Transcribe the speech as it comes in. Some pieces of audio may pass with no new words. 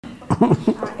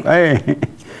Hey,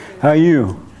 how are you?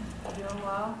 Doing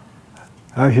well.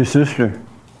 How's your sister?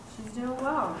 She's doing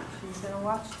well. She's gonna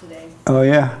watch today. Oh,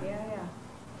 yeah?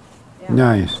 Yeah.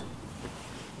 Nice.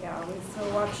 Yeah, we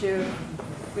still watch you.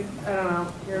 I don't know.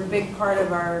 You're a big part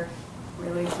of our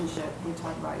relationship. We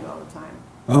talk about you all the time.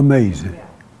 Amazing. Yeah.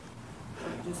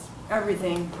 Just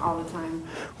everything all the time.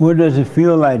 What does it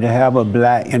feel like to have a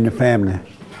black in the family?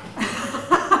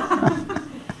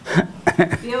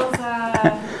 Feels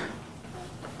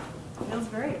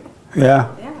great.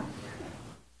 Yeah? Yeah.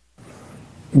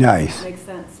 Nice. Makes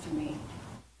sense to me.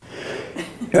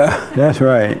 Yeah, that's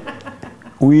right.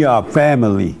 We are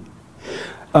family.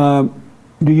 Do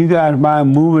you guys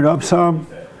mind moving up some?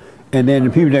 And then the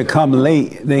people that come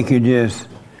late, they can just...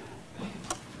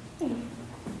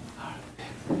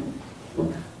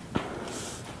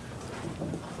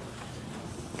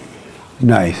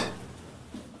 Nice.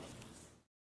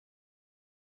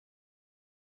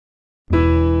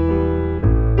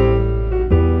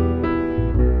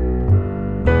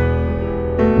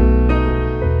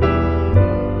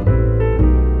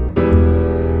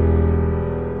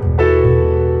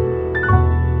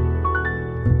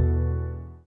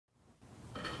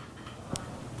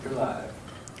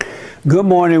 Good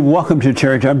morning. Welcome to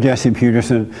church. I'm Jesse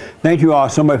Peterson. Thank you all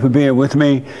so much for being with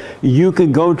me. You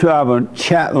can go to our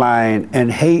chat line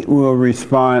and Hate will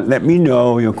respond. Let me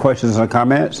know your questions or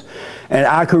comments. And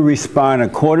I could respond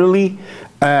accordingly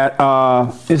at,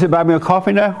 is it Buy Me a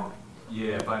Coffee now?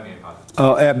 Yeah, Buy Me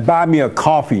a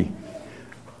Coffee.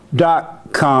 At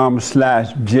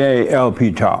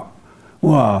buymeacoffee.com/JLP Talk.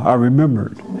 Wow, I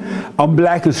remembered. I'm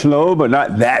black and slow, but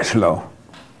not that slow.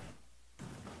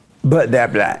 But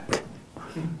that black.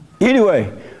 Anyway,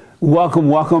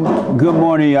 welcome. Good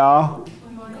morning, y'all.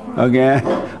 Good morning. Again.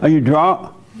 Are you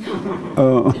drunk?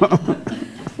 Nervous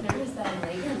that I'm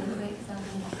late.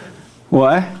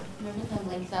 What? Nervous I'm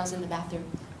late because I was in the bathroom.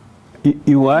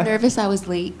 You what? Nervous I was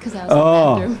late because I was in the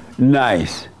bathroom.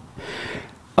 Nice.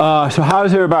 So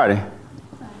how's everybody?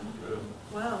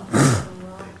 Well.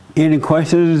 Any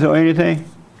questions or anything?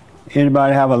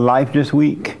 Anybody have a life this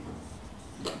week?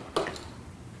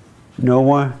 No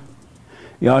one?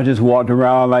 Y'all just walked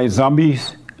around like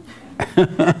zombies?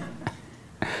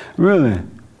 Really?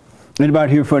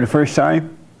 Anybody here for the first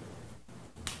time?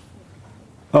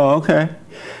 Oh, okay.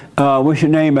 What's your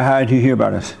name and how did you hear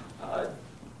about us?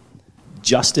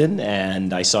 Justin,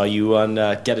 and I saw you on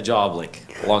Get a Job like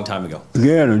a long time ago.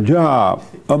 Get a job.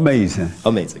 Amazing.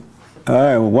 Amazing. All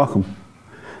right, well, welcome.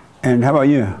 And how about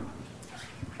you?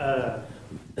 Yeah,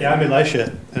 I'm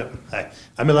Elisha. Hi.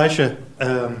 I'm Elisha.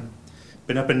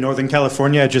 Been up in Northern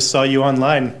California. I just saw you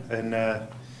online and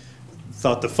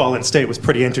thought the Fallen State was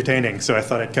pretty entertaining, so I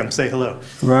thought I'd come say hello.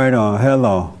 Right on.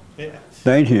 Hello. Yeah.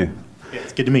 Thank you. Yeah,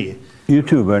 it's good to meet you. You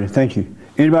too, buddy. Thank you.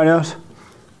 Anybody else?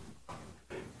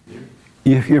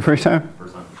 Your first time?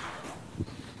 First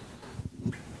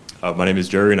time. My name is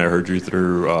Jerry, and I heard you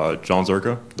through John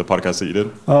Zerka, the podcast that you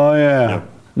did. Oh, yeah. Yep.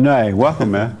 Nice.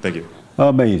 Welcome, man. Thank you.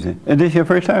 Amazing. Is this your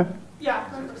first time? Yeah,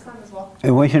 my first time as well.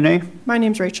 And what's your name? My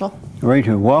name's Rachel.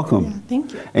 Rachel, welcome. Yeah,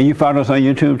 thank you. And you found us on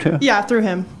YouTube too? Yeah, through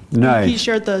him. Nice. He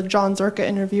shared the John Zerka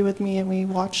interview with me, and we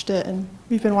watched it, and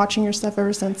we've been watching your stuff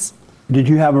ever since. Did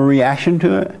you have a reaction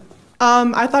to it?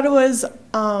 I thought it was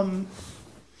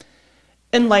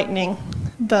enlightening,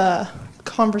 the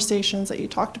conversations that you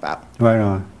talked about. Right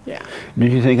on. Yeah.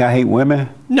 Did you think I hate women?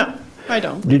 No, I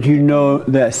don't. Did you know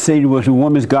that Satan was a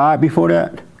woman's god before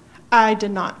that? I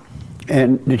did not.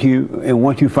 And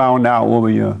once you found out, what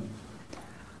were your?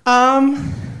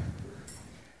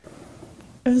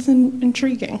 It was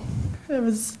intriguing. It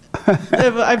was.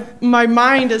 My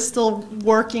mind is still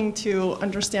working to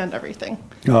understand everything.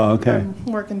 Oh, okay. I'm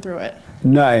working through it.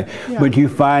 Nice. Yeah. But you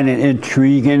find it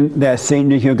intriguing that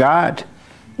Satan is your god?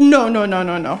 No.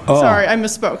 Oh. Sorry, I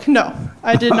misspoke. No,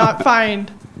 I did not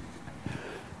find.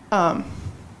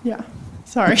 Yeah.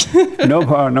 Sorry. No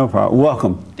problem.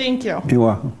 Welcome. Thank you. You're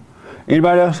welcome.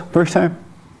 Anybody else? First time?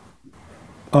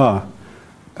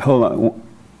 Hold on.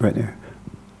 Right there.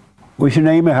 What's your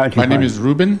name and how'd you My find name it? is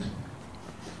Ruben.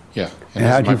 Yeah. And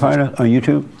how'd you find us? On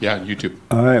YouTube? Yeah, YouTube.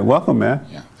 All right. Welcome, man.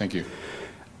 Yeah, thank you.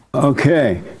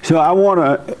 Okay. So I want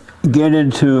to get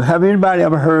into, have anybody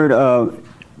ever heard of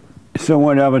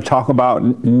someone ever talk about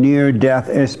near-death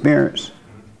experience?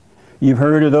 You've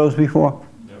heard of those before?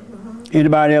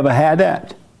 Anybody ever had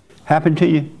that happen to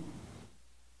you?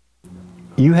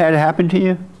 You had it happen to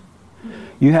you?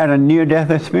 You had a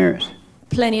near-death experience?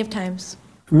 Plenty of times.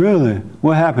 Really?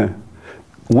 What happened?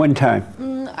 One time?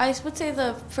 I would say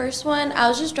the first one, I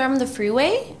was just driving the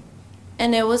freeway,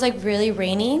 and it was like really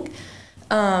raining.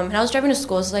 And I was driving to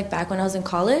school, so like back when I was in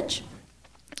college.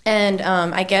 and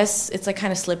I guess it's like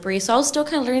kind of slippery. So I was still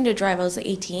kind of learning to drive. I was like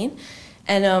 18,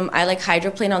 and I like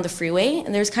hydroplaned on the freeway,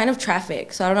 and there's kind of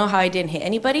traffic. So I don't know how I didn't hit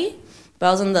anybody, but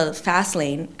I was in the fast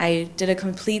lane. I did a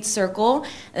complete circle,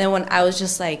 and then when I was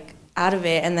just like out of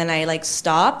it, and then I like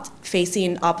stopped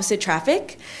facing opposite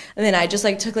traffic, and then I just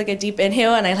like took like a deep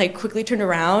inhale, and I like quickly turned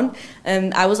around,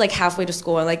 and I was like halfway to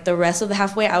school, and like the rest of the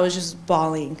halfway I was just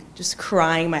bawling, just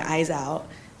crying my eyes out,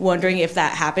 wondering if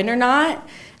that happened or not.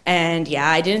 And yeah,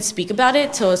 I didn't speak about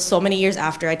it till so many years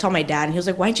after. I told my dad, and he was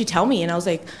like, "Why didn't you tell me?" And I was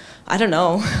like, "I don't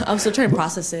know." I was still trying to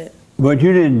process it. But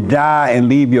you didn't die and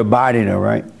leave your body though,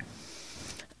 right?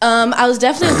 I was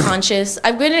definitely unconscious.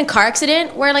 I've been in a car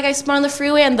accident where like I spun on the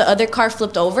freeway and the other car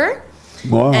flipped over.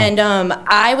 Wow. And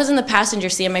I was in the passenger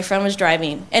seat and my friend was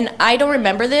driving. And I don't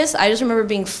remember this. I just remember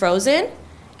being frozen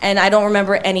and I don't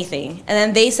remember anything. And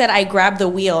then they said I grabbed the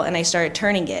wheel and I started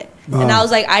turning it. Wow. And I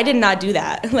was like, I did not do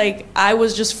that. Like I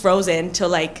was just frozen till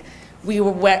like we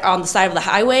were wet on the side of the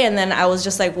highway, and then I was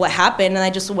just like, what happened? And I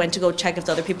just went to go check if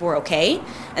the other people were okay.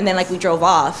 And then like we drove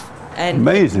off. And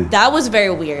Amazing. That was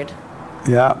very weird.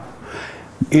 Yeah.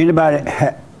 Anybody,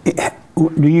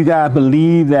 do you guys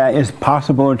believe that it's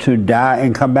possible to die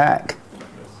and come back?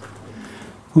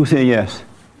 Who said yes?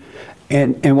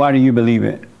 And why do you believe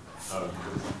it?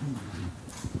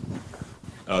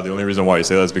 The only reason why I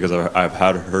say that is because I've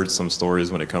heard some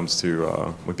stories when it comes to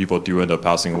when people do end up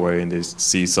passing away and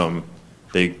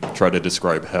they try to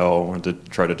describe hell and to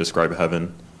try to describe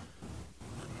heaven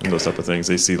and those type of things.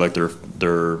 They see like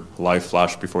their life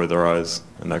flash before their eyes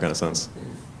in that kind of sense.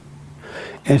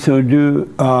 And so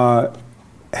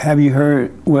have you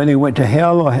heard where they went to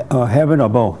hell or heaven or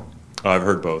both? I've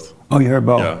heard both. Oh, you heard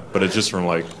both? Yeah, but it's just from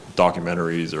like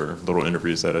documentaries or little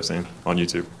interviews that I've seen on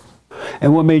YouTube.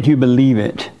 And what made you believe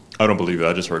it? I don't believe it.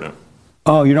 I just heard it.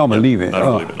 Oh, you don't believe it? I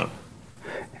don't believe it, no.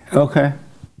 Okay.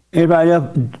 Anybody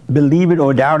else believe it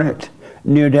or doubt it?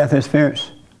 Near-death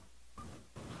experience?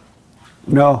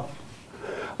 No.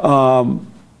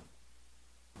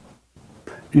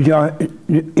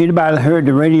 Anybody heard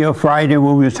the radio Friday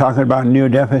when we were talking about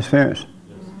near-death experience?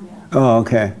 Oh,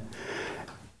 okay.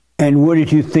 And what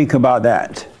did you think about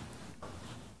that?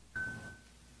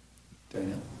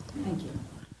 Thank you.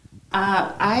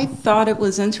 I thought it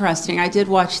was interesting. I did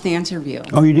watch the interview.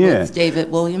 Oh, you did? With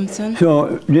David Williamson.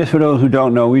 So, just for those who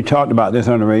don't know, we talked about this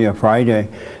on the radio Friday.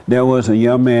 There was a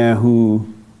young man who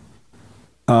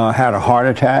had a heart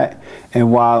attack,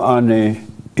 and while in the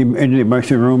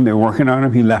emergency room, they're working on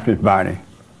him, he left his body.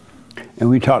 And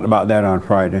we talked about that on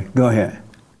Friday. Go ahead.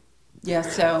 Yeah,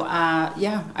 so,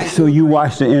 So you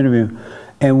watched the interview,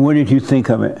 and what did you think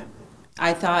of it?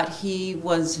 I thought he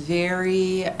was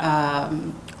very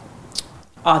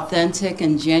authentic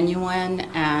and genuine,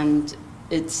 and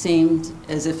it seemed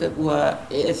as if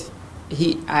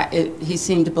he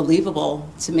seemed believable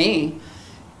to me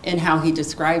in how he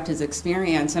described his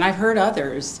experience. And I've heard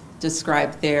others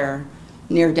describe their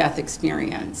near-death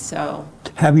experience. So,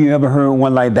 have you ever heard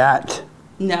one like that?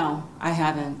 No, I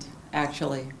haven't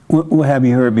actually. What have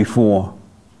you heard before?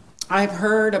 I've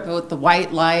heard about the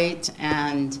white light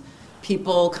and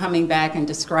people coming back and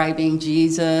describing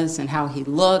Jesus and how he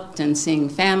looked and seeing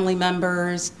family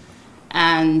members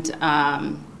and,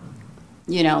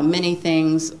 many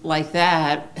things like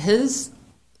that.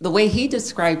 The way he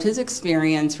described his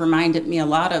experience reminded me a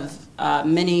lot of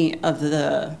many of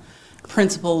the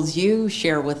principles you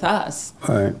share with us.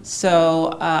 Right.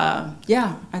 So,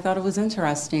 I thought it was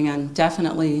interesting and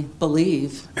definitely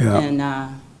believe in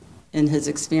his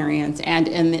experience.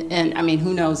 And I mean,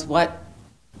 who knows what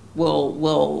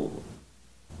we'll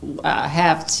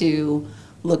have to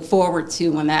look forward to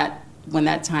when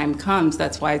that time comes.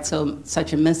 That's why it's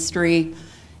such a mystery,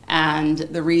 and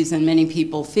the reason many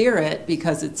people fear it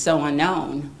because it's so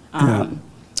unknown.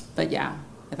 But yeah,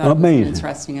 I thought Amazing. It was an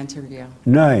interesting interview.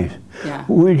 Nice. Yeah.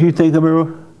 What did you think of it?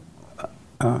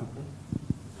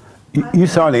 You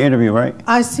saw the interview, right?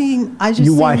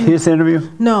 You watched his interview?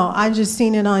 No, I just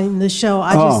seen it on the show.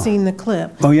 I just seen the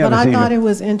clip. Oh, you haven't But I seen thought it. it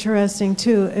was interesting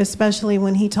too, especially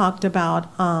when he talked about.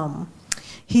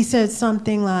 He said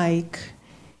something like,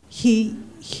 he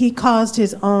caused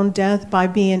his own death by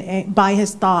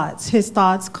his thoughts. His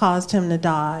thoughts caused him to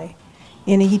die,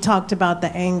 and he talked about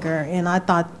the anger. And I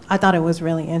thought it was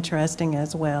really interesting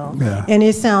as well. Yeah. And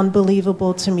it sounded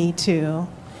believable to me too.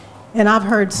 And I've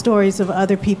heard stories of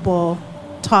other people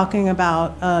talking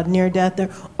about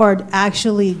near-death or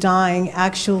actually dying,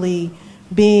 actually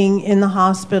being in the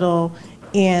hospital,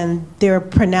 and they're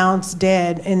pronounced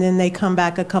dead, and then they come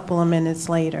back a couple of minutes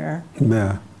later.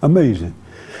 Yeah, amazing.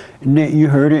 Nick, you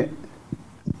heard it?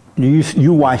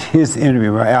 You watched his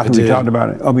interview right after we talked about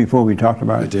it, or before we talked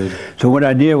about it? I did. So what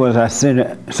I did was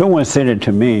someone sent it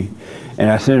to me, and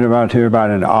I sent it around to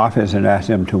everybody in the office and asked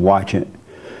them to watch it.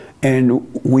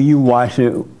 And when you watched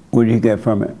it, what did you get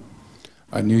from it?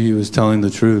 I knew he was telling the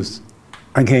truth.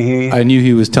 I can't hear you. I knew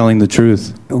he was telling the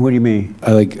truth. What do you mean?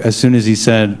 As soon as he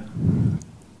said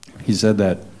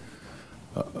that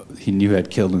he knew he had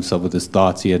killed himself with his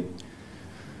thoughts. He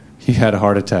had a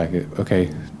heart attack.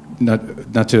 Okay,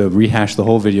 not to rehash the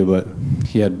whole video, but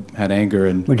he had anger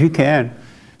and. But you can.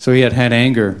 So he had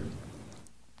anger.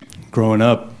 Growing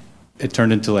up, it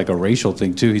turned into like a racial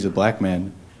thing too. He's a black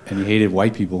man, and he hated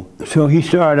white people. So he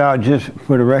started out, just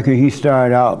for the record, he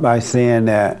started out by saying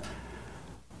that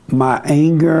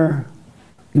I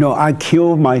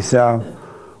killed myself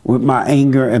with my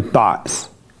anger and thoughts.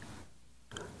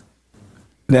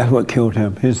 That's what killed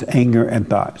him, his anger and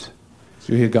thoughts.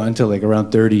 So he had gotten to like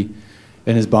around 30,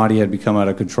 and his body had become out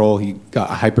of control. He got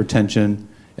hypertension,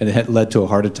 and it had led to a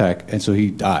heart attack, and so he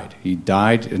died. He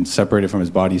died and separated from his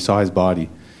body. He saw his body,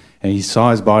 and he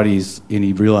saw his bodies, and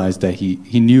he realized that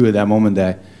he knew at that moment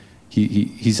that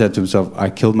he said to himself, I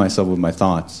killed myself with my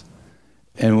thoughts.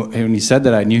 And when he said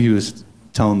that, I knew he was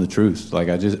telling the truth. Like,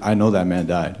 I know that man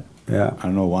died. Yeah. I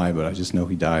don't know why, but I just know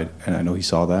he died, and I know he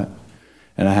saw that.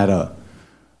 And I had an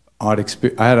odd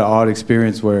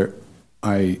experience where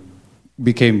I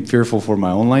became fearful for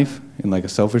my own life in like a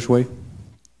selfish way.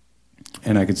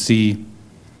 And I could see,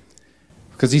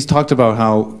 because he's talked about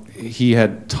how he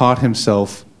had taught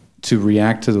himself to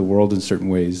react to the world in certain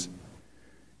ways,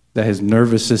 that his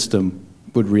nervous system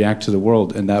would react to the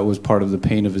world, and that was part of the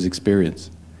pain of his experience.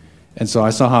 And so I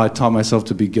saw how I taught myself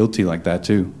to be guilty like that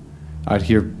too. I'd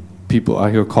hear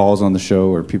calls on the show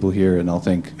or people here, and I'll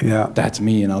think, yeah, that's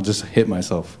me, and I'll just hit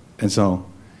myself. And so,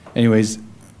 anyways,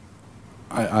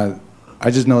 I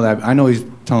just know that, I know he's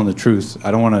telling the truth.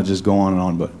 I don't want to just go on and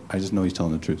on, but I just know he's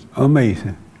telling the truth.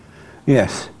 Amazing.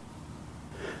 Yes.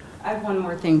 I have one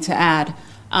more thing to add.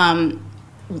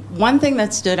 One thing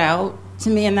that stood out to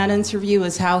me in that interview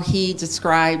is how he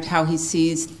described how he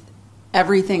sees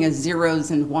everything as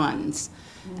zeros and ones,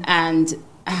 and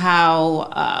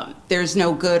how there's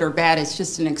no good or bad, it's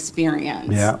just an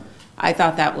experience. Yeah. I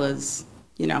thought that was,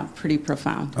 pretty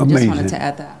profound. Amazing. I just wanted to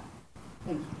add that.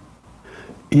 Thank you.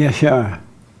 Yes, sure.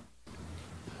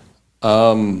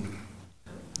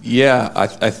 Yeah,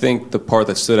 I think the part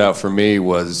that stood out for me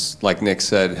was, like Nick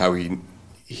said, how he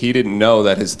didn't know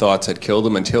that his thoughts had killed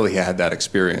him until he had that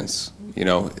experience.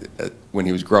 When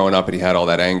he was growing up and he had all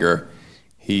that anger,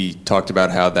 he talked about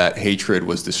how that hatred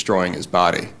was destroying his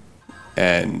body.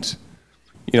 And,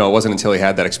 it wasn't until he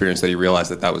had that experience that he realized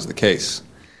that that was the case.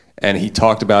 And he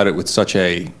talked about it in such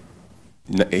a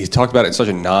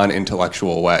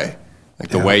non-intellectual way. Like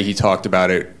the way he talked about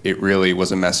it, it really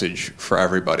was a message for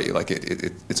everybody. Like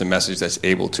it's a message that's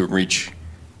able to reach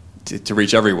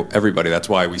everybody. That's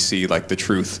why we see like the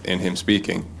truth in him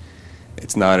speaking.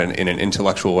 It's not in an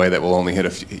intellectual way that will only hit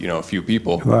a few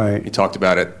people. Right. He talked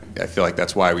about it. I feel like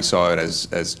that's why we saw it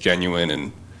as genuine,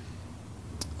 and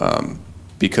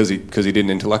because he didn't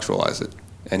intellectualize it,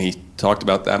 and he talked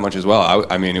about that much as well.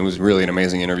 I mean, it was really an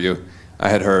amazing interview. I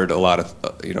had heard a lot of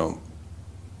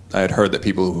I had heard that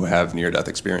people who have near-death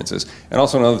experiences, and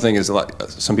also another thing is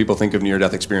some people think of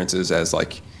near-death experiences as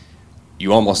like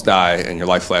you almost die and your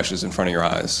life flashes in front of your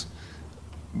eyes.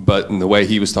 But in the way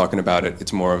he was talking about it,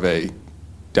 it's more of a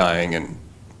dying and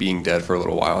being dead for a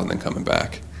little while and then coming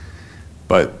back.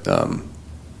 But,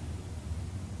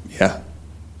 yeah.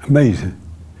 Amazing.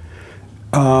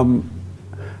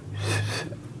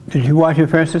 Did you watch it,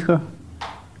 Francisco?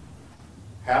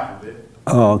 Half of it.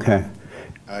 Oh, okay.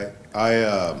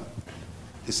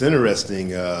 It's interesting,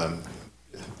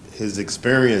 his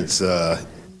experience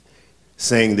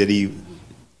saying that he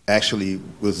actually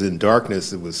was in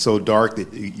darkness. It was so dark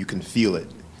that you can feel it.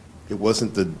 It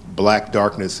wasn't the black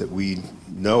darkness that we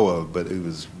know of, but it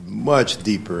was much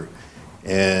deeper.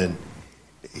 And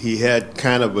he had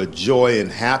kind of a joy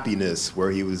and happiness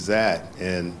where he was at,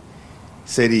 and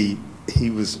said he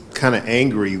was kind of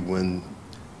angry when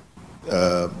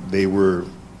they were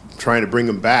trying to bring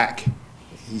him back.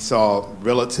 He saw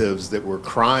relatives that were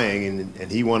crying,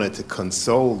 and he wanted to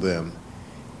console them.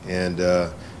 And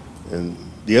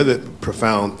the other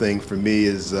profound thing for me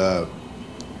is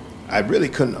I really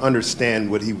couldn't understand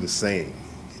what he was saying.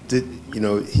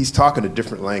 He's talking a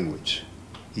different language.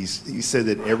 He said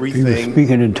that everything... He was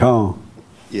speaking in tongue.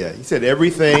 Yeah, he said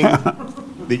everything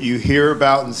that you hear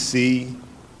about and see,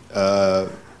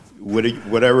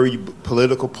 whatever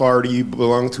political party you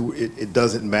belong to, it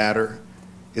doesn't matter.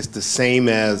 It's the same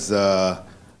as a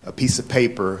piece of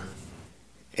paper,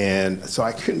 And so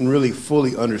I couldn't really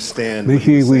fully understand. Make what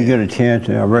he sure was we saying. get a chance.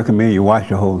 I recommend you watch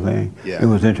the whole thing. Yeah. It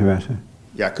was interesting.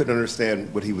 Yeah, I couldn't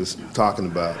understand what he was talking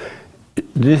about.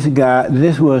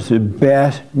 This was the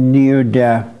best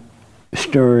near-death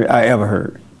story I ever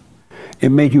heard. It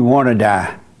made you want to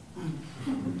die.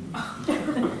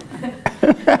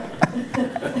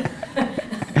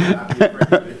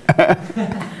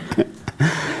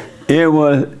 It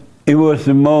was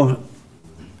the most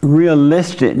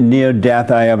realistic near death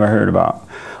I ever heard about.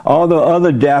 All the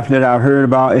other death that I've heard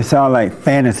about, it sounded like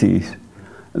fantasies,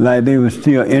 like they were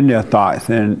still in their thoughts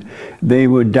and they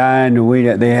were dying the way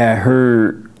that they had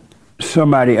heard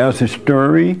somebody else's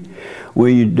story. Where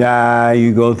you die,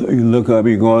 you look up,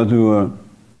 you're going through a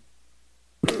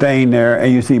thing there,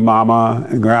 and you see Mama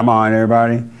and Grandma and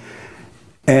everybody.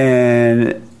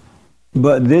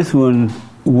 But this one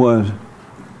was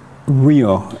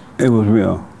real. It was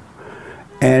real.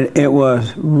 And it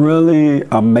was really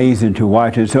amazing to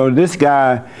watch it. So this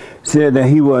guy said that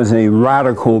he was a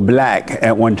radical black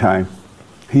at one time.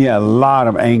 He had a lot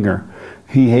of anger.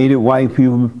 He hated white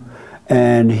people,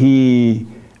 and he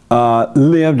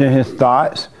lived in his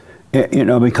thoughts,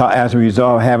 because as a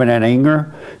result of having that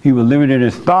anger, he was living in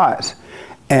his thoughts.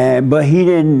 But he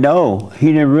didn't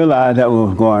realize that what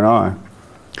was going on.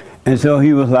 And so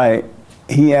he was like,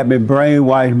 he had been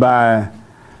brainwashed by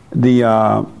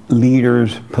the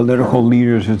leaders, political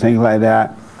leaders and things like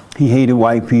that. He hated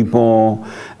white people,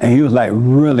 and he was like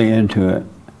really into it.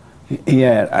 He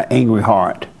had an angry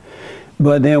heart.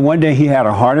 But then one day he had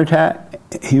a heart attack.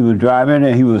 He was driving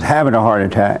and he was having a heart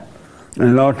attack.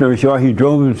 And long story short, he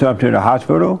drove himself to the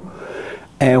hospital.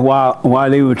 And while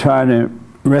they were trying to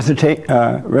resuscitate,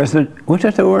 what's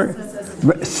that the word?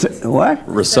 What?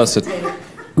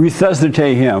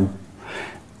 Resuscitate him.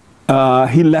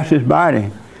 He left his body.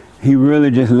 He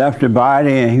really just left the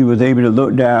body, and he was able to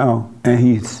look down and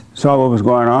he saw what was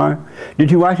going on.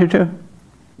 Did you watch it too?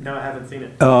 No, I haven't seen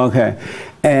it. Oh, okay.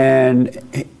 And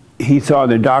he saw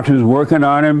the doctors working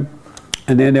on him.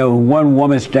 And then there was one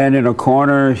woman standing in a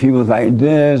corner. She was like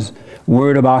this,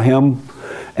 worried about him.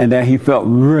 And then he felt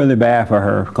really bad for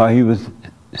her because he was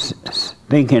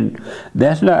thinking,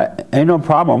 ain't no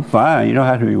problem, I'm fine. You don't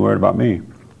have to be worried about me.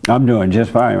 I'm doing just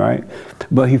fine, right?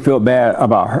 But he felt bad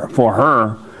for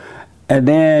her. And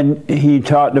then he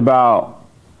talked about,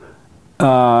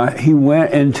 he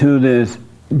went into this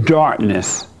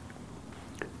darkness.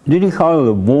 Did he call it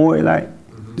a void?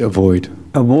 A void.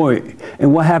 A void.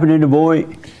 And what happened in the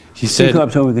void? He said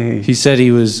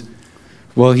he was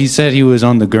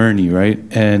on the gurney, right?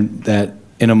 And that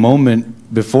in a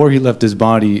moment before he left his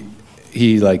body,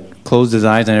 he closed his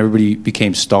eyes and everybody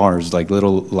became stars, like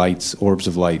little lights, orbs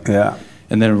of light. Yeah.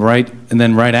 And then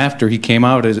right after he came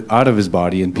out of his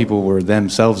body and people were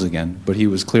themselves again, but he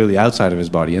was clearly outside of his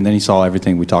body. And then he saw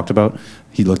everything we talked about.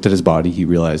 He looked at his body. He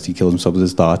realized he killed himself with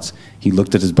his thoughts. He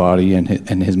looked at his body and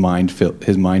his mind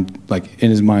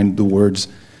the words,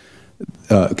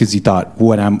 because he thought,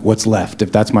 what's left?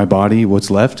 If that's my body,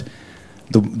 what's left?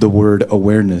 The word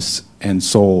awareness and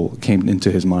soul came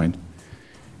into his mind.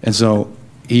 And so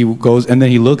he goes, and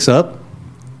then he looks up,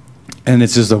 and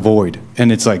it's just a void.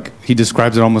 And it's like, he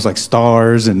describes it almost like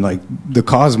stars and like the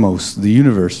cosmos, the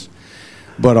universe,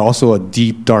 but also a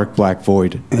deep, dark, black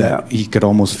void that he could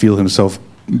almost feel himself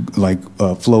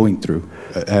flowing through.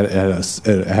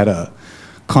 It had a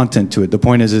content to it. The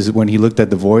point is when he looked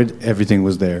at the void, everything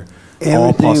was there.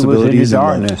 All possibilities was in the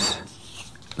darkness.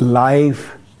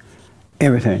 Life,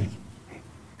 everything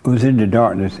was in the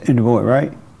darkness, in the void,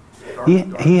 right?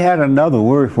 He had another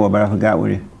word for it, but I forgot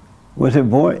what it was. It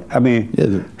void? I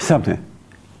mean, something.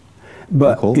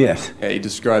 But cool. Yes. Yeah, he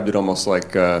described it almost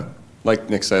like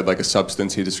Nick said, like a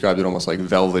substance. He described it almost like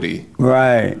velvety.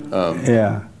 Right.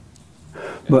 Yeah.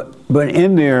 But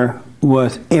in there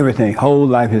was everything, whole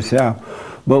life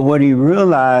itself. But what he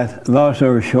realized, long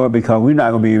story short, because we're not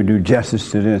going to be able to do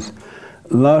justice to this,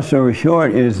 long story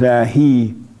short is that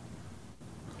he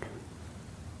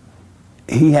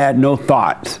had no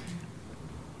thoughts.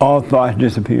 All thoughts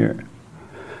disappeared.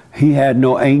 He had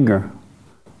no anger.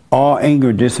 All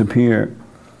anger disappeared.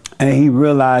 And he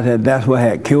realized that that's what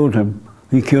had killed him.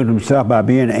 He killed himself by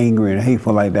being angry and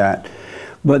hateful like that.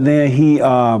 But then he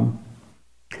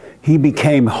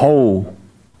became whole.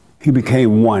 He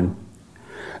became one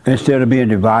instead of being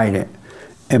divided.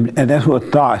 And that's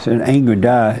what thoughts and anger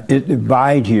does. It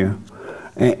divides you.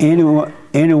 And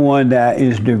anyone that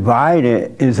is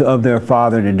divided is of their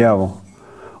father, the devil.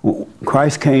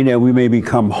 Christ came that we may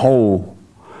become whole.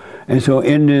 And so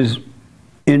in this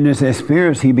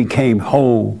experience, he became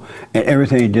whole, and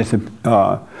everything this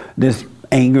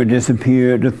anger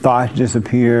disappeared, the thoughts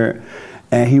disappeared,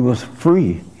 and he was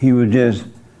free. He was just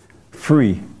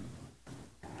free.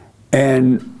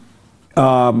 And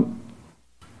the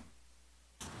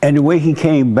way he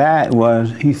came back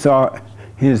was he saw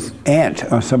his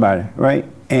aunt or somebody, right?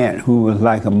 Aunt who was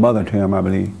like a mother to him, I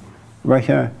believe. Right,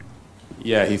 Sharon?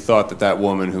 Yeah, he thought that that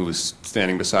woman who was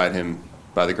standing beside him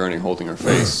by the gurney holding her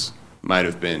face might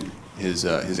have been his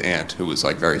aunt, who was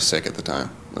like very sick at the time,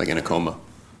 like in a coma.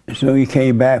 So he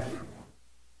came back.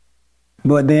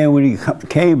 But then when he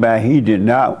came back, he did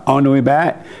not, on the way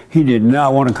back, he did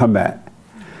not want to come back.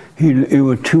 It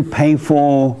was too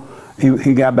painful.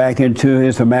 He got back into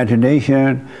his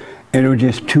imagination, and it was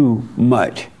just too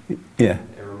much. Yeah.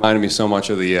 It reminded me so much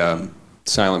of the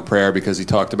silent prayer, because he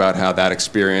talked about how that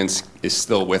experience is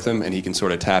still with him, and he can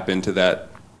sort of tap into that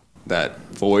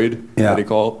void that he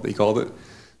called it.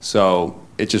 So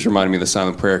it just reminded me of the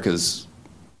silent prayer, because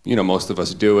most of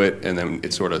us do it, and then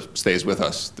it sort of stays with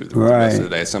us through the rest of the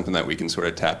day. It's something that we can sort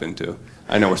of tap into.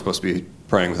 I know we're supposed to be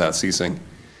praying without ceasing,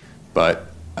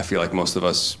 but I feel like most of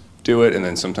us do it, and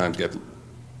then sometimes get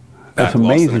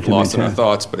lost in our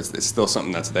thoughts, but it's still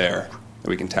something that's there that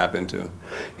we can tap into.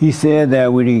 He said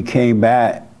that when he came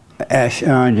back, as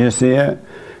Sean just said,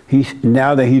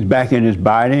 now that he's back in his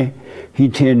body, he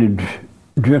tended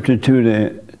to drift into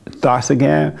the thoughts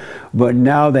again, but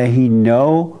now that he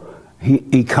know,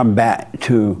 he come back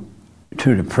to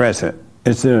the present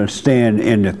instead of staying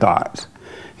in the thoughts.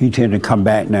 He tend to come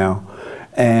back now.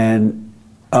 And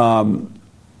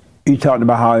he talked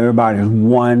about how everybody's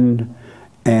one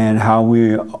and how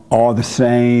we're all the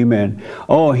same. And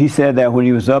he said that when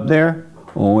he was up there,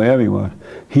 or wherever he was,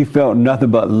 he felt nothing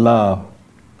but love.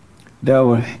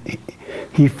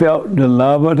 He felt the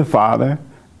love of the Father,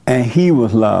 and he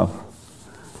was love.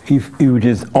 He was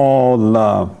just all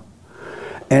love.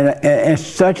 And it's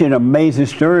such an amazing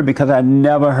story, because I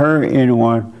never heard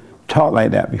anyone talk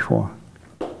like that before.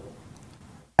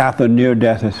 After a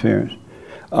near-death experience,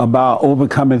 about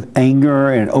overcoming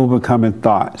anger and overcoming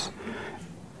thoughts.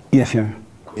 Yes, sir.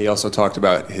 He also talked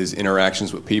about his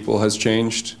interactions with people has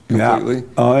changed completely. Yeah.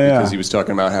 Oh, yeah. Because he was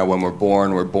talking about how when we're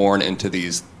born into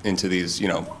these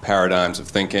paradigms of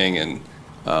thinking and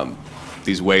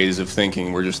these ways of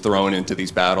thinking. We're just thrown into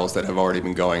these battles that have already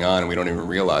been going on, and we don't even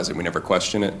realize it. We never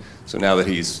question it. So now that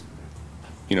he's,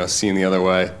 seen the other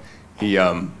way, he,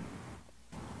 when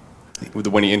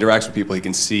he interacts with people, he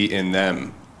can see in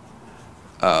them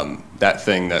that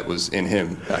thing that was in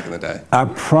him back in the day. I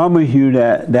promise you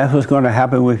that's what's going to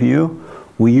happen with you.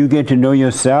 When you get to know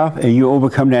yourself and you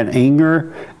overcome that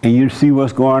anger and you see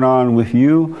what's going on with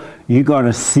you, you're going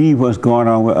to see what's going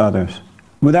on with others.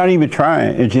 Without even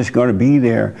trying, it's just going to be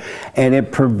there. And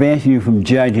it prevents you from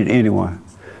judging anyone,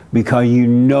 because you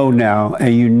know now,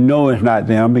 and you know it's not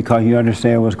them, because you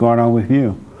understand what's going on with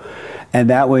you. And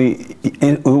that way,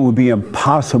 it would be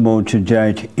impossible to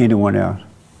judge anyone else.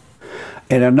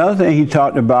 And another thing he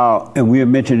talked about, and we have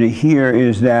mentioned it here,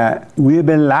 is that we have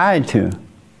been lied to.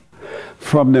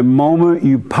 From the moment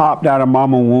you popped out of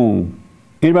mama's womb.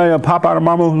 Anybody ever pop out of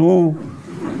mama's womb?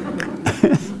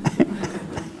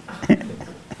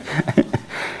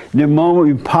 The moment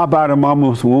you pop out of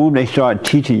mama's womb, they start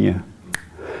teaching you.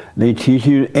 They teach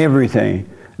you everything.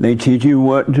 They teach you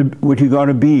what you're going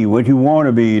to be, what you want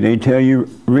to be. They tell you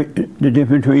the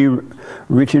difference between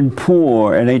rich and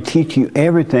poor, and they teach you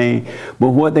everything.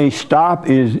 But what they stop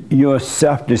is your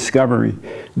self-discovery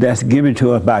that's given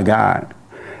to us by God.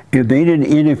 If they didn't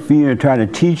interfere and try to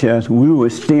teach us, we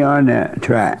would stay on that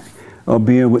track of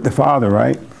being with the Father,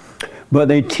 right? But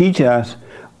they teach us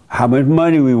how much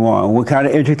money we want, what kind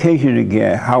of education to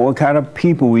get, what kind of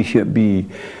people we should be,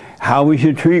 how we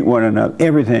should treat one another,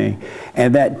 everything.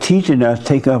 And that teaching us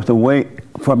takes us away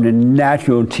from the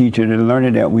natural teaching and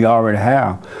learning that we already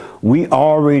have. We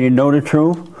already know the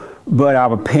truth, but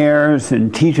our parents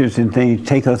and teachers and things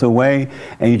take us away,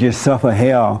 and you just suffer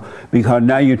hell, because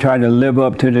now you're trying to live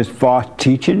up to this false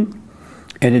teaching,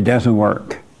 and it doesn't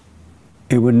work.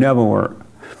 It would never work.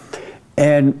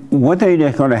 And one thing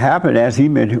that's going to happen, as he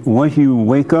mentioned, once you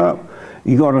wake up,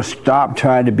 you're going to stop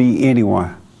trying to be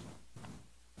anyone.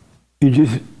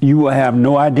 You will have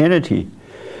no identity.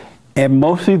 And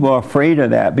most people are afraid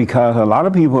of that, because a lot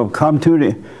of people have come to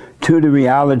the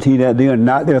reality that they are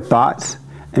not their thoughts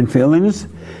and feelings.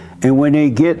 And when they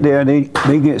get there, they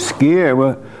get scared.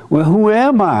 Well, who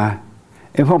am I?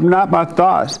 If I'm not my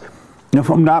thoughts, if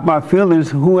I'm not my feelings,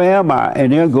 who am I?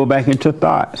 And they'll go back into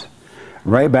thoughts,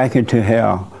 right back into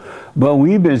hell. But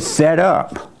we've been set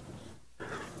up.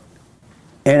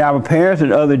 And our parents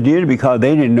and others did it because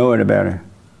they didn't know any better.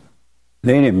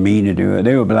 They didn't mean to do it.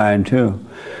 They were blind too.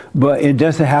 But it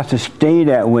doesn't have to stay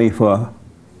that way for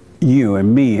you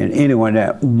and me and anyone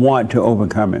that want to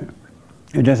overcome it.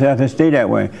 It doesn't have to stay that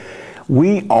way.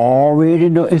 We already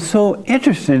know. It's so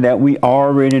interesting that we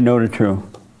already know the truth.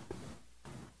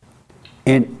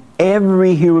 And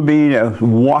every human being that's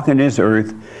walking this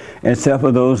earth, except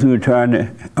for those who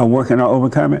are working on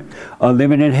overcoming, are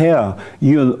living in hell.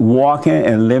 You're walking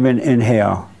and living in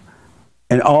hell.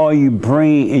 And all you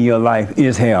bring in your life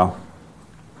is hell.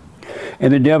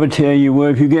 And the devil tell you, well,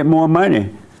 if you get more money,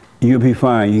 you'll be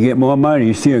fine. You get more money,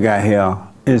 you still got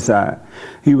hell inside.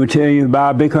 He will tell you to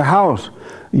buy a bigger house,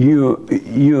 you'll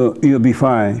be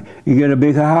fine. You get a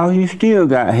bigger house, you still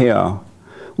got hell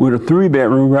with a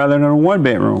 3-bedroom rather than a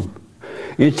 1-bedroom.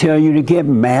 It tell you to get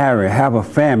married, have a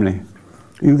family.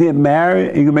 You get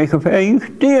married, you can make a family, you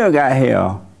still got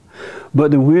hell.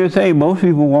 But the weird thing, most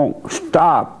people won't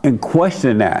stop and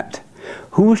question that.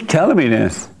 Who's telling me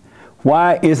this?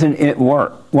 Why isn't it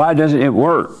work? Why doesn't it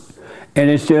work? And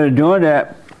instead of doing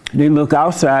that, they look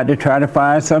outside to try to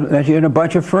find something that you're in a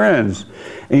bunch of friends.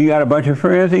 And you got a bunch of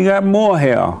friends and you got more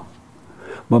hell.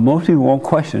 But most people won't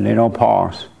question, they don't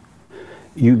pause.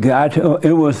 You got to,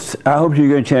 it was, I hope you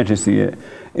get a chance to see it.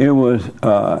 It was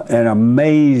an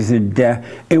amazing death.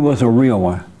 It was a real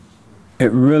one.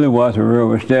 It really was a real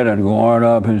one. Instead of going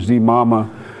up and see mama,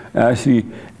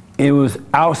 it was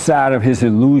outside of his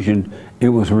illusion, it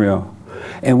was real.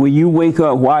 And when you wake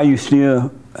up while you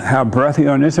still have breath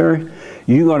here on this earth,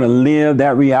 you're going to live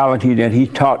that reality that he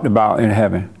talked about in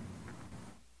heaven.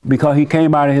 Because he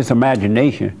came out of his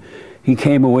imagination. He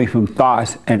came away from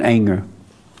thoughts and anger.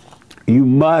 You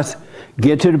must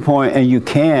get to the point, and you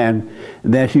can,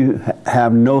 that you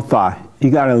have no thought.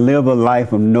 You got to live a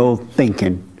life of no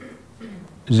thinking.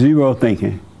 Zero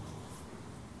thinking.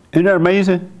 Isn't that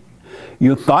amazing?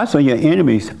 Your thoughts are your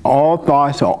enemies. All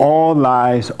thoughts are all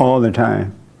lies all the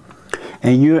time.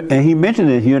 And he mentioned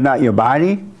this, you're not your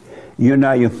body, you're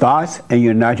not your thoughts, and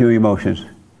you're not your emotions.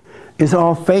 It's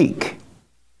all fake.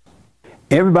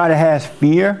 Everybody has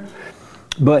fear,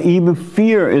 but even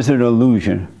fear is an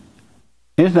illusion.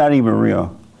 It's not even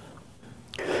real.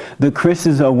 The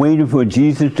Christians are waiting for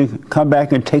Jesus to come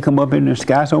back and take them up in the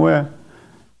sky somewhere.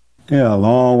 Yeah, a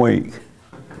long wait.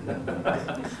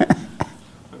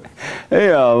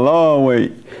 They're a long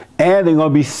wait. And they're going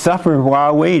to be suffering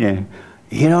while waiting.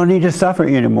 You don't need to suffer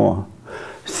anymore.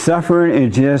 Suffering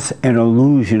is just an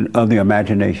illusion of the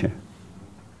imagination.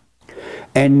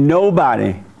 And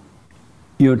nobody,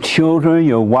 your children,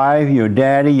 your wife, your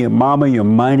daddy, your mama, your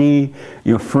money,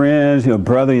 your friends, your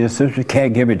brother, your sister,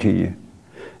 can't give it to you.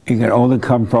 It can only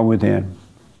come from within.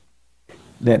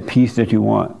 That peace that you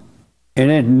want. And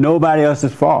it's nobody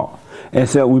else's fault.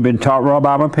 Except we've been taught wrong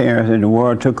by our parents and the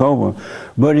world took over.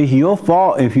 But it's your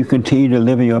fault if you continue to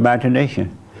live in your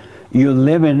imagination. You're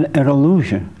living an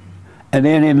illusion. And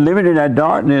then in living in that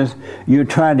darkness, you're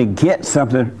trying to get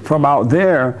something from out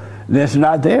there that's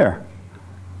not there.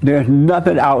 There's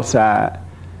nothing outside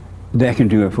that can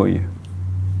do it for you.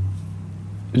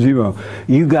 Zero.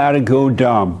 You got to go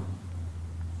dumb.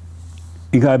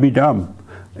 You got to be dumb.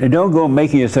 And don't go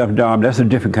making yourself dumb. That's a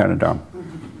different kind of dumb.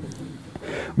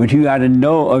 But you got to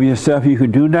know of yourself you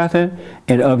can do nothing,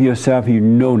 and of yourself you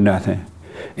know nothing.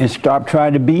 And stop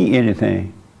trying to be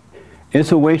anything.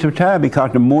 It's a waste of time,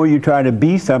 because the more you try to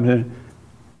be something,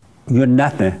 you're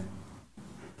nothing.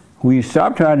 When you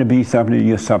stop trying to be something,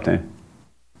 you're something.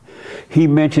 He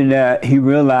mentioned that he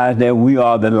realized that we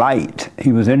are the light.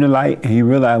 He was in the light, and he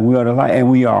realized we are the light, and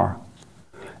we are.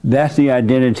 That's the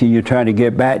identity you're trying to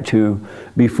get back to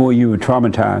before you were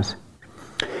traumatized.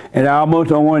 And I almost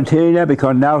don't want to tell you that,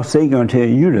 because now Satan's going to tell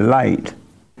you, you're the light.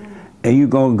 And you're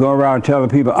going to go around telling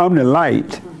people, I'm the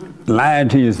light, lying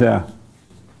to yourself.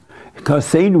 Because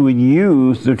Satan would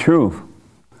use the truth,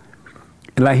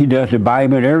 like he does the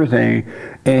Bible and everything.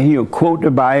 And he'll quote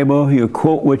the Bible, he'll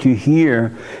quote what you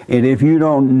hear. And if you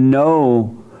don't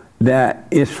know that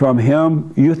it's from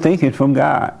him, you think it's from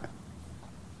God.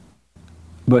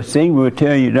 But Satan will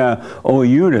tell you now, oh,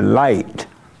 you're the light.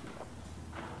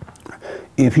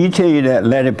 If he tell you that,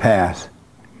 let it pass.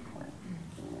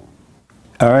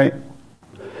 All right?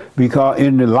 Because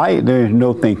in the light, there is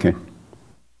no thinking.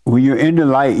 When you're in the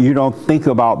light, you don't think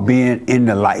about being in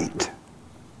the light.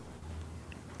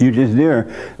 You're just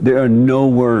there. There are no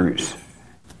words.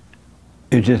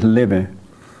 It's just living.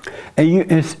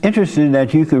 And it's interesting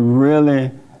that you could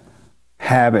really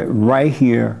have it right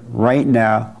here, right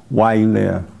now, while you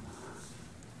live.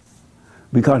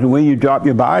 Because the way you drop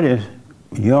your bodies,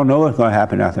 you don't know what's going to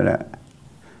happen after that.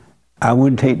 I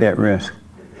wouldn't take that risk.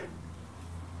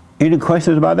 Any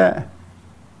questions about that?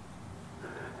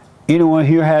 Anyone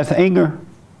here has anger?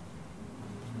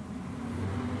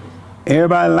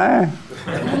 Everybody lying?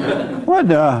 What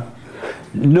the?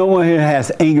 No one here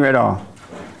has anger at all.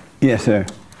 Yes, sir.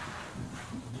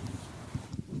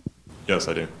 Yes,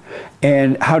 I do.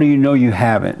 And how do you know you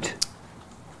haven't?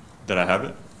 That I have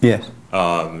it? Yes.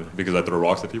 Because I throw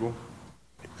rocks at people.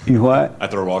 You what? I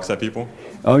throw rocks at people.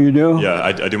 Oh, you do? Yeah,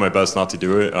 I do my best not to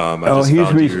do it.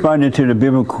 He's responding to the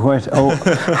biblical question. Oh,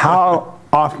 how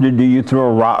often do you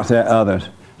throw rocks at others?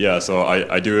 Yeah, so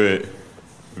I do it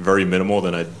very minimal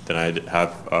than I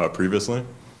have previously.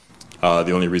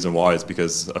 The only reason why is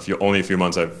because only a few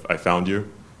months I found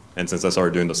you, and since I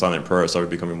started doing the silent prayer, I started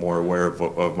becoming more aware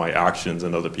of my actions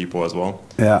and other people as well.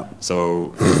 Yeah. So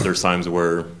there's times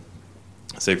where,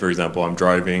 say for example, I'm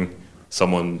driving,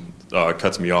 someone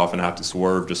cuts me off and I have to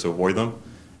swerve just to avoid them.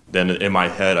 Then in my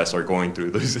head I start going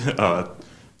through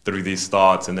these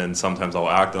thoughts, and then sometimes I'll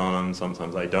act on them,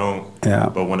 sometimes I don't. Yeah.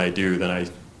 But when I do, then I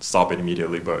stop it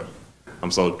immediately. But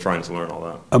I'm still trying to learn all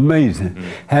that. Amazing.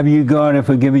 Mm-hmm. Have you gone and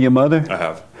forgiven your mother? I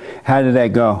have. How did that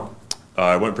go?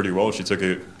 It went pretty well. She took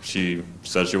it. She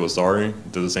said she was sorry.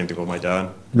 Did the same thing with my dad.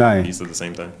 Nice. He said the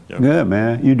same thing. Yeah. Good,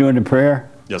 man. You doing the prayer?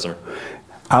 Yes, sir.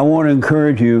 I want to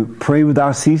encourage you, pray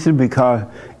without ceasing, because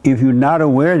if you're not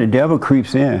aware, the devil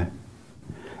creeps in.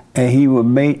 And he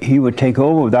would take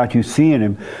over without you seeing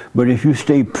him. But if you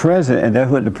stay present, and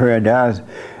that's what the prayer does,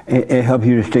 it helps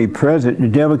you to stay present. The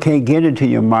devil can't get into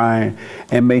your mind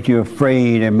and make you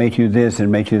afraid and make you this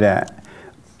and make you that.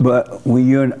 But when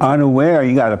you're unaware,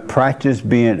 you got to practice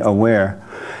being aware.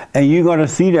 And you're going to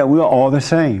see that we're all the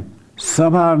same.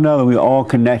 Somehow or another, we're all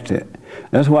connected.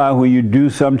 That's why when you do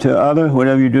something to others,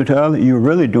 whatever you do to others, you're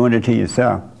really doing it to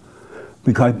yourself.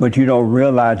 But you don't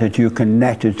realize that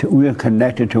we're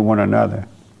connected to one another.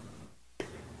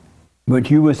 But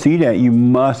you will see that you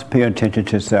must pay attention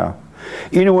to self.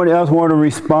 Anyone else want to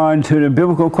respond to the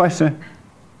biblical question?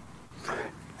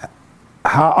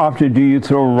 How often do you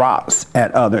throw rocks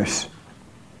at others?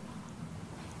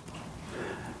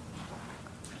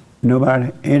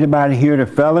 Nobody? Anybody here to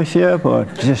fellowship or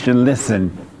just to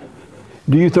listen?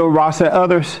 Do you throw rocks at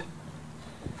others?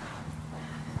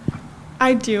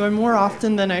 I do, and more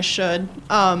often than I should.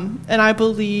 And I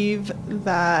believe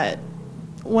that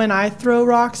when I throw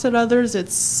rocks at others,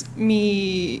 it's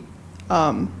me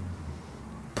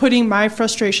putting my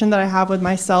frustration that I have with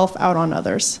myself out on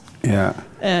others. Yeah.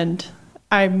 And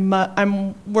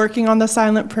I'm working on the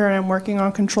silent prayer, and I'm working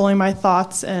on controlling my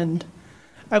thoughts. And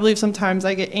I believe sometimes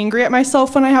I get angry at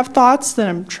myself when I have thoughts, then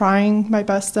I'm trying my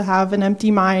best to have an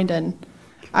empty mind, and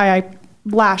I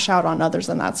lash out on others,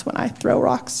 and that's when I throw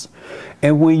rocks.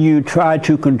 And when you try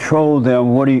to control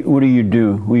them, what do you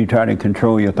do when you try to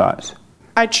control your thoughts?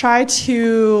 I try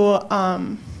to,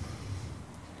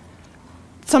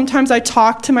 sometimes I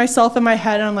talk to myself in my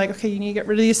head, and I'm like, okay, you need to get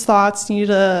rid of these thoughts, you need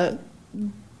to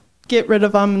get rid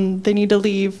of them, they need to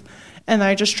leave. And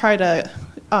I just try to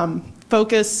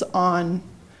focus on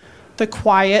the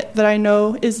quiet that I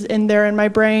know is in there in my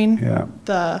brain.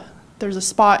 Yeah. There's a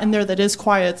spot in there that is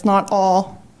quiet. It's not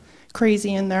all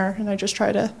crazy in there, and I just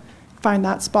try to find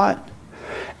that spot.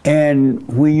 And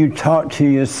when you talk to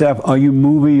yourself, are you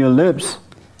moving your lips?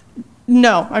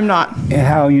 No, I'm not. And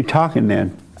how are you talking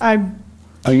then? I'm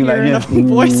hearing a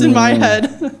voice in my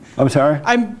head. I'm sorry?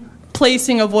 I'm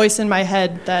placing a voice in my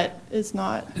head that is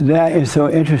not. That is so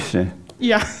interesting.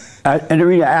 Yeah. And the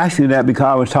reason I asked you that, because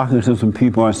I was talking to some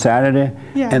people on Saturday,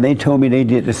 and they told me they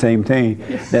did the same thing,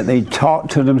 that they talk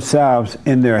to themselves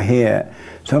in their head.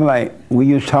 So I'm like, when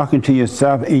you're talking to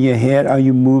yourself in your head, are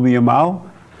you moving your mouth?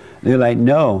 They're like,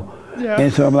 no. Yeah.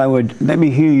 And so I'm like, well, let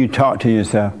me hear you talk to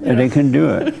yourself. And they couldn't do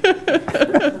it.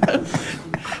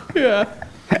 Yeah.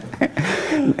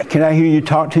 Can I hear you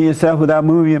talk to yourself without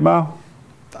moving your mouth?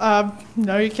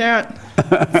 No, you can't.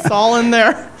 It's all in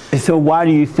there. So why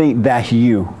do you think that's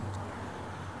you?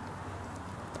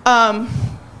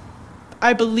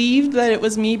 I believed that it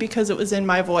was me because it was in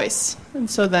my voice. And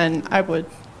so then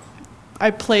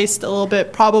I placed a little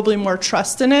bit, probably more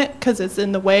trust in it, because it's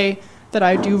in the way that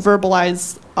I do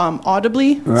verbalize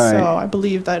audibly. Right. So I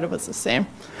believe that it was the same.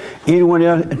 Anyone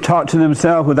else talk to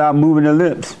themselves without moving their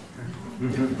lips?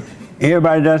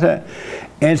 Everybody does that?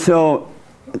 And so,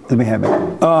 let me have it.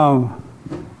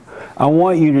 I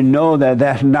want you to know that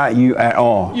that's not you at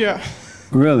all. Yeah.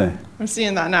 Really? I'm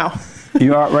seeing that now.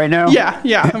 You are right now?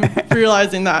 Yeah, I'm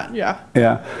realizing that, yeah.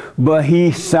 Yeah, but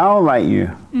he sounds like you.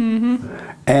 Mm-hmm.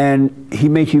 And he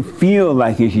makes you feel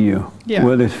like it's you. Yeah.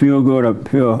 Whether it's feel good or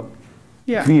feel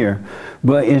fear.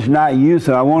 But it's not you,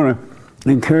 so I want to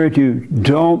encourage you,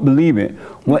 don't believe it.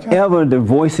 Whatever the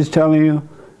voice is telling you,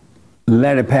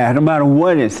 let it pass, no matter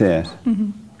what it says.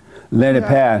 Mm-hmm. Let it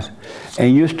pass.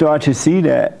 And you start to see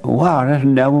that, wow, that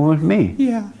never was me.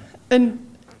 Yeah. And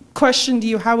question to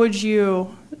you, how would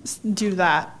you do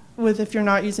that with if you're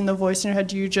not using the voice in your head?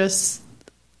 Do you just,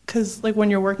 because like when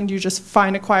you're working, do you just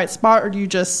find a quiet spot or do you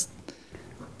just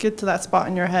get to that spot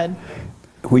in your head?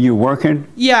 When you're working?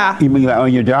 Yeah. You mean like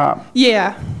on your job?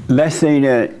 Yeah. Let's say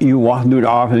that you walk through the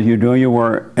office, you're doing your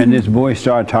work, and this voice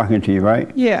started talking to you, right?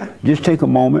 Yeah. Just take a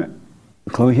moment,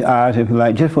 close your eyes if you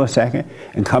like, just for a second,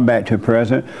 and come back to the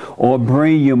present, or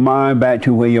bring your mind back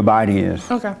to where your body is.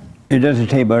 Okay. It doesn't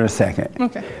take but a second.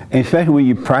 Okay. And especially when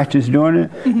you practice doing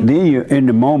it, then you're in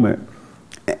the moment.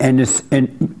 And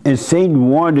Satan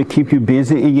wanted to keep you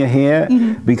busy in your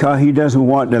head because he doesn't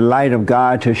want the light of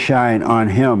God to shine on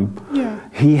him. Yeah.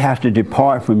 He has to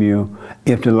depart from you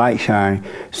if the light shines.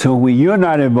 So when you're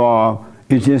not involved,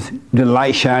 it's just the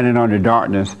light shining on the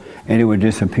darkness and it will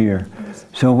disappear.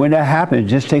 So when that happens,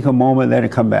 just take a moment, let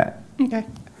it come back. Okay.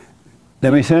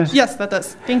 That make sense? Yes, that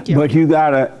does. Thank you. But you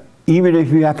gotta, even if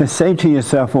you have to say to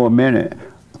yourself for a minute,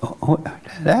 oh,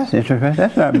 that's interesting,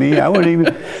 that's not me. I wouldn't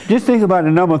even, just think about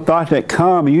the number of thoughts that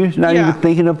come, and you're not even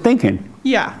thinking of thinking.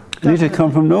 Yeah. They just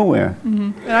come from nowhere.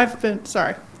 And I've been,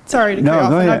 sorry to cut you No, off.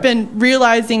 go And ahead. I've been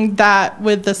realizing that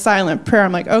with the silent prayer.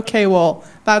 I'm like, okay, well,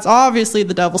 that's obviously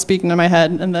the devil speaking in my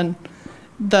head. And then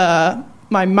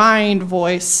my mind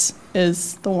voice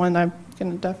is the one I'm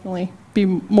going to definitely be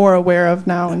more aware of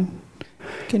now. And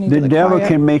getting The to the devil quiet.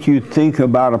 can make you think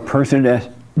about a person that's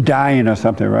dying or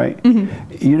something, right?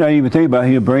 You don't even think about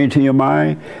it, he'll bring it to your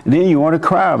mind, and then you want to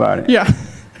cry about it. Yeah.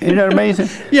 Isn't that amazing?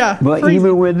 Yeah. But crazy.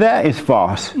 even with that, it's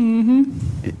false.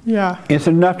 Yeah. It's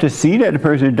enough to see that the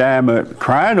person is dying, but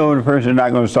crying over the person is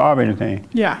not going to solve anything.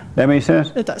 Yeah. That makes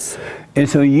sense? It does. And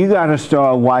so you got to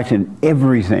start watching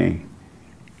everything.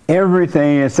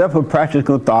 Everything except for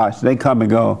practical thoughts, they come and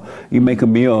go. You make a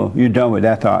meal, you're done with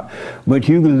that thought. But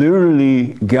you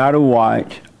literally got to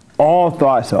watch all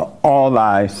thoughts of all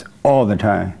lives all the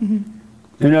time.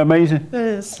 Isn't that amazing? It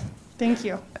is. Thank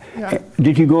you. Yeah.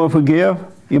 Did you go and forgive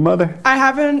your mother? I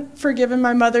haven't forgiven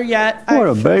my mother yet. What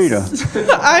a beta.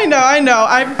 I know.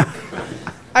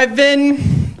 I've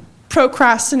been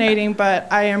procrastinating, but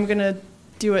I am going to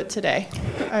do it today.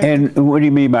 And what do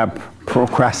you mean by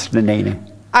procrastinating?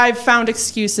 I've found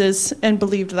excuses and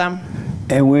believed them.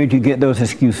 And where did you get those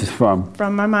excuses from?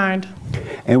 From my mind.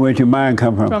 And where did your mind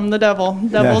come from? From the devil.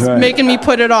 Devil's right. making me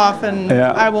put it off, and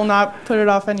Yeah. I will not put it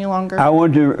off any longer. I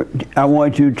want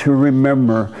you to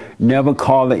remember, never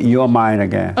call it your mind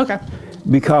again. Okay.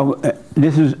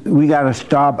 Because we got to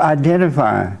stop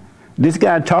identifying. This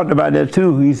guy talked about that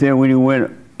too. He said when he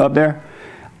went up there,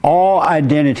 all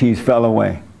identities fell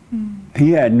away.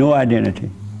 He had no identity.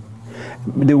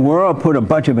 The world put a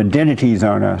bunch of identities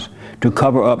on us to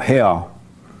cover up hell.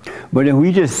 But if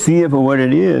we just see it for what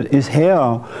it is, it's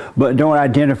hell, but don't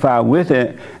identify with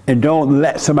it and don't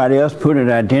let somebody else put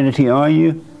an identity on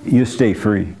you, you stay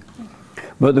free.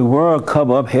 But the world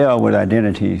cover up hell with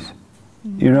identities.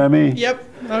 You know what I mean? Yep.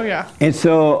 Oh, yeah. And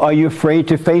so are you afraid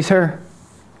to face her?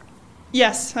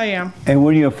 Yes, I am. And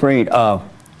what are you afraid of?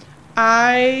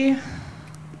 I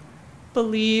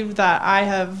believe that I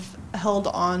have held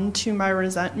on to my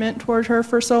resentment toward her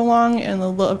for so long, and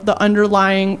the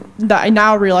underlying that I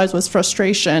now realize was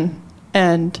frustration.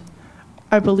 And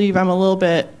I believe I'm a little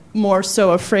bit more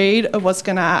so afraid of what's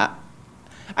going to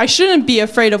I shouldn't be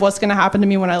afraid of what's going to happen to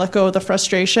me when I let go of the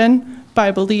frustration, but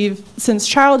I believe since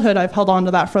childhood I've held on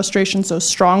to that frustration so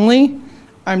strongly.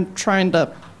 I'm trying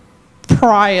to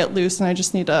pry it loose, and I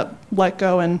just need to let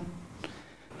go. And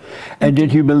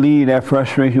did you believe that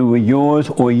frustration was yours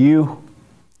or you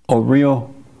or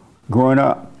real growing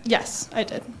up? yes, I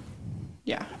did.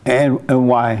 Yeah. And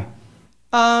why?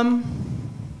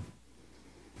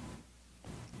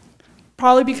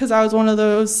 Probably because I was one of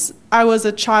those, I was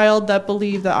a child that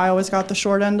believed that I always got the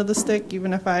short end of the stick,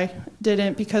 even if I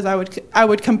didn't, because I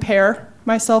would compare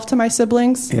myself to my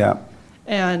siblings. Yeah.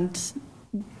 And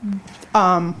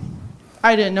I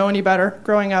didn't know any better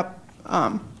growing up.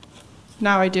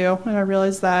 Now I do, and I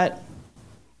realize that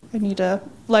I need to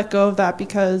let go of that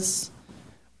because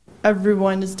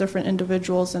everyone is different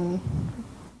individuals, and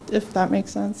if that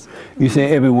makes sense. You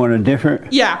say everyone are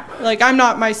different? Yeah, like I'm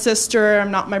not my sister,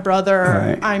 I'm not my brother,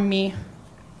 Right. I'm me.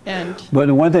 And But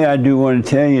the one thing I do want to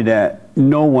tell you that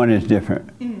no one is different.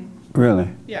 Really.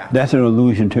 Yeah. That's an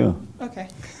illusion too. okay.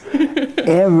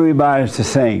 Everybody's the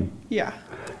same. Yeah.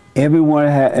 Everyone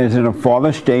is in a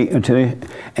fallen state and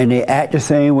they act the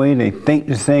same way, they think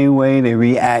the same way, they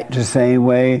react the same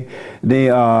way, they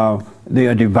are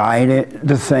divided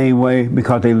the same way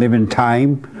because they live in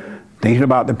time, thinking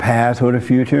about the past or the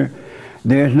future.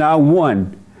 There's not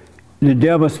one. The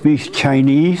devil speaks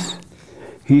Chinese,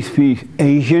 he speaks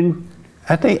Asian.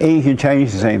 I think Asian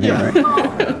Chinese is the same thing,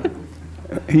 right?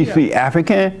 He speak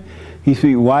African, he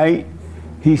speak white,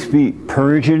 he speak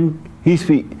Persian, he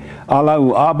speak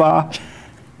Allahu Abba.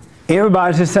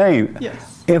 Everybody's the same.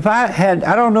 Yes. If I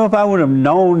don't know if I would have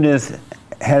known this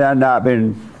had I not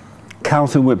been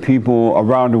counseling with people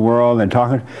around the world and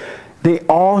talking. They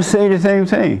all say the same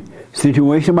thing.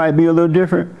 Situation might be a little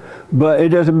different, but it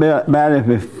doesn't matter if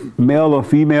it's male or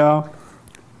female,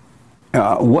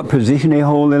 what position they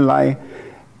hold in life.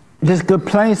 Just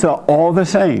complaints are all the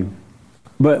same.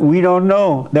 But we don't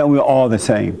know that we're all the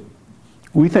same.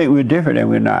 We think we're different and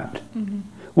we're not. Mm-hmm.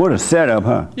 What a setup,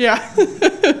 huh? Yeah.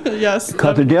 Yes.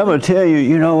 Because the devil will tell you,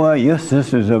 you know what, your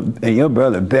sisters and your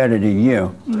brother better than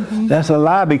you. Mm-hmm. That's a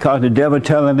lie, because the devil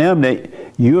telling them that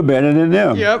you're better than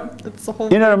them. Yep. It's a whole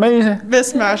Isn't that amazing?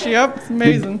 mismatch. Yep. It's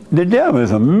amazing. The devil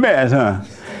is a mess, huh?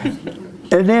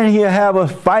 And then he'll have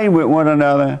us fighting with one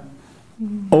another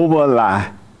over a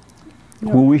lie.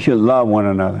 Yep. When we should love one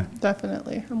another.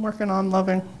 Definitely. I'm working on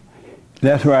loving.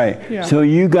 That's right. Yeah. So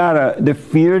you the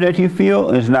fear that you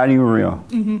feel is not even real.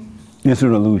 Mm-hmm. It's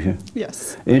an illusion.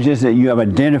 Yes. It's just that you have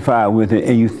identified with it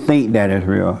and you think that it's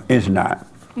real. It's not.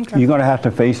 Okay. You're going to have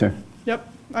to face her.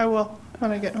 Yep, I will.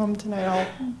 When I get home tonight,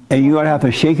 And you're going to have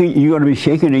to shake it. You're going to be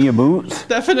shaking in your boots.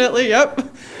 Definitely, yep.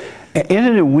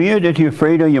 Isn't it weird that you're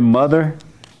afraid of your mother?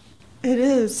 It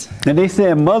is. And they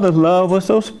said mother's love was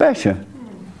so special.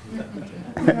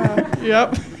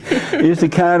 Yep. It's the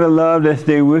kind of love that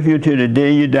stays with you till the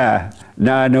day you die.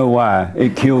 Now I know why.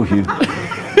 It kills you.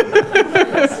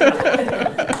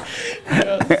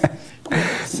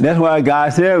 That's why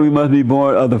God said we must be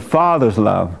born of the Father's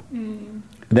love. Mm.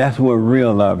 That's what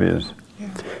real love is. Yeah.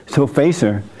 So face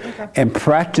her and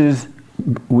practice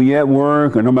when you're at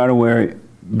work or no matter where,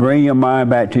 bring your mind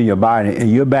back to your body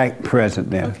and you're back present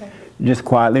then. Okay. Just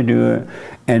quietly do it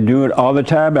and do it all the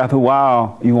time. After a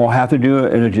while, you won't have to do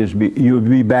it. It'll just be, you'll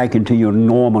be back into your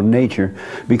normal nature,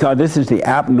 because this is the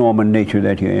abnormal nature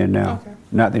that you're in now,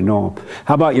 not the normal.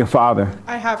 How about your father?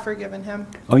 I have forgiven him.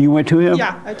 Oh, you went to him?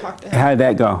 Yeah, I talked to him. How did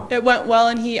that go? It went well,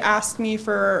 and he asked me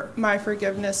for my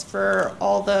forgiveness for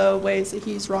all the ways that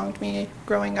he's wronged me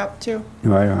growing up too.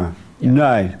 Right on. Yeah.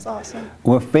 Nice. That's awesome.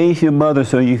 Well, face your mother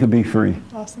so you can be free.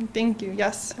 Awesome. Thank you.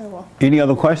 Yes, I will. Any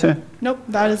other question? Nope,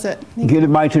 that is it. Give the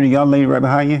mic to the young lady right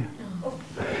behind you.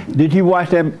 Did you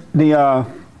watch that the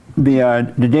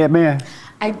Dead Man?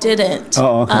 I didn't.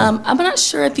 Oh, okay. I'm not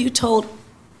sure if you told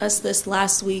us this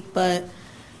last week, but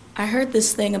I heard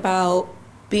this thing about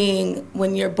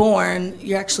when you're born,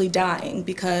 you're actually dying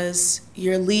because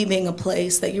you're leaving a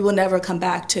place that you will never come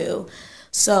back to.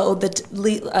 So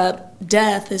the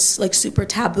death is like super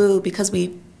taboo because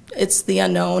it's the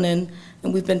unknown, and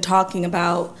we've been talking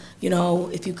about,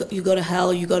 if you go to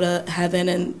hell, you go to heaven,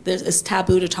 and it's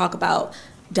taboo to talk about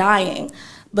dying.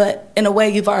 But in a way,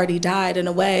 you've already died in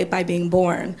a way by being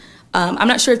born. I'm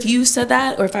not sure if you said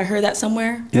that or if I heard that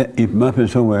somewhere. Yeah, it must be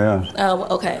somewhere else. Oh,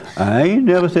 okay. I ain't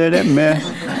never said that mess.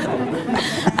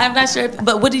 I'm not sure,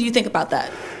 but what did you think about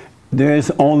that? There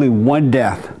is only one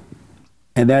death,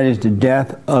 and that is the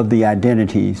death of the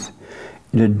identities,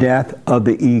 the death of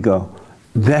the ego.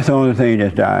 That's the only thing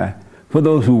that's dying for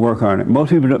those who work on it. Most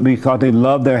people, because they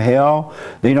love their hell,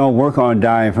 they don't work on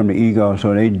dying from the ego,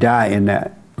 so they die in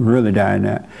that, really die in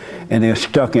that. And they're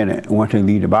stuck in it once they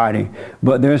leave the body.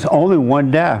 But there's only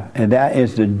one death, and that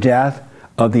is the death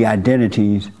of the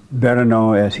identities, better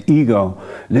known as ego.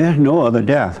 There's no other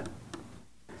death.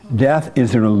 Death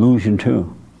is an illusion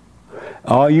too.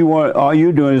 All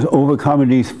you're doing is overcoming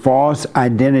these false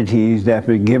identities that have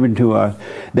been given to us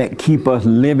that keep us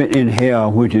living in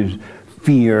hell, which is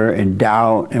fear and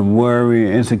doubt and worry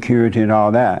and insecurity and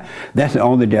all that. That's the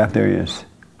only death there is.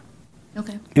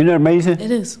 Okay. Isn't that amazing?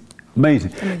 It is.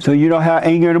 Amazing. So you don't have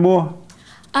anger anymore?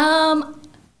 I've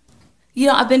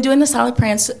been doing the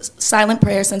silent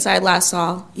prayer since I last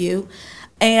saw you,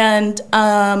 and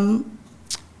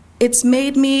it's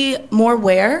made me more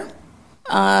aware.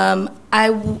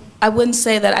 I wouldn't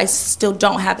say that I still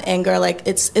don't have anger. Like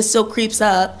it still creeps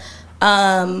up,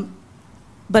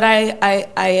 but I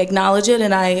acknowledge it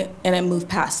and I move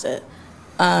past it.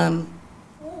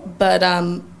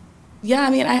 Yeah, I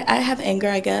mean I have anger,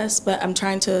 I guess, but I'm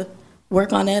trying to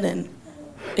work on it and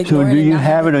ignore it. So do you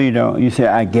have it or you don't? You say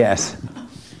I guess.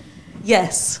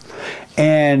 Yes.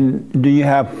 And do you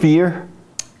have fear?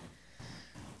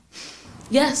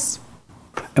 Yes.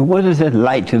 And what is it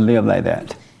like to live like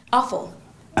that? Awful.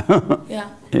 Yeah.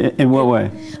 In what way?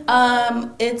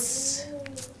 It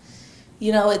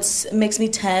makes me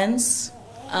tense.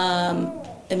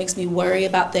 It makes me worry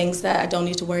about things that I don't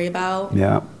need to worry about.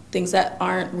 Yeah. Things that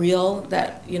aren't real,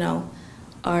 that,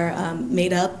 are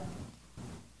made up.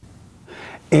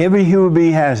 Every human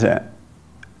being has that.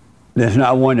 There's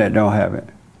not one that don't have it.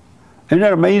 Isn't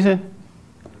that amazing?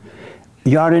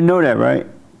 Y'all didn't know that, right?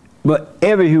 But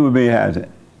every human being has it.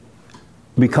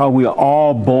 Because we are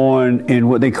all born in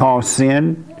what they call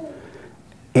sin.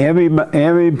 Every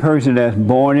person that's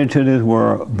born into this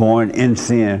world, born in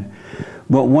sin.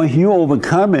 But once you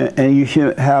overcome it and you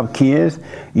should have kids,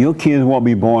 your kids won't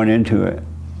be born into it.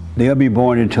 They'll be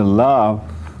born into love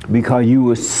because you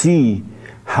will see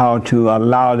how to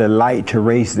allow the light to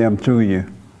race them through you.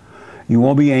 You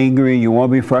won't be angry, you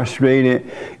won't be frustrated,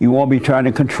 you won't be trying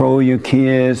to control your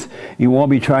kids, you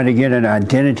won't be trying to get an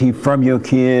identity from your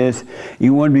kids,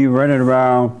 you won't be running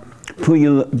around, put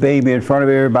your baby in front of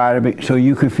everybody so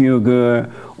you can feel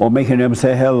good, or making them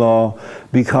say hello,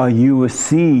 because you will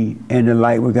see and the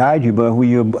light will guide you. But when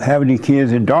you're having these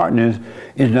kids in darkness,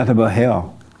 it's nothing but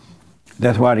hell.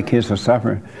 That's why the kids are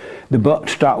suffering. The buck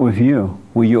stops with you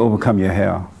when you overcome your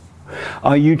hell.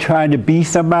 Are you trying to be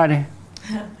somebody?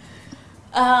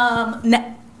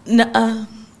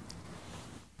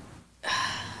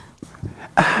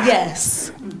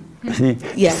 Yes. See,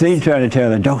 yes. See, trying to tell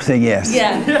them, don't say yes.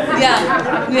 Yeah.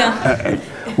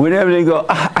 Whenever they go,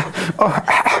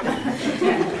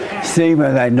 see,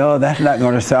 but I know that's not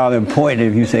going to sound important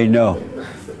if you say no.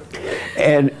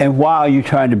 And why are you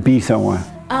trying to be someone?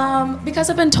 Because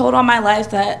I've been told all my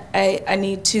life that I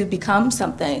need to become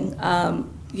something.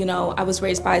 You know, I was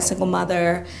raised by a single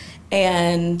mother,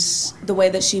 and the way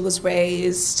that she was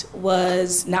raised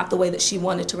was not the way that she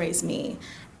wanted to raise me.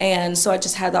 And so I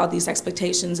just had all these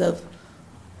expectations of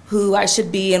who I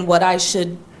should be and what I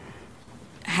should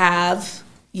have,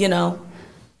 you know.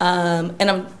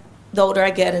 And the older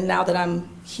I get, and now that I'm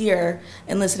here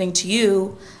and listening to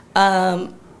you,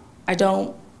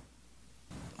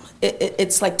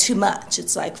 it's like too much.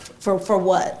 It's like, for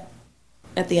what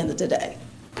at the end of the day,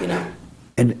 you know?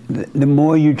 And the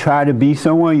more you try to be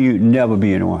someone, you never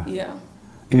be anyone. Yeah.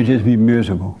 You just be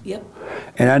miserable. Yep.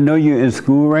 And I know you're in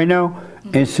school right now,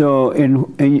 and so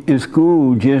in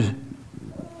school, just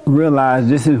realize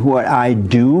this is what I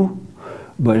do,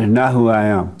 but it's not who I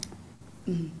am.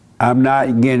 I'm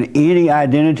not getting any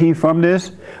identity from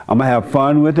this. I'm gonna have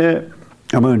fun with it.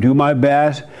 I'm gonna do my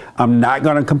best. I'm not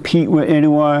gonna compete with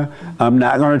anyone. I'm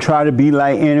not gonna try to be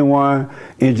like anyone.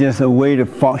 It's just a way to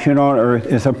function on earth.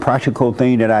 It's a practical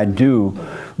thing that I do,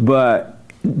 but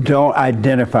don't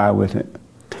identify with it.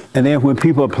 And then when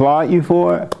people applaud you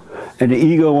for it, and the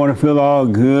ego want to feel all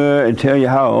good and tell you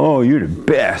how, oh, you're the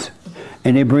best,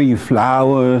 and they bring you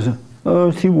flowers.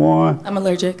 Oh, she won. I'm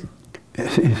allergic.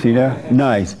 See that?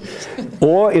 Nice.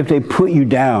 Or if they put you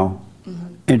down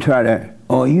and try to,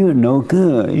 oh, you're no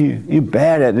good. You're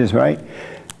bad at this, right?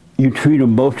 You treat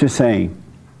them both the same.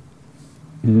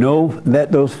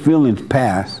 Let those feelings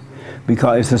pass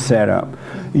because it's a setup.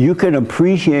 You can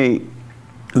appreciate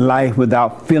life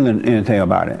without feeling anything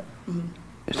about it.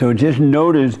 So just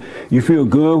notice, you feel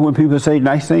good when people say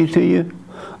nice things to you,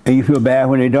 and you feel bad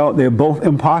when they don't. They're both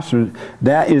imposters.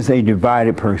 That is a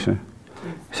divided person.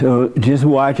 So just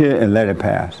watch it and let it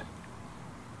pass.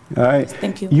 All right?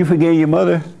 Thank you. You forgave your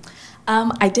mother?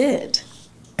 I did.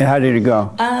 And how did it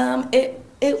go?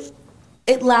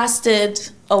 It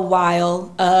lasted a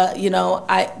while. You know,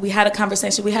 we had a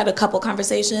conversation. We had a couple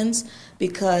conversations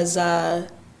because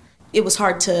it was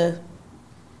hard to,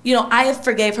 you know, I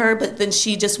forgave her, but then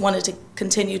she just wanted to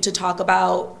continue to talk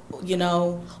about, you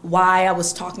know, why I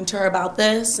was talking to her about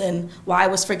this and why I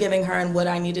was forgiving her and what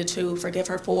I needed to forgive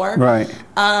her for. Right.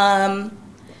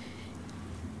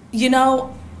 You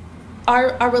know,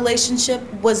 our relationship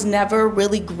was never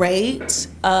really great.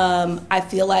 I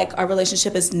feel like our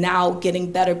relationship is now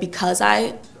getting better because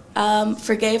I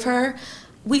forgave her.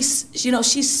 You know,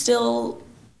 she still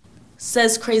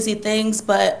says crazy things,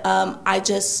 but I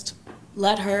just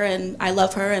let her, and I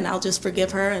love her, and I'll just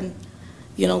forgive her and,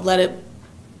 you know, let it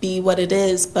be what it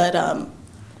is. But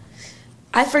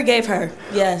I forgave her,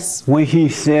 yes. When she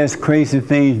says crazy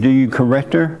things, do you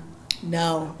correct her?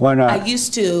 No. Why not? I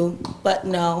used to, but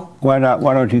no. Why not?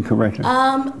 Why don't you correct her?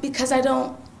 Because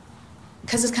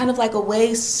because it's kind of like a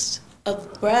waste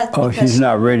of breath. Oh, she's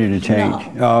not ready to change.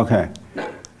 No. Oh, okay.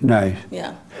 No. Nice.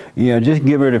 Yeah. Yeah, just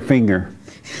give her the finger.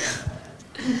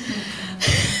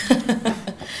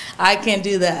 I can't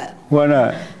do that. Why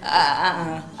not?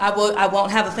 I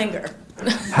won't have a finger.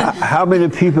 How many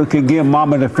people can give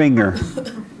mama the finger?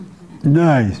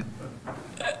 Nice.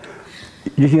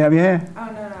 Did you have your hand? Oh,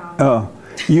 no. Oh,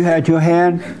 you had your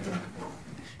hand?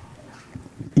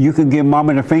 You can give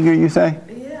mama the finger, you say?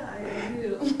 Yeah, I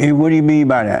do. And what do you mean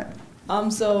by that?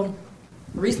 So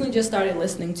recently just started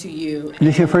listening to you.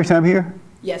 This your first time here?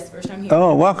 Yes, first time here.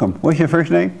 Oh, welcome. What's your first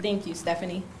name? Thank you,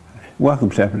 Stephanie.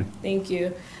 Welcome, Stephanie. Thank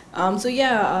you.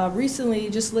 Recently,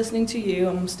 just listening to you,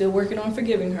 I'm still working on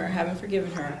forgiving her. Haven't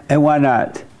forgiven her. And why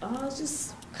not? It's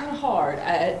just kind of hard.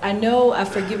 I know I've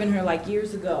forgiven her like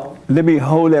years ago. Let me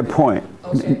hold that point.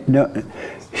 Okay. No,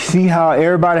 see how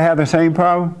everybody have the same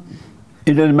problem?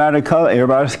 It doesn't matter the color.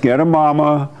 Everybody's scared of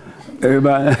mama.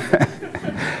 Everybody.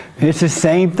 It's the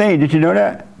same thing. Did you know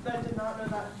that? I did not know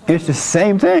that. It's the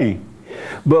same thing.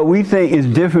 But we think it's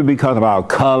different because of our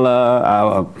color,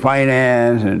 our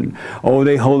finance, and, oh,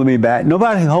 they holding me back.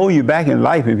 Nobody can hold you back in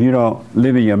life if you don't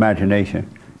live in your imagination.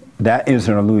 That is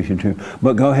an illusion too.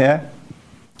 But go ahead.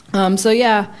 With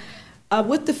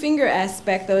the finger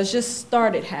aspect, though, it's just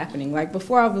started happening. Like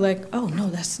before, I was like, oh, no,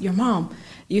 that's your mom.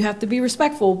 You have to be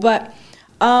respectful. But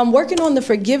working on the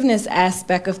forgiveness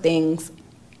aspect of things,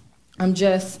 I'm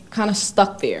just kind of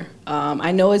stuck there.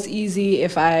 I know it's easy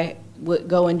if I would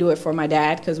go and do it for my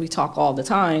dad because we talk all the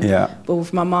time. Yeah. But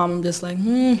with my mom, I'm just like,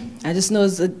 I just know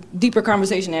it's a deeper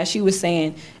conversation. As she was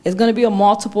saying, it's going to be a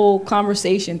multiple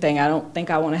conversation thing. I don't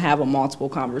think I want to have a multiple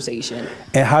conversation.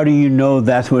 And how do you know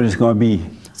that's what it's going to be?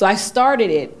 So I started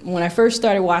it, when I first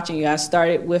started watching you, I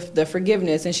started with the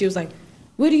forgiveness, and she was like,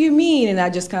 what do you mean? And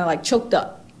I just kind of like choked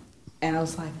up. And I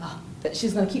was like, oh,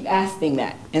 she's going to keep asking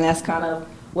that. And that's kind of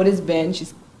what it's been.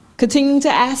 She's continuing to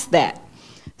ask that.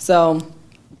 So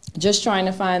just trying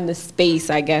to find the space,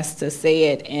 I guess, to say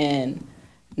it and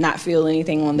not feel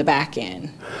anything on the back end.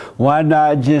 Why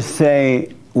not just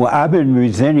say, well, I've been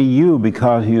resenting you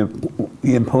because you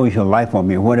imposed your life on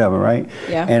me or whatever, right?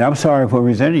 Yeah. And I'm sorry for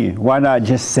resenting you. Why not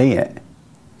just say it?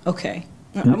 Okay.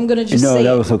 I'm going to just say No,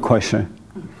 that it. was a question.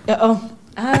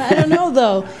 I don't know,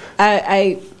 though.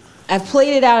 I've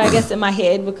played it out, I guess, in my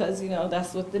head because,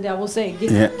 that's what the devil say.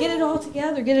 Get it all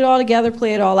together,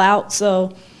 play it all out.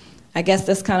 So I guess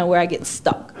that's kind of where I get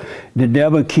stuck. The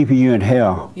devil keeping you in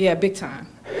hell. Yeah, big time.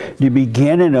 The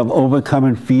beginning of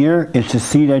overcoming fear is to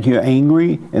see that you're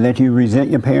angry and that you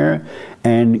resent your parent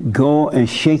and go and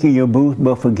shake in your boots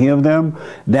but forgive them.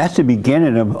 That's the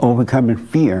beginning of overcoming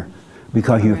fear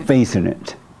because you're facing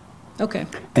it. Okay.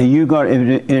 And you're going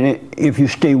if you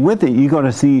stay with it, you're going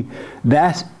to see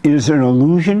that is an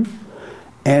illusion.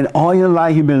 And all your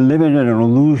life you've been living in an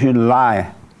illusion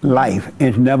life.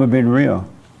 It's never been real.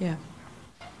 Yeah.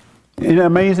 Isn't that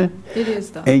amazing? It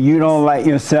is, though. And you don't like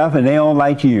yourself and they don't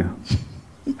like you.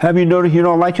 Have you noticed you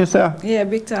don't like yourself? Yeah,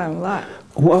 big time, a lot.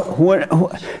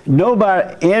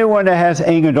 Anyone that has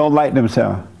anger don't like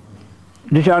themselves.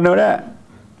 Did y'all know that?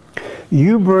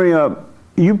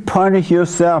 You punish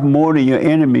yourself more than your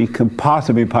enemy can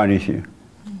possibly punish you.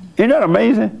 Isn't that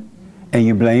amazing? And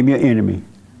you blame your enemy.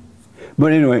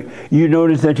 But anyway, you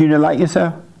notice that you don't like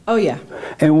yourself? Oh, yeah.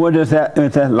 And what is that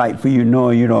like for you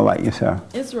knowing you don't like yourself?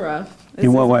 It's rough. It's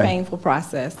In what a way? painful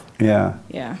process. Yeah.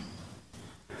 Yeah.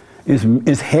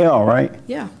 It's hell, right?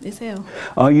 Yeah, it's hell.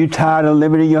 Are you tired of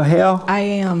living in your hell? I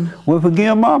am. Well,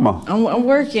 forgive mama. I'm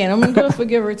working. I'm going to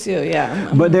forgive her, too,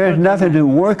 yeah. But there's nothing to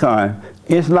work on.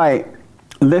 It's like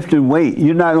lifting weight.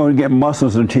 You're not going to get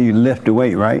muscles until you lift the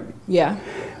weight, right? Yeah.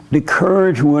 The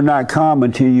courage will not come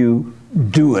until you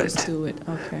do it. Just do it,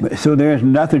 okay. So there's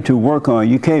nothing to work on.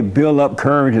 You can't build up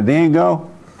courage and then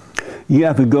go. You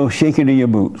have to go shaking in your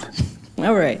boots.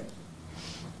 All right.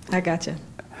 I gotcha.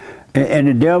 And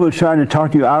the devil is trying to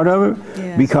talk you out of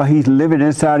it because he's living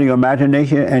inside of your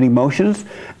imagination and emotions,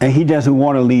 and he doesn't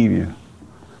want to leave you.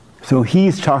 So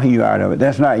he's talking you out of it.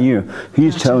 That's not you.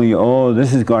 He's telling you, oh,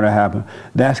 this is going to happen.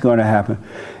 That's going to happen.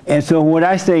 And so when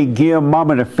I say give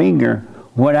mama the finger,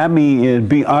 what I mean is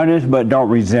be honest, but don't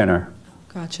resent her.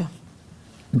 Gotcha.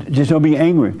 Just don't be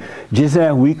angry. Just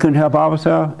as we couldn't help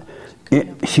ourselves,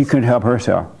 she couldn't help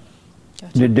herself.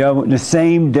 Gotcha. The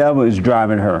same devil is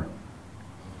driving her.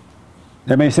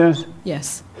 That make sense?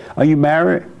 Yes. Are you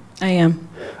married? I am.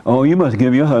 Oh, you must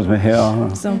give your husband hell,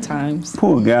 huh? Sometimes.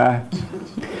 Poor guy.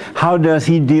 How does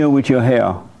he deal with your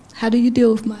hell? How do you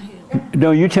deal with my hell?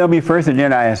 No, you tell me first and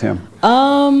then I ask him.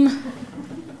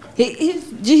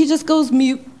 He just goes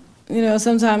mute.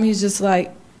 Sometimes he's just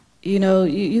like,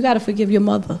 you got to forgive your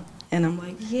mother. And I'm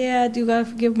like, yeah, I do got to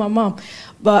forgive my mom.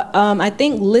 But I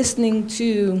think listening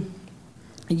to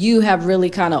you have really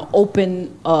kind of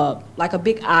opened like a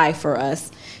big eye for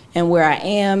us and where I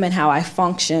am and how I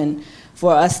function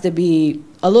for us to be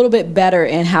a little bit better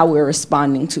in how we're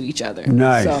responding to each other.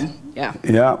 Nice. So, yeah.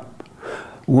 Yeah.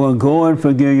 Well, go and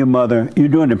forgive your mother. You're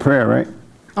doing the prayer, right?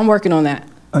 I'm working on that.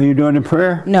 Are you doing the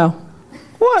prayer? No.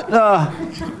 What?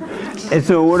 And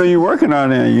so what are you working on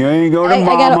then? You ain't go to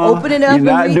mama. I got to open it up You're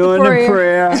not and read doing the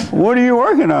prayer. What are you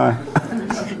working on?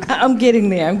 I'm getting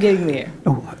there.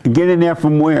 Getting there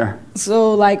from where?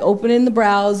 So, like, opening the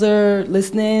browser,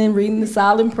 listening, reading the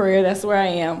silent prayer, that's where I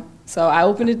am. So I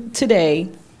opened it today.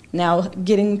 Now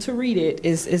getting to read it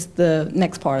is the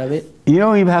next part of it. You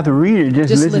don't even have to read it,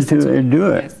 just listen to it and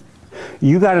do it. Yes.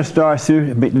 You got to start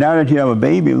seriously. Now that you have a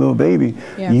baby, a little baby,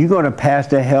 Yeah. you're going to pass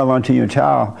that hell on to your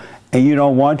child. And you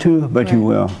don't want to, but you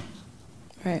will.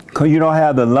 Right. Because you don't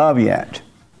have the love yet.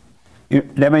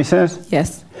 That makes sense?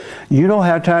 Yes. You don't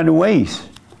have time to waste.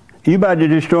 You about to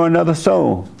destroy another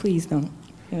soul. Please don't.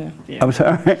 Yeah. I'm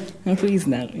sorry? And please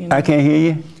not. You know. I can't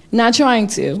hear you. Not trying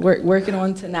to. Working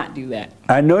on to not do that.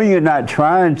 I know you're not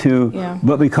trying to, Yeah.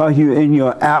 but because you're in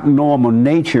your abnormal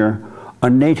nature, a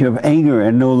nature of anger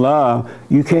and no love,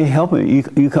 you can't help it.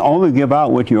 You can only give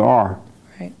out what you are.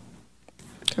 Right.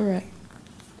 Correct.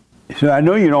 So I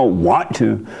know you don't want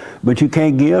to, but you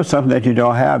can't give something that you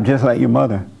don't have, just like your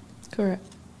mother. Correct.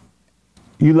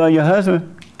 You love your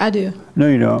husband? I do. No,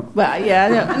 you don't. But yeah, I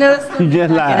don't. No, You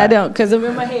just lied. I don't, because I'm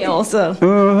in my hell. So.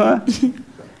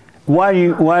 Why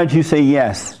did you say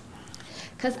yes?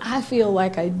 Because I feel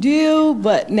like I do,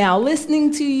 but now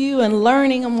listening to you and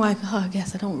learning, I'm like, oh, I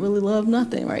guess I don't really love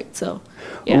nothing, right? So,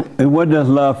 yeah. And what does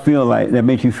love feel like that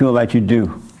makes you feel like you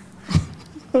do?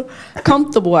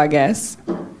 Comfortable, I guess.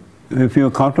 You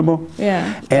feel comfortable?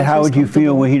 Yeah. And how would you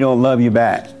feel when he don't love you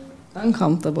back?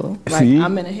 Uncomfortable. Like See?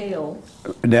 I'm in a hell.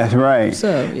 That's right.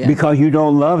 So, yeah. Because you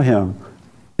don't love him.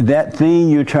 That thing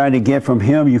you're trying to get from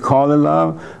him, you call it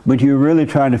love, but you're really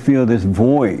trying to feel this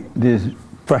void, this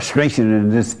frustration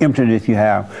and this emptiness you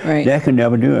have. Right. That can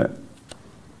never do it.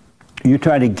 You're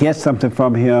trying to get something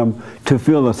from him to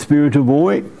fill a spiritual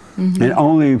void, and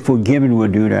only forgiving will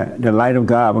do that. The light of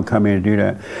God will come in and do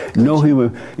that. No, he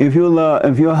will. If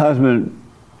your husband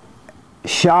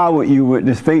showered you with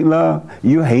this fake love,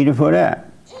 you hate him for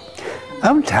that.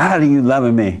 I'm tired of you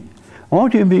loving me.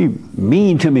 Won't you be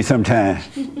mean to me sometimes?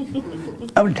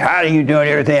 I'm tired of you doing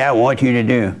everything I want you to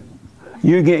do.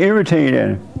 You get irritated at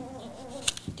him.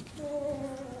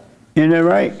 Isn't that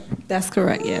right? That's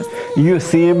correct, yes. You'll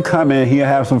see him coming, he'll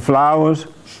have some flowers,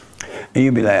 and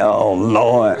you'll be like, oh,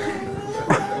 Lord.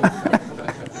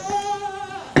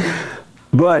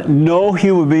 But no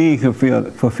human being can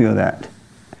fulfill that.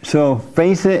 So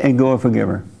face it and go and forgive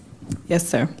her. Yes,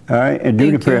 sir. All right? And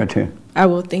do the prayer too. I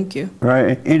will, thank you. All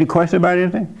right? Any question about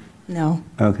anything? No.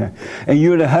 Okay. And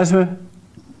you're the husband?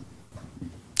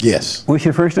 Yes. What's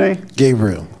your first name?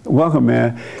 Gabriel. Welcome,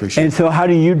 man. Appreciate and so how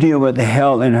do you deal with the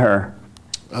hell in her?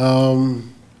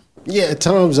 Yeah, at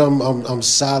times I'm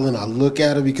silent. I look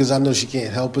at her because I know she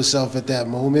can't help herself at that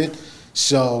moment.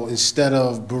 So instead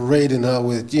of berating her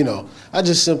with, I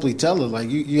just simply tell her, like,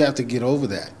 you have to get over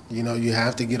that. You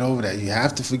have to get over that. You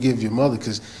have to forgive your mother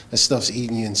because that stuff's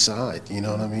eating you inside. You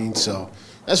know what I mean? So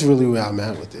that's really where I'm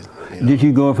at with it. Did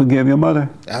you go and forgive your mother?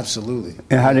 Absolutely.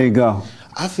 And how did it go?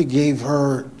 I forgave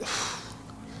her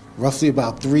roughly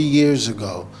about 3 years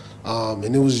ago.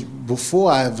 And it was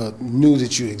before I ever knew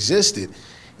that you existed.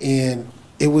 And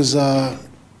it was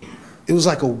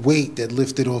like a weight that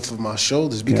lifted off of my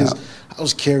shoulders because I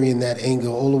was carrying that anger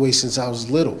all the way since I was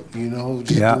little,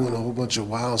 just doing a whole bunch of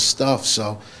wild stuff.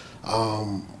 So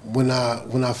when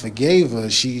I forgave her,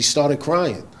 she started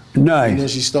crying.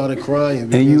 Nice. She stared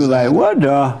crying. And you were like, what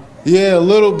the? Yeah, a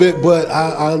little bit, but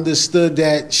I understood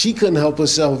that she couldn't help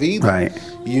herself either. Right.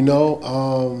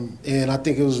 And I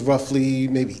think it was roughly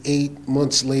maybe 8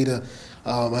 months later,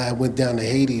 I went down to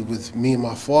Haiti with me and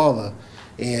my father.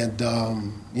 And,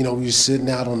 we were sitting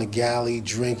out on the galley,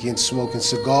 drinking, smoking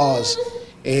cigars,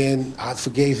 and I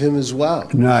forgave him as well.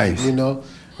 Nice.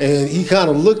 And he kind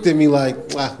of looked at me like,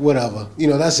 whatever.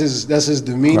 That's his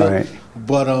demeanor. Right.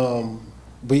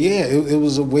 But yeah, it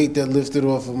was a weight that lifted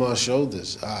off of my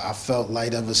shoulders. I felt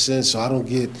light ever since, so I don't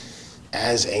get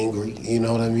as angry,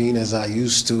 as I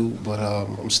used to, but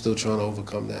I'm still trying to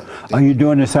overcome that. Are you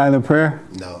doing the silent prayer?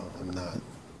 No, I'm not.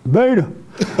 Beta.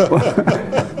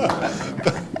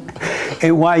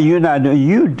 And why you're not doing,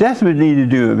 you desperately need to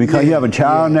do it because you have a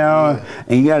child now,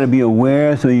 and you got to be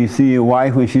aware so you see your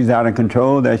wife when she's out of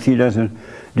control that she doesn't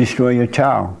destroy your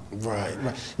child. Right.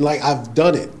 Like I've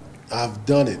done it.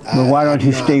 But why don't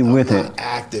you stay with it? I'm not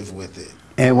active with it.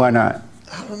 And why not?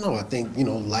 I don't know. I think,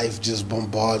 life just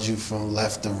bombards you from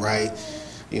left to right.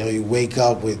 You wake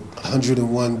up with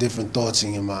 101 different thoughts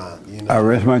in your mind. I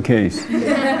rest my case.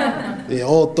 Yeah,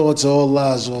 all thoughts, all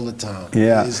lies, all the time.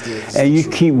 Yeah. And you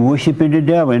keep worshiping the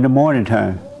devil in the morning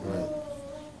time. Right.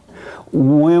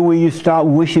 When will you stop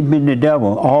worshiping the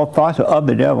devil? All thoughts are of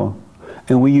the devil.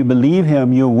 And when you believe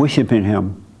him, you're worshiping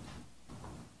him.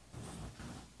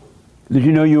 Did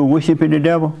you know you were worshiping the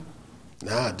devil?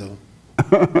 Nah, I do.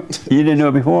 You didn't know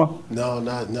it before? No,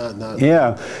 not.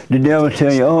 Yeah, the devil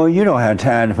tell you, oh, you don't have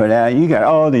time for that. You got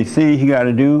all these things you got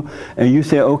to do. And you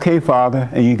say, okay, Father,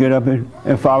 and you get up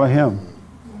and follow him.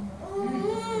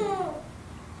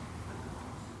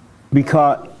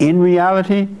 Because in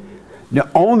reality, the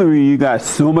only reason you got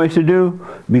so much to do,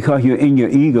 because you're in your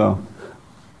ego.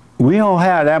 We don't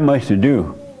have that much to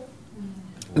do.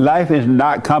 Life is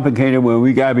not complicated where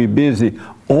we got to be busy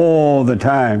all the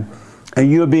time. And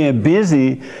you're being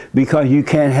busy because you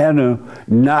can't handle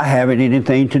not having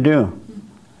anything to do.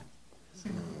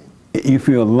 You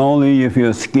feel lonely, you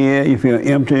feel scared, you feel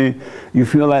empty, you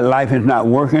feel like life is not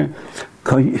working.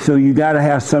 So you got to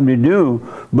have something to do.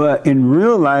 But in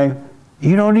real life,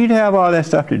 you don't need to have all that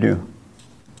stuff to do.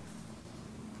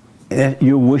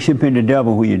 You're worshiping the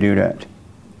devil when you do that.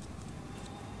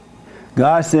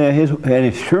 God said, and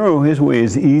it's true, his way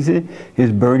is easy,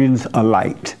 his burdens are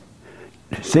light.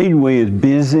 Satan's way is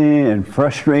busy and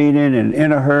frustrated and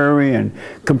in a hurry and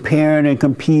comparing and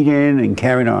competing and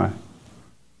carrying on.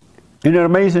 Isn't that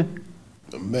amazing?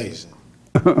 Amazing.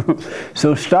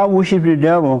 So stop worshiping the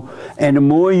devil, and the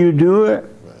more you do it,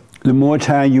 the more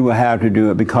time you will have to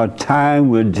do it, because time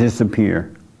will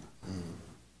disappear.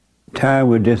 Time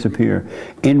will disappear.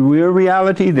 In real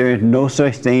reality, there is no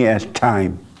such thing as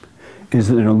time. It's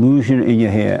an illusion in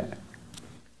your head.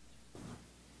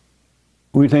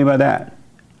 What do you think about that?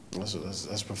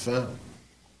 That's profound.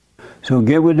 So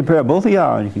get with the prayer. Both of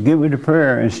y'all, you can get with the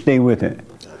prayer and stay with it.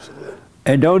 Absolutely.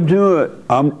 And don't do it.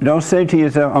 Don't say to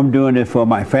yourself, I'm doing this for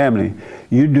my family.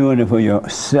 You're doing it for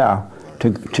yourself,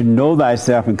 to know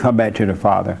thyself and come back to the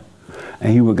Father.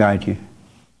 And he will guide you.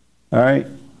 All right?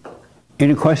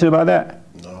 Any question about that?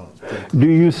 No.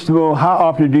 How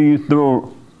often do you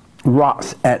throw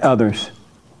rocks at others?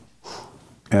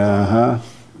 Uh-huh.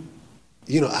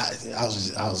 You know, I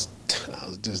was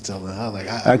just telling her, like,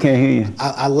 I can't hear you.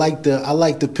 I like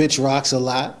to pitch rocks a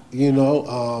lot. You know,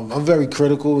 I'm very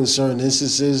critical in certain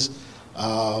instances.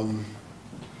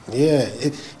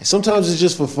 Sometimes it's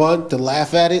just for fun to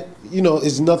laugh at it. You know,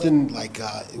 it's nothing like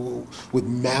with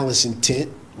malice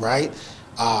intent, right?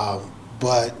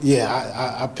 But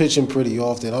yeah, I pitch them pretty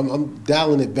often. I'm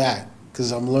dialing it back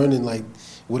because I'm learning, like,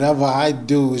 whatever I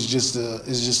do is just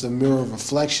a mirror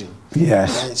reflection.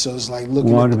 Yes. Right? So it's like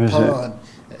looking 100%. At the pond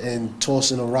and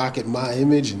tossing a rock at my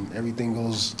image, and everything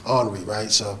goes ornery,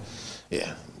 right? So,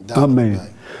 yeah.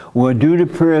 Amazing. Well, do the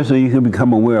prayer so you can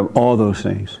become aware of all those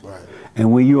things. Right.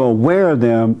 And when you're aware of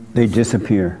them, they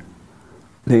disappear.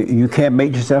 You can't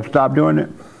make yourself stop doing it.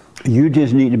 You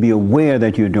just need to be aware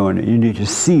that you're doing it. You need to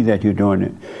see that you're doing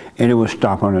it, and it will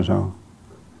stop on its own.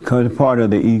 Because it's part of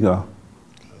the ego.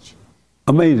 Gotcha.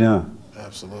 Amazing, huh?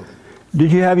 Absolutely.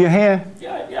 Did you have your hair?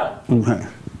 Yeah. Okay.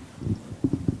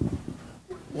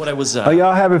 What I was. Are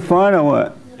y'all having fun or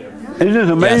what? Isn't this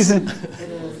amazing? Yes.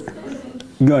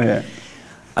 Go ahead.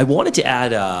 I wanted to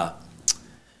add,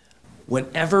 when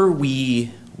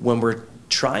we're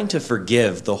trying to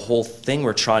forgive, the whole thing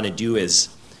we're trying to do is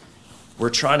we're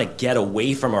trying to get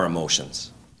away from our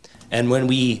emotions. And when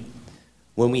we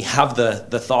have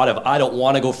the thought of, I don't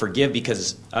want to go forgive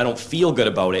because I don't feel good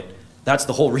about it, that's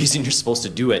the whole reason you're supposed to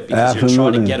do it, because Absolutely.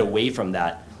 You're trying to get away from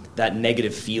that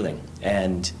negative feeling.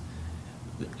 And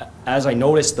as I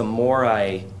notice, the more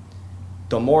I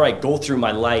go through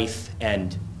my life,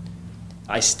 and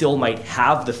I still might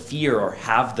have the fear or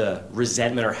have the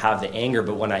resentment or have the anger,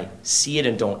 but when I see it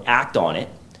and don't act on it,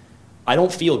 I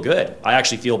don't feel good. I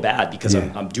actually feel bad because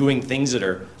I'm doing things that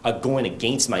are going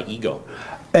against my ego.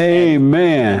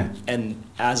 Amen. And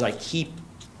as I keep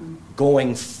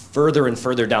going further and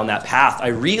further down that path, I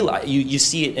realize you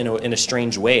see it in a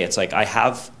strange way. It's like I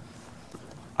have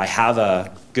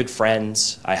good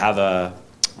friends. I'm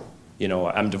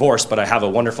divorced, but I have a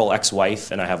wonderful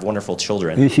ex-wife and I have wonderful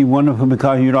children. Is she wonderful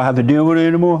because you don't have to deal with her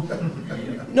anymore?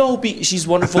 No, she's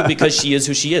wonderful because she is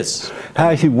who she is.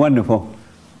 How is she wonderful?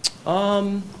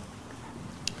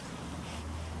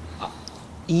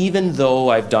 Even though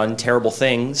I've done terrible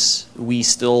things,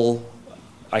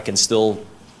 I can still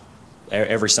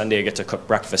every Sunday I get to cook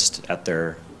breakfast at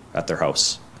their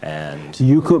house. And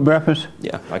you cook breakfast?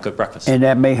 Yeah, I cook breakfast. And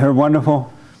that made her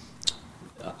wonderful?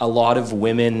 A lot of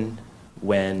women,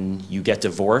 when you get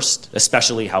divorced,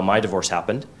 especially how my divorce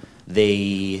happened,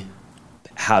 they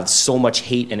have so much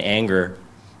hate and anger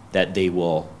that they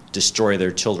will destroy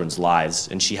their children's lives,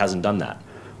 and she hasn't done that.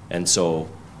 And so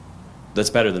that's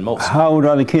better than most. How old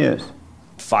are the kids?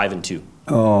 5 and 2.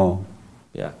 Oh.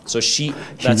 Yeah. So she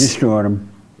destroyed them.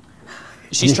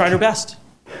 She's trying her best.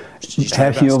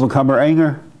 Has she overcome her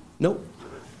anger? Nope.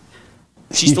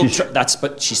 She's still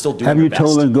but she's still doing her best. Have you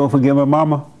told her to go forgive her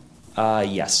mama?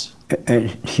 Yes.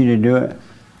 and she didn't do it?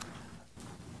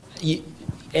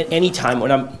 At any time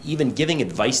when I'm even giving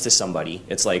advice to somebody,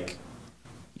 it's like,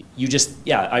 you just,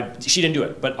 she didn't do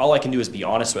it, but all I can do is be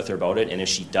honest with her about it, and if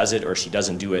she does it or she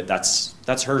doesn't do it, that's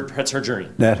her journey.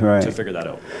 That's right. To figure that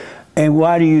out. And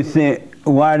why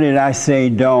did I say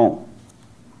don't?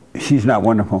 She's not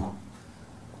wonderful.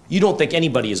 You don't think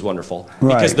anybody is wonderful,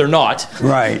 Right. because they're not.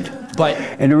 Right. But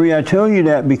And the reason I tell you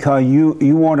that because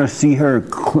you want to see her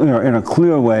clear, in a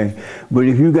clear way. But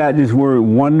if you got this word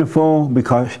wonderful,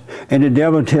 and the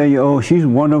devil tell you, oh, she's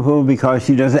wonderful because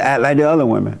she doesn't act like the other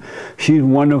women. She's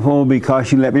wonderful because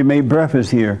she let me make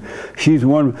breakfast here. She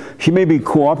may be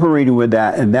cooperating with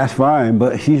that, and that's fine.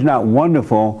 But she's not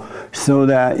wonderful, so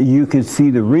that you can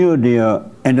see the real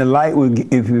deal. And the light will,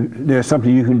 there's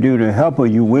something you can do to help her,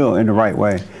 you will in the right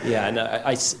way. yeah, and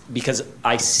because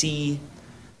I see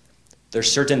there's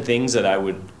certain things that I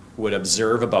would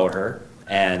observe about her,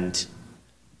 and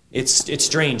it's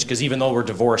strange because even though we're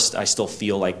divorced, I still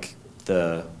feel like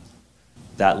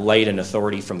that light and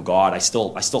authority from God. I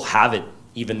still have it,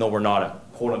 even though we're not a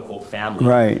quote unquote family.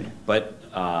 Right. But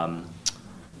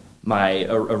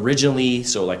originally,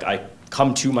 so like I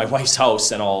come to my wife's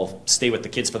house and I'll stay with the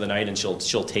kids for the night, and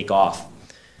she'll take off.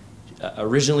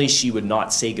 Originally, she would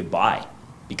not say goodbye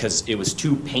because it was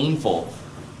too painful.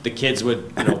 The kids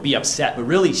would, be upset, but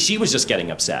really she was just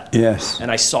getting upset. Yes. And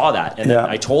I saw that, and then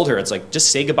I told her, it's like, just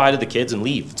say goodbye to the kids and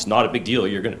leave. It's not a big deal.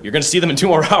 You're gonna see them in 2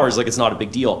 more hours. Like, it's not a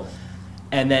big deal.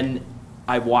 And then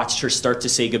I watched her start to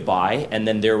say goodbye, and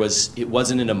then it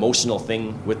wasn't an emotional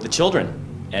thing with the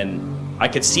children, and I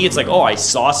could see it's like, oh, I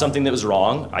saw something that was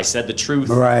wrong. I said the truth.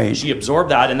 Right. She absorbed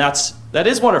that, and that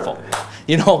is wonderful.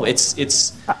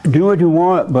 It's do what you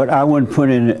want, but I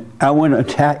wouldn't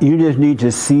attack. You just need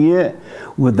to see it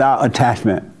without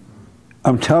attachment.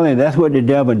 I'm telling you, that's what the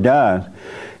devil does.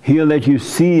 He'll let you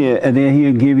see it, and then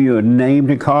he'll give you a name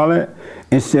to call it,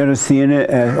 instead of seeing it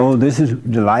as, oh, this is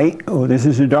the light, oh, this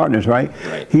is the darkness, right?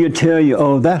 He'll tell you,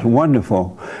 oh, that's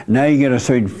wonderful. Now you get a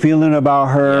certain feeling about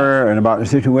her and about the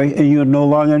situation, and you're no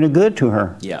longer any good to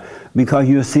her. Yeah. Because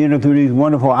you're seeing her through these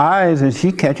wonderful eyes, and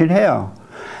she's catching hell.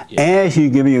 Yeah. And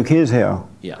she's giving your kids hell.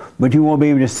 Yeah. But you won't be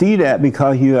able to see that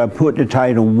because you have put the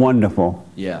title wonderful.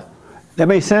 Yeah. That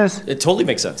makes sense? It totally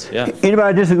makes sense, yeah.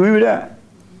 Anybody disagree with that?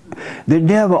 The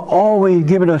devil always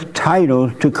giving us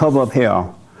titles to cover up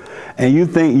hell. And you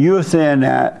think you're saying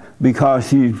that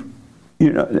because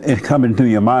it's coming through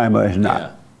your mind, but it's not.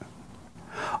 Yeah.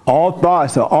 All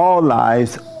thoughts are all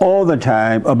lies all the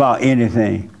time about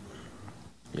anything.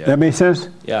 Yeah. That makes sense?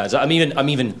 Yeah,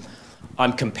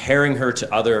 I'm comparing her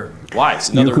to other wives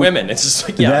and other women. It's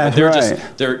just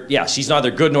like, she's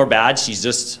neither good nor bad. She's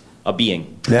just a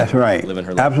being. That's right. Living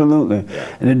her life. Absolutely.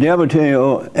 Yeah. And the devil tell you,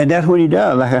 oh, and that's what he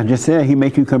does. Like I just said, he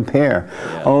makes you compare.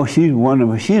 Yeah. Oh, she's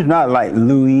wonderful. She's not like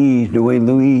Louise, the way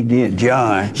Louise did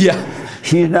John. Yeah.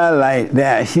 She's not like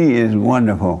that. She is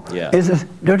wonderful. Yeah.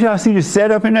 Don't y'all see the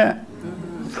setup in that?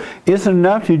 It's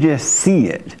enough to just see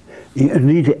it. You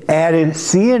need to add it.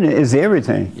 Seeing it is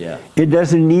everything. Yeah. It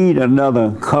doesn't need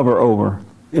another cover over.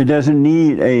 It doesn't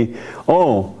need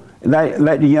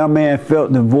like the young man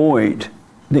felt the void.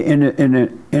 There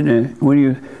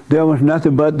was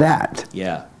nothing but that.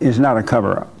 Yeah. It's not a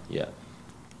cover up. Yeah.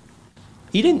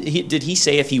 Did he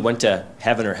say if he went to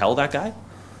heaven or hell, that guy?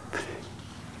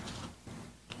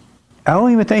 I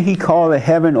don't even think he called it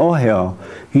heaven or hell.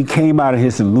 He came out of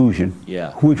his illusion.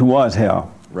 Yeah. Which was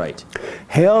hell. Right.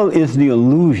 Hell is the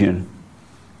illusion.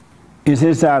 It's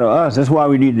inside of us. That's why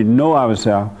we need to know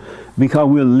ourselves, because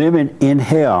we're living in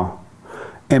hell.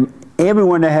 And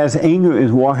everyone that has anger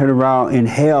is walking around in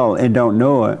hell and don't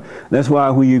know it. That's why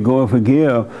when you go and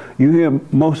forgive, you hear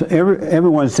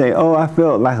everyone say, oh, I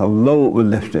felt like a load was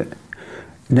lifted.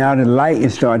 Now the light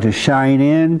is starting to shine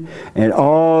in, and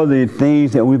all the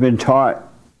things that we've been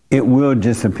taught, it will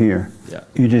disappear. Yeah.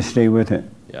 You just stay with it.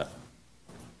 Yeah.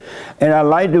 And I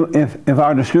like if I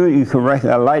understood you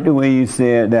correctly, I like the way you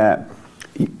said that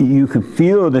you can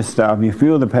feel this stuff, you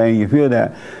feel the pain, you feel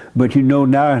that, but you know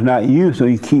now it's not you, so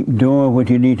you keep doing what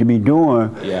you need to be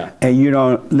doing, and you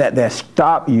don't let that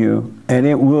stop you, and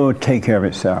it will take care of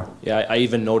itself. Yeah, I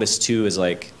even noticed too is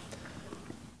like,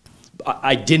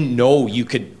 I didn't know you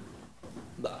could,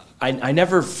 I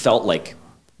never felt like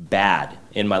bad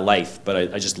in my life,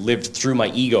 but I just lived through my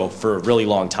ego for a really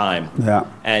long time. Yeah.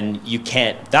 And you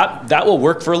can't, that will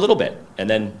work for a little bit, and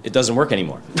then it doesn't work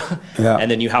anymore. Yeah. And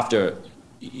then you have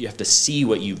to see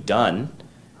what you've done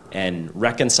and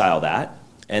reconcile that.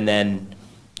 And then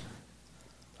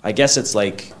I guess it's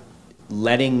like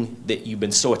letting that you've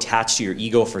been so attached to your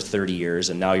ego for 30 years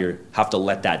and now you have to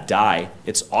let that die.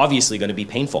 It's obviously going to be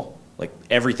painful. Like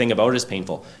everything about it is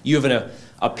painful. You have an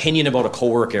opinion about a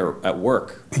coworker at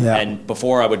work, Yeah. and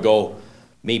before I would go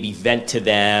maybe vent to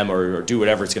them or do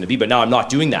whatever it's going to be, but now I'm not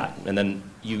doing that. And then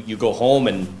you go home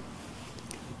and,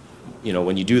 you know,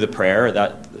 when you do the prayer,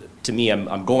 that to me,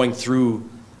 I'm going through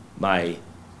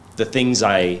the things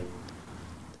I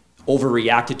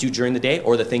overreacted to during the day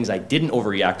or the things I didn't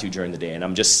overreact to during the day. And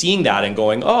I'm just seeing that and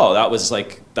going, oh, that was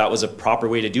a proper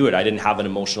way to do it. I didn't have an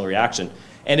emotional reaction.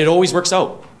 And it always works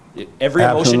out. Every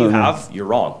emotion you have, you're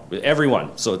wrong.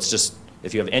 Everyone. So it's just,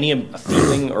 if you have any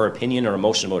feeling or opinion or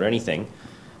emotion about anything,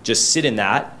 just sit in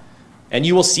that and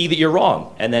you will see that you're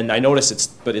wrong. And then I notice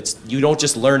you don't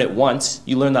just learn it once,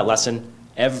 you learn that lesson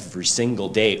every single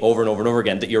day over and over and over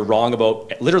again that you're wrong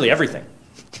about literally everything.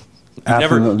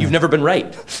 You've never been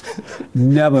right.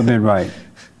 Never been right.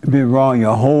 Been wrong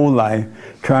your whole life,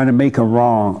 trying to make a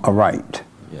wrong a right.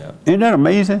 Yeah. Isn't that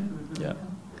amazing? Yeah.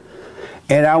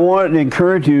 And I want to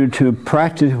encourage you to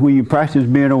practice, when you practice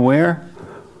being aware,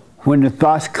 when the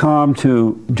thoughts come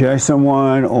to judge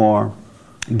someone or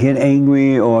get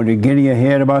angry or to get in your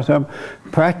head about something,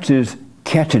 practice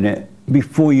catching it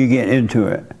before you get into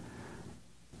it.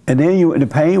 And then the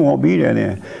pain won't be there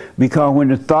then. Because when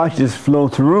the thoughts just flow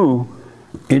through,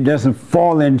 it doesn't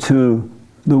fall into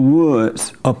the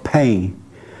woods of pain.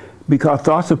 Because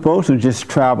thoughts are supposed to just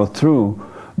travel through.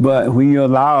 But when you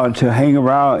allow it to hang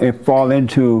around, it fall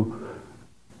into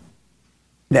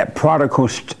that prodigal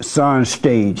son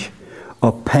stage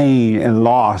of pain and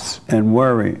loss and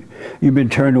worry. You've been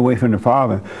turned away from the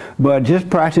Father. But just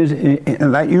practice,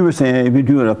 like you were saying, if you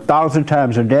do it 1,000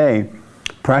 times a day,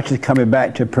 practice coming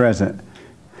back to present.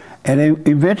 And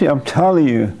eventually, I'm telling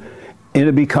you,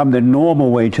 it'll become the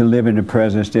normal way to live in the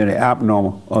present instead of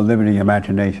abnormal or living in your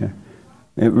imagination.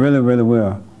 It really, really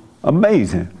will.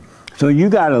 Amazing. So you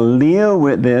got to live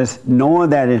with this knowing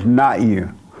that it's not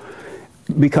you.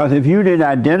 Because if you didn't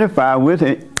identify with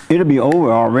it, it'll be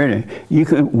over already. You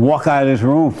could walk out of this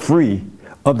room free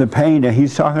of the pain that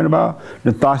he's talking about,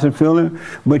 the thoughts and feelings,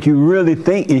 but you really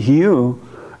think it's you.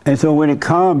 And so when it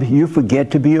comes, you forget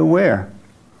to be aware.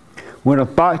 When a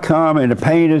thought comes and the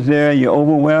pain is there, you're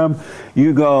overwhelmed,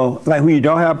 you go, like when you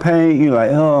don't have pain, you're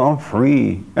like, oh, I'm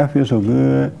free. I feel so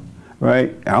good,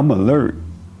 right? I'm alert.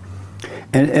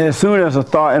 And as soon as a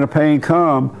thought and a pain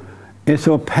come, it's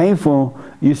so painful,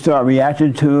 you start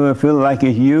reacting to it, feeling like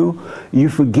it's you. You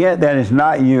forget that it's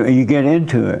not you and you get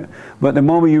into it. But the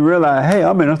moment you realize, hey,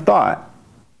 I'm in a thought,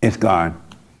 it's gone.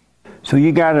 So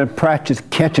you got to practice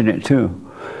catching it too.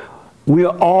 We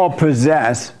are all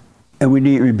possessed and we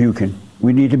need rebuking.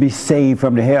 We need to be saved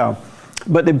from the hell.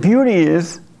 But the beauty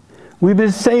is, we've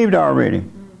been saved already.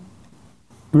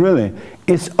 Really,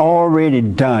 it's already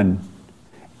done.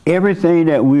 Everything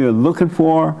that we are looking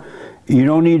for, you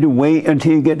don't need to wait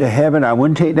until you get to heaven. I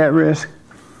wouldn't take that risk.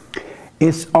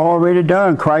 It's already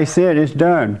done. Christ said it's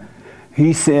done.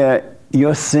 He said,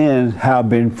 your sins have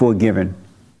been forgiven.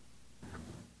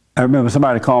 I remember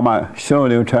somebody called my show,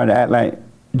 they were trying to act like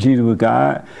Jesus was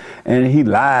God, and he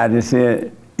lied and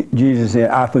said, Jesus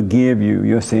said, I forgive you,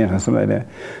 your sins, or something like that.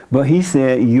 But he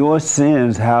said, your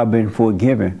sins have been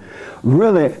forgiven.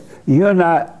 Really, you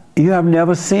have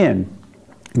never sinned.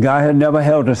 God has never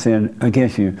held a sin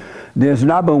against you. There's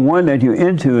not but one that you're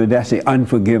into, that's the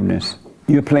unforgiveness.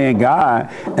 You're playing God,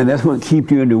 and that's what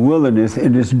keeps you in the wilderness,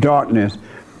 in this darkness.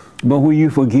 But when you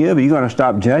forgive, you're going to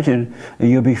stop judging, and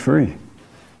you'll be free.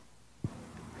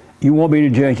 You won't be to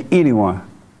judge anyone.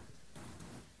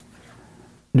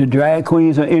 The drag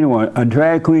queens or anyone. A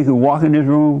drag queen can walk in this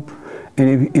room,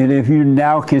 and if you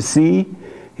now can see,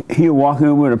 he'll walk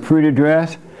in with a pretty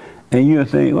dress, and you'll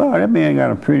think, well, that man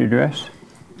got a pretty dress.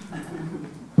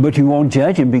 But you won't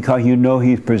judge him because you know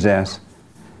he's possessed.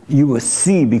 You will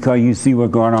see because you see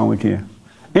what's going on with you.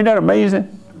 Isn't that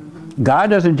amazing? God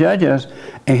doesn't judge us,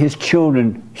 and his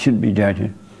children shouldn't be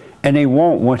judging. And they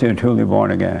won't once they're truly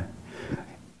born again.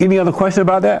 Any other questions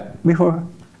about that before?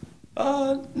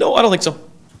 No, I don't think so.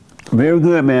 Very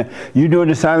good, man. You doing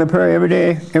the silent prayer every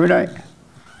day, every night?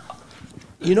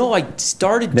 You know, I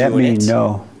started doing it. That means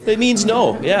no. It means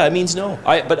no. Yeah, it means no.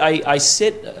 But I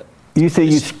sit. You say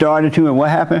you started to, and what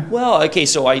happened? Well, okay,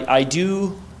 so I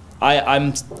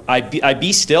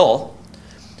be still,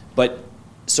 but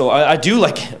so I do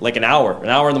like an hour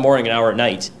in the morning, an hour at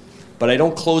night, but I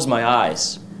don't close my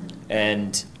eyes,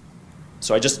 and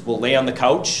so I just will lay on the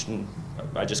couch and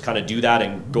I just kind of do that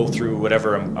and go through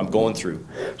whatever I'm going through.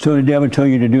 So the devil told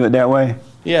you to do it that way?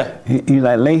 Yeah. He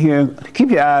like, lay here, keep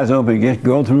your eyes open, just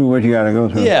go through what you got to go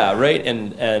through. Yeah, right.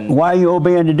 And why are you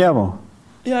obeying the devil?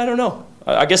 Yeah, I don't know.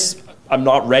 I guess I'm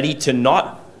not ready to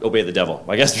not obey the devil.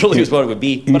 I guess really is what it would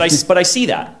be. But I see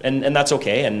that, and that's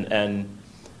okay. And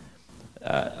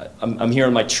I'm here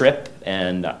on my trip,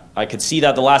 and I could see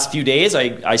that the last few days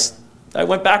I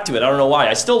went back to it. I don't know why.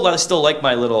 I still like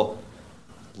my little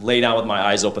lay down with my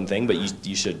eyes open thing, but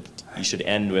you should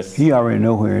end with. You already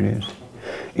know where it is.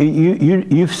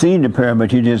 You've seen the prayer,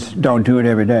 but you just don't do it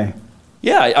every day.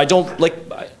 Yeah, I don't like.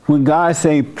 When God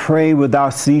say pray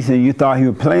without ceasing, you thought he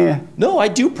was playing? No, I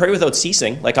do pray without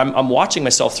ceasing. Like I'm watching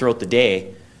myself throughout the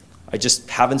day. I just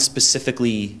haven't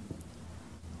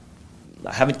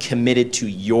committed to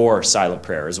your silent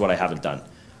prayer is what I haven't done.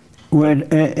 Well,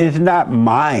 it's not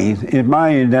mine. It's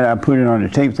mine that I put it on the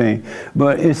tape thing,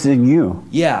 but it's in you.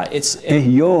 Yeah, it's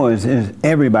yours. It's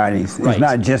everybody's. Right. It's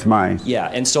not just mine. Yeah,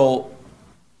 and so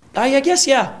I guess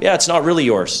yeah, it's not really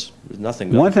yours. There's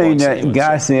nothing. One thing that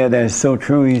God said that is so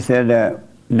true. He said that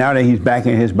now that he's back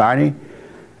in his body,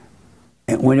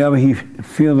 and whenever he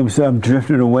feels himself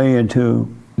drifted away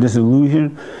into this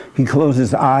illusion, he closed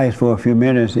his eyes for a few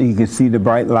minutes and he could see the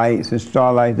bright lights, the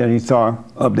starlight that he saw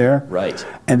up there. Right.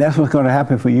 And that's what's going to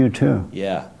happen for you too.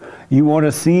 Yeah. You want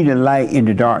to see the light in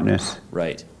the darkness.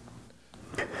 Right.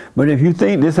 But if you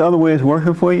think this other way is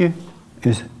working for you,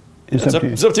 it's up to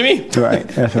you. It's up to me. Right,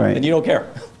 that's right. And you don't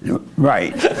care.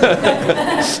 Right.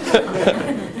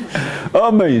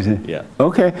 Amazing. Yeah.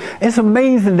 Okay. It's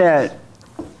amazing that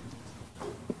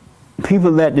people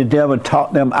let the devil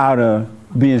talk them out of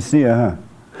being still, huh?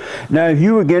 Now, if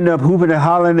you were getting up hooping and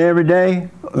hollering every day,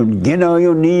 or getting on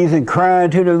your knees and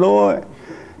crying to the Lord,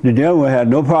 the devil would have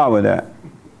no problem with that.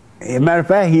 As a matter of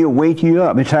fact, he'll wake you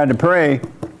up and try to pray.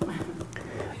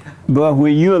 But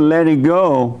when you let it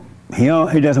go, he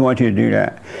doesn't want you to do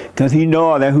that. Because he knows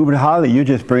all that hooping and hollering, you're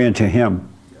just praying to him.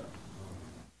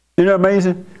 Isn't that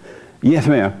amazing? Yes,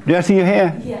 ma'am. Did I see your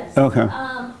hand? Yes. Okay.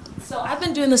 So I've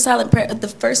been doing the silent prayer. The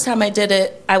first time I did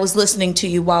it, I was listening to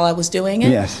you while I was doing it.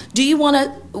 Yes. Do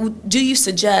you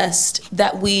suggest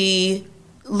that we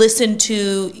listen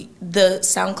to the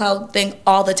SoundCloud thing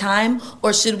all the time,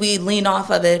 or should we lean off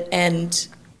of it and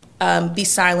be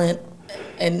silent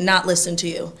and not listen to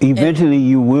you? Eventually,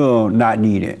 you will not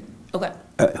need it. Okay.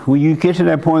 When you get to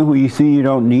that point where you see you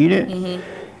don't need it,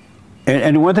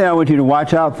 and the one thing I want you to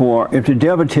watch out for, if the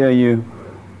devil tell you,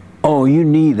 oh, you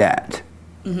need that.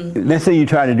 Let's say you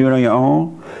try to do it on your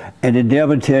own, and the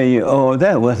devil tell you, oh,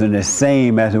 that wasn't the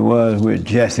same as it was with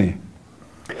Jesse.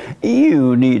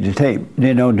 You need the tape.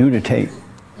 Then don't do the tape.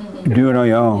 Do it on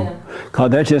your own.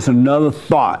 Because that's just another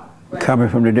thought coming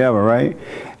from the devil, right?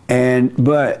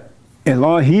 But as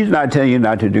long as he's not telling you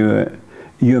not to do it,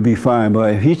 you'll be fine.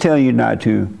 But if he's telling you not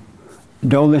to,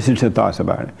 don't listen to thoughts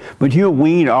about it. But you'll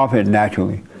wean off it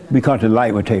naturally because the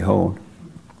light will take hold.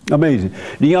 Amazing.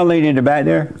 The young lady in the back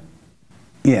there?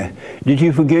 Yeah. Did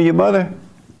you forgive your mother?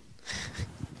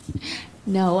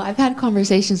 No, I've had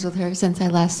conversations with her since I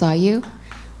last saw you,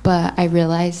 but I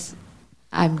realize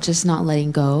I'm just not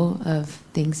letting go of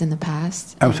things in the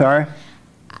past. I'm sorry?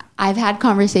 I've had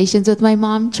conversations with my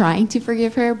mom trying to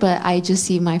forgive her, but I just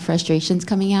see my frustrations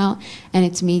coming out, and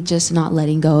it's me just not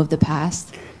letting go of the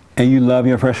past. And you love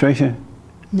your frustration?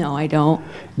 No, I don't.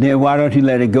 Then why don't you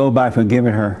let it go by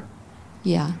forgiving her?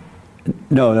 Yeah.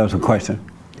 No, that was a question.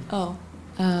 Oh.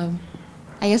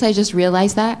 I guess I just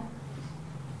realized that.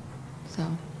 So.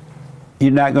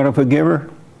 You're not going to forgive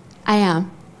her? I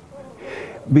am.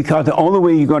 Because the only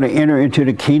way you're going to enter into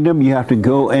the kingdom, you have to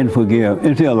go and forgive.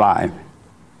 If you're alive.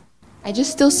 I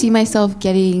just still see myself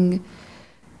getting,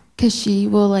 because she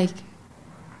will like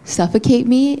suffocate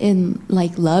me in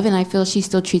like love, and I feel she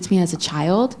still treats me as a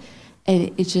child,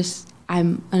 and it's just,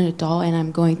 I'm an adult and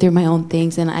I'm going through my own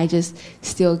things, and I just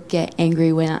still get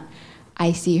angry when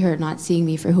I see her not seeing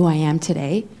me for who I am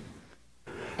today.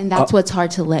 And that's what's hard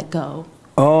to let go.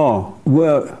 Oh,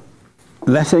 well,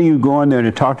 let's say you go in there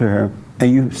to talk to her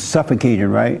and you suffocate her,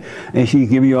 right? And she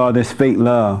give you all this fake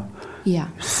love. Yeah.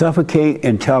 Suffocate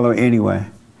and tell her anyway.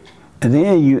 And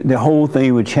then the whole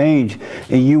thing would change,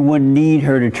 and you wouldn't need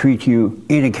her to treat you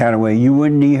any kind of way. You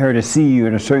wouldn't need her to see you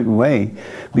in a certain way,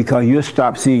 because you'll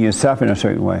stop seeing yourself in a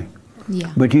certain way.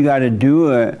 Yeah. But you got to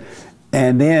do it,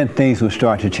 and then things will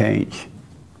start to change.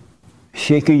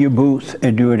 Shake in your boots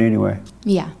and do it anyway.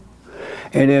 Yeah.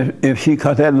 And if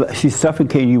she's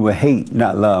suffocating you with hate,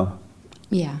 not love.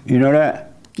 Yeah. You know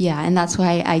that? Yeah, and that's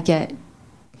why I get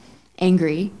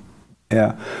angry.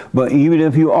 Yeah. But even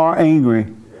if you are angry,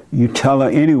 you tell her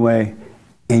anyway,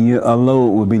 and a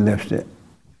load will be lifted.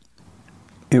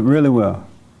 It really will.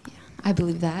 Yeah, I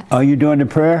believe that. Are you doing the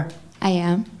prayer? I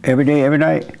am. Every day, every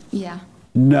night? Yeah.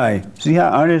 Nice. See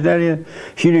how honest that is?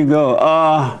 She didn't go,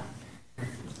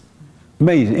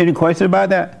 amazing. Any question about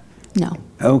that? No.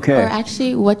 Okay. Or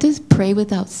actually, what does pray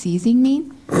without ceasing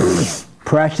mean?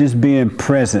 Practice being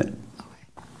present.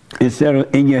 instead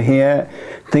of in your head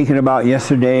thinking about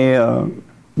yesterday,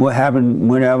 what happened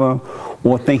whenever,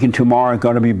 or thinking tomorrow is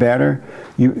going to be better.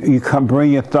 You come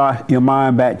bring your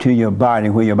mind back to your body,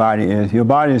 where your body is. Your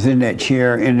body is in that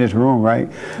chair in this room, right?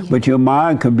 Yeah. But your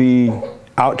mind could be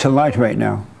out to lunch right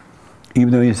now,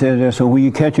 even though you said that. So when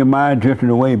you catch your mind drifting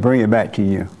away, bring it back to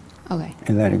you. Okay.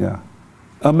 And let it go.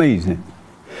 Amazing.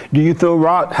 Do you throw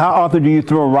rocks? How often do you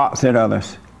throw rocks at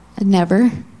others?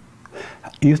 Never.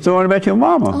 You throwing them at your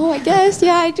mama? Oh, I guess.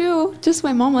 Yeah, I do. Just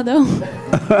my mama, though.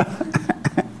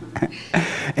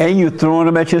 And you throwing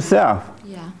them at yourself.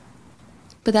 Yeah.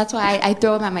 But that's why I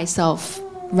throw them at myself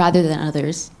rather than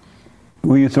others.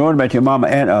 Well, you throwing them at your mama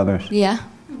and others. Yeah.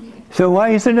 So why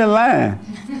are you sitting there lying?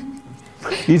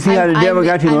 You see how the devil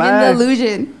got you lying? I'm in the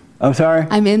illusion. I'm sorry?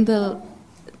 I'm in the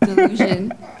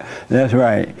delusion. That's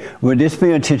right. Well, just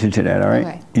pay attention to that, all right?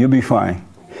 Okay. You'll be fine.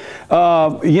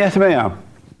 Yes, ma'am.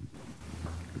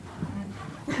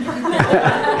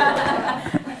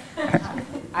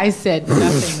 I said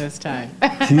nothing this time.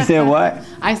 She said what?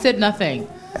 I said nothing.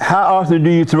 How often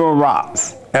do you throw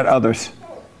rocks at others?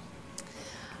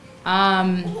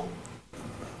 I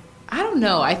don't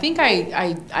know. I think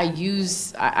I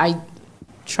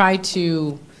try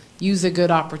to use a good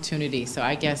opportunity. So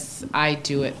I guess I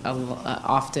do it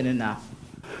often enough.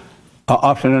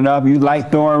 Often enough? You like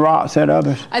throwing rocks at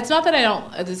others? It's not that I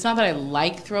don't. It's not that I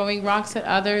like throwing rocks at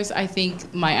others. I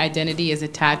think my identity is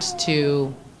attached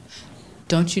to,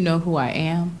 don't you know who I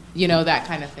am? You know, that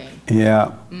kind of thing.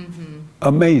 Yeah. Mm-hmm.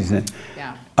 Amazing.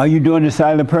 Yeah. Are you doing the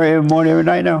silent prayer every morning, every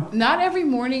night now? Not every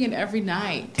morning and every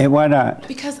night. And why not?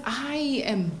 Because I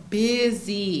am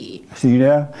busy. See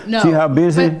that? No. See how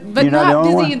busy? But You're not the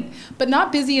only one? But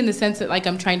not busy in the sense that like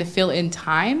I'm trying to fill in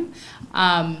time.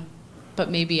 But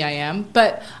maybe I am.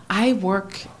 But I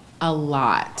work a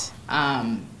lot.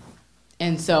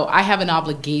 And so I have an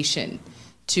obligation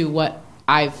to what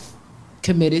I've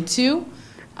committed to.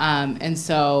 And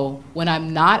so when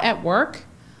I'm not at work,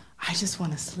 I just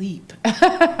want to sleep.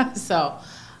 So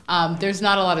there's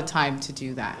not a lot of time to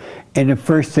do that. And the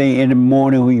first thing in the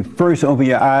morning, when you first open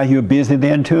your eyes, you're busy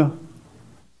then too?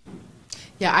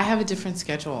 Yeah, I have a different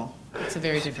schedule. It's a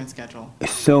very different schedule.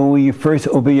 So when you first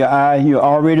open your eyes, you're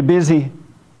already busy?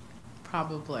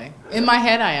 Probably. In my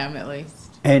head, I am at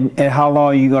least. And how long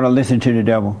are you going to listen to the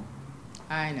devil?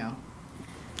 I know.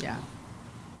 Yeah.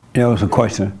 That was a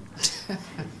question.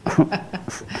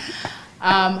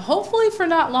 Hopefully for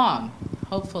not long.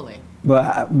 Hopefully.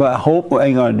 But hope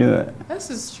ain't going to do it. This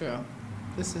is true.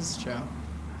 This is true.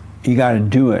 You got to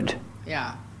do it.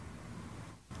 Yeah.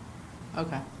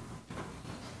 Okay.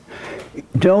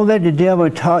 Don't let the devil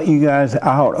talk you guys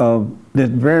out of the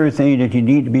very thing that you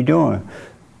need to be doing.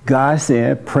 God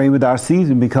said, pray without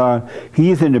ceasing, because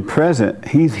he's in the present.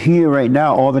 He's here right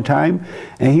now all the time,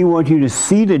 and he wants you to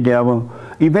see the devil.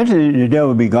 Eventually, the devil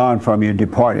will be gone from you,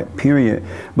 departed, period.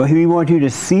 But he wants you to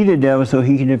see the devil so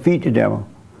he can defeat the devil.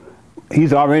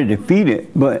 He's already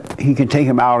defeated, but he can take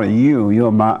him out of you,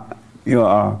 your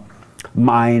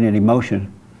mind and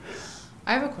emotion.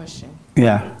 I have a question.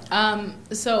 Yeah.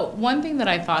 So one thing that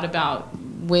I thought about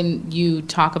when you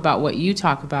talk about what you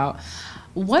talk about,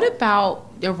 what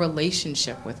about a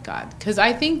relationship with God? Because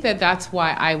I think that that's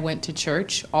why I went to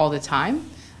church all the time,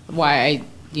 why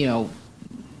I,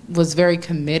 was very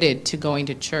committed to going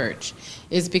to church,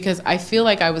 is because I feel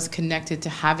like I was connected to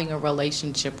having a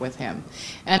relationship with him.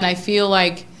 And I feel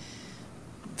like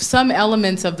some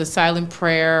elements of the silent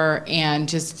prayer and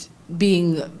just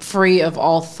being free of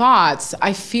all thoughts,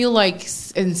 I feel like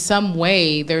in some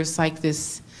way there's like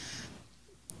this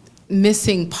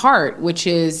missing part, which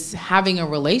is having a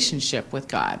relationship with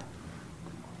God.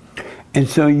 And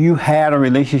so you had a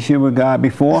relationship with God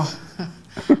before?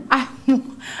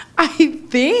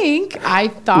 I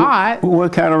thought.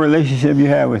 What kind of relationship you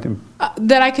had with him?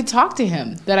 That I could talk to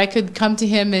him, that I could come to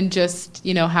him and just,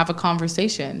 have a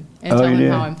conversation and tell him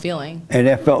how I'm feeling. And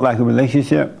that felt like a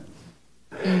relationship?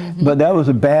 Mm-hmm. But that was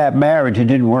a bad marriage. It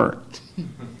didn't work.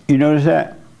 You notice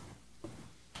that?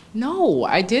 No,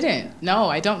 I didn't. No,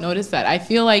 I don't notice that. I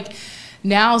feel like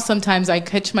now sometimes I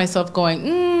catch myself going,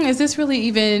 is this really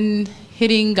even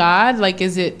hitting God? Like,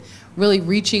 is it really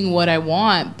reaching what I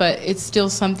want? But it's still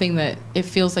something that it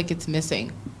feels like it's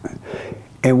missing.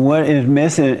 And what is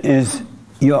missing is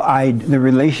the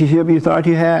relationship you thought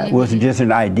you had was just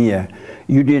an idea.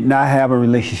 You did not have a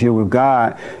relationship with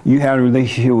God. You had a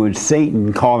relationship with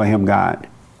Satan, calling him God.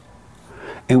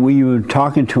 And when you were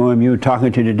talking to him, you were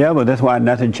talking to the devil. That's why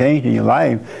nothing changed in your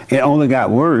life. It only got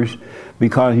worse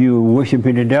because you were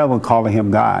worshiping the devil, calling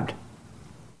him God.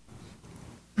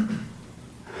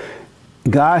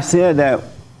 God said that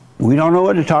We don't know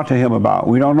what to talk to him about.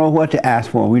 We don't know what to ask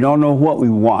for. We don't know what we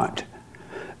want.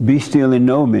 Be still and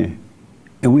know me.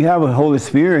 And we have a Holy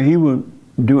Spirit. He will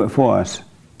do it for us.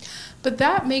 But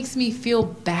that makes me feel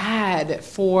bad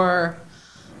for,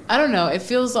 I don't know, it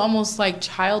feels almost like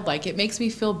childlike. It makes me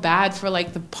feel bad for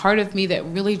like the part of me that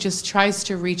really just tries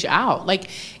to reach out. Like,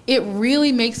 it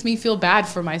really makes me feel bad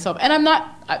for myself. And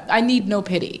I need no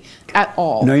pity at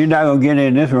all. No, you're not going to get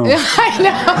in this room.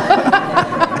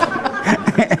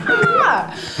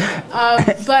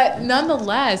 But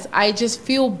nonetheless, I just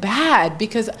feel bad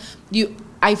because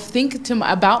I think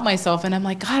about myself and I'm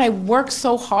like, God, I work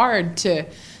so hard to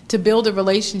build a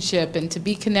relationship and to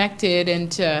be connected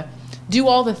and to do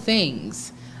all the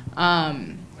things.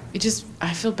 I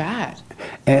feel bad.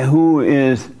 And who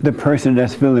is the person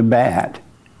that's feeling bad?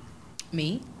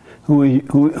 Me?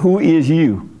 Who is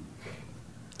you?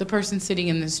 The person sitting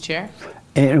in this chair.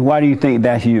 And why do you think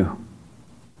that's you?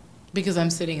 Because I'm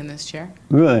sitting in this chair.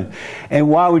 Really? And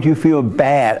why would you feel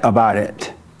bad about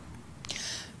it?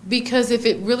 Because if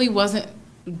it really wasn't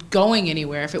going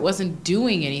anywhere, if it wasn't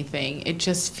doing anything, it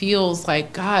just feels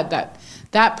like, God,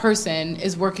 that person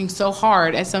is working so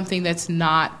hard at something that's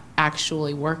not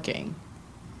actually working.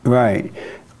 Right.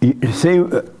 See,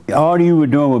 all you were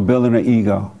doing was building an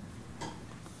ego.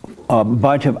 A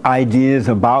bunch of ideas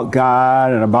about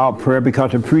God and about prayer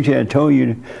because the preacher had told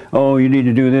you, oh, you need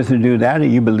to do this and do that,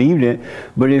 and you believed it.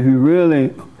 But if you really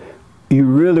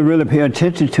pay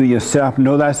attention to yourself,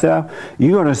 know thyself,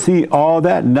 you're going to see all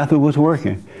that nothing was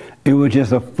working. It was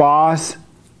just a false,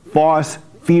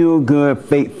 feel-good,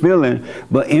 fake feeling,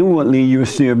 but inwardly you were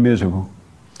still miserable.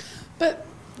 But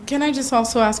can I just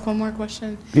also ask one more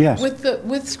question? Yes.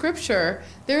 With Scripture,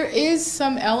 there is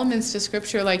some elements to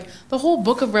Scripture, like the whole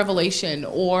book of Revelation,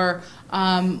 or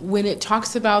when it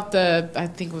talks about I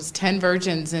think it was 10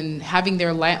 virgins and having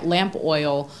their lamp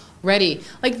oil ready.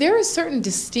 Like, there are certain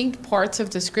distinct parts of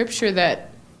the Scripture that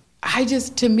I'm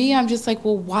just like,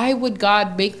 well, why would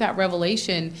God make that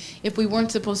revelation if we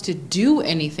weren't supposed to do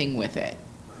anything with it?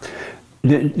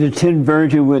 The 10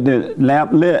 virgins with the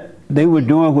lamp lit, they were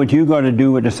doing what you're going to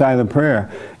do with the silent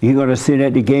prayer. You're going to sit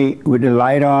at the gate with the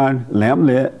light on, lamp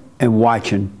lit, and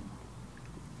watching.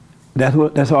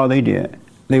 That's all they did.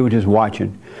 They were just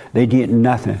watching. They did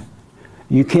nothing.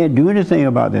 You can't do anything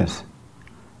about this.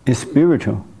 It's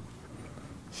spiritual.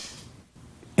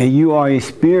 And you are a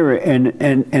spirit,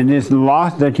 and this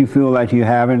loss that you feel like you're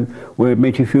having, where it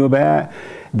makes you feel bad,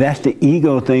 that's the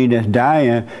ego thing that's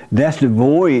dying. That's the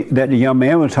void that the young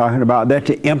man was talking about. That's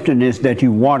the emptiness that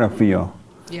you want to feel.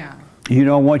 Yeah. You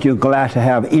don't want your glass to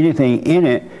have anything in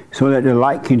it so that the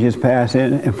light can just pass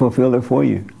in and fulfill it for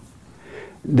you.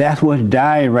 That's what's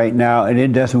dying right now, and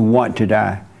it doesn't want to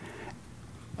die.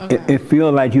 Okay. It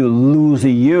feels like you're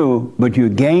losing you, but you're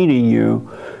gaining you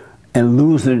and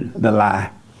losing the lie,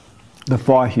 the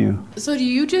false you. So do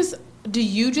you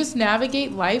just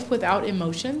navigate life without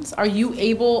emotions? Are you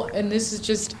able, and this is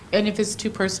just, and if it's too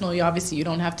personal, you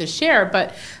don't have to share,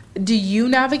 but do you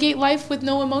navigate life with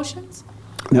no emotions?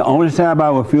 The only time I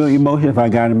would feel emotion if I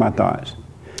got in my thoughts.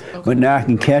 Okay. But now I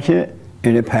can catch it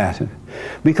and it passes.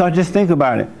 Because just think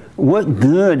about it. What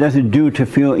good does it do to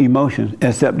feel emotions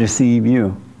except deceive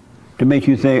you? To make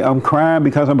you say, I'm crying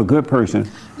because I'm a good person.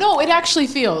 No, it actually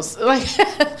feels like,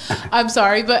 I'm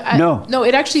sorry, but no,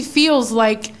 it actually feels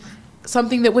like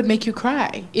something that would make you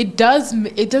cry. It does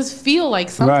feel like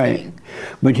something. Right.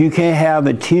 But you can't have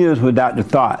the tears without the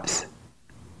thoughts.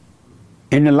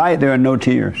 In the light, there are no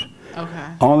tears. Okay.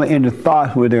 Only in the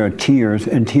thoughts where there are tears,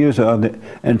 and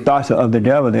thoughts are of the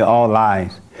devil. They're all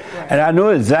lies. Right. And I know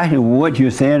exactly what you're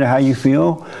saying and how you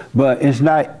feel, but it's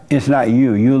not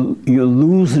you. You're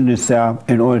losing yourself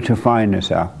in order to find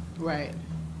yourself. Right.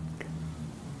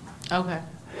 Okay.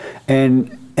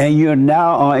 And you're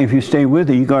now, if you stay with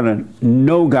it, you're going to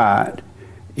know God.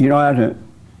 You don't have to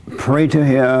pray to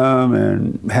Him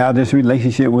and have this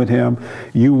relationship with Him.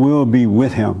 You will be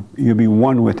with Him. You'll be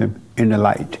one with Him in the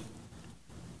light.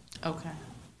 Okay.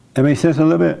 That makes sense a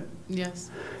little bit? Yes.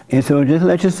 And so just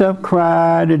let yourself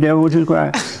cry. The devil will just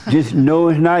cry. Just know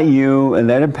it's not you and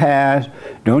let it pass.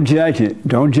 Don't judge it.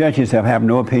 Don't judge yourself. Have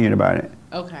no opinion about it.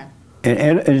 Okay.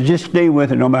 And just stay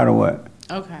with it no matter what.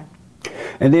 Okay.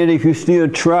 And then if you still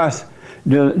trust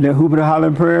the hoop and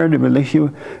holler prayer, the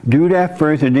relationship, do that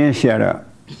first and then shut up.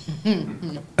 All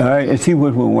right, and see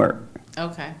what will work.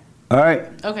 Okay. All right.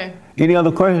 Okay. Any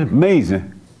other questions?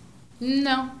 Amazing.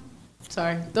 No.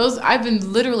 Sorry. I've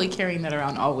been literally carrying that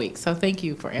around all week, so thank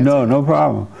you for answering. No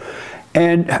problem.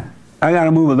 And I got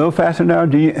to move a little faster now.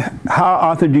 How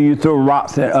often do you throw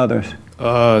rocks at others?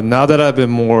 Now that I've been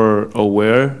more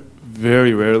aware,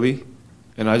 very rarely.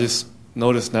 And I just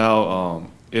notice now,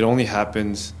 it only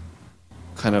happens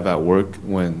kind of at work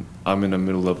when I'm in the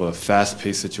middle of a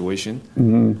fast-paced situation.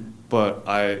 But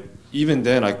even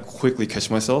then, I quickly catch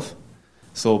myself.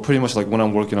 So pretty much like when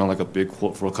I'm working on like a big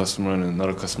quote for a customer and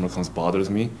another customer comes bothers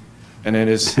me, and then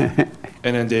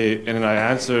then I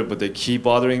answer, but they keep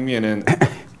bothering me, and then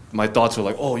my thoughts are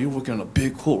like, oh, you're working on a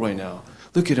big quote right now.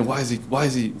 Look at him. Why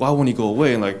won't he go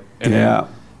away? And then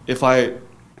if I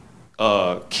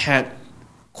can't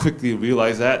quickly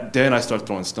realize that, then I start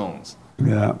throwing stones.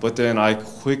 Yeah. But then I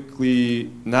quickly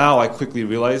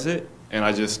realize it, and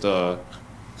I just kind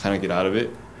of get out of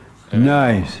it.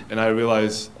 Nice. And I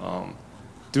realize,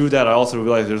 through that, I also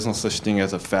realize there's no such thing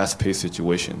as a fast-paced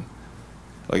situation.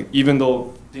 Like, even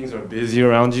though things are busy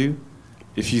around you,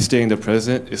 if you stay in the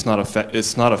present, it's not a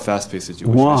fast-paced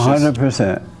situation.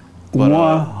 100%.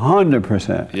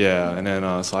 100%. Yeah, and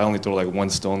then so I only throw like one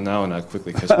stone now, and I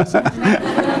quickly catch myself.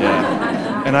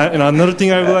 Yeah, and another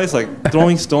thing I realized, like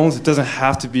throwing stones, it doesn't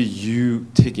have to be you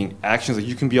taking actions. Like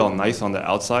you can be all nice on the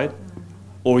outside,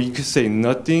 or you could say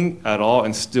nothing at all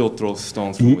and still throw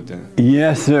stones from within.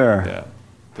 Yes, sir. Yeah.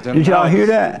 But then did y'all hear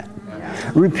that?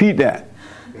 Repeat that,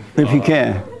 if you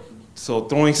can. So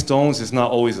throwing stones is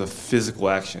not always a physical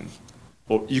action,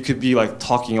 or you could be like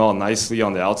talking all nicely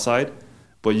on the outside,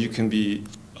 but you can be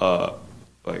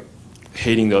like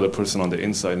hating the other person on the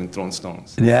inside and throwing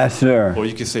stones. Yes, sir. Or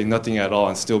you could say nothing at all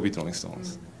and still be throwing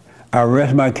stones. I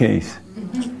rest my case.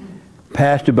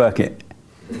 Pass the bucket.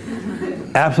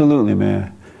 Absolutely,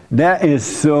 man. That is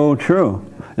so true.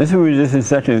 This is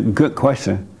such a good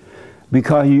question,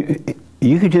 because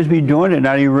you could just be doing it,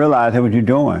 not even realize what you're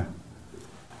doing,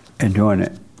 and doing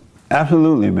it.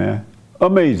 Absolutely, man.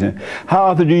 Amazing. How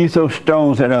often do you throw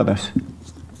stones at others?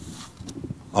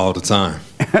 All the time.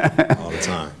 All the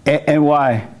time. And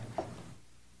why?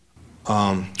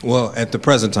 Well, at the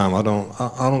present time, I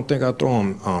don't think I throw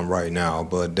them right now.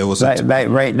 But there was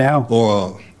right now,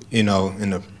 or in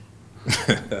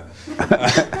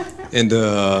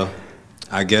the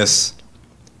I guess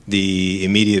the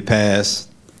immediate past,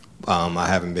 I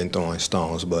haven't been throwing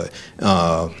stones. But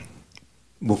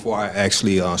before I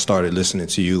actually started listening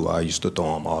to you, I used to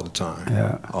throw them all the time.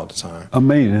 Yeah. All the time.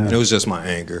 Amazing. And it was just my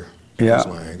anger. Yeah. It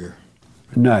was my anger.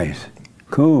 Nice.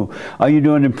 Cool. Are you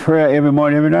doing the prayer every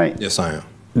morning, every night? Yes, I am.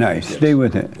 Nice. Yes. Stay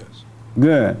with it. Yes.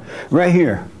 Good. Right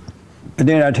here. And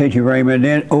then I'll take you, Raymond.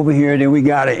 Then over here, then we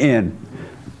got it in.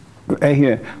 Right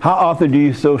here. How often do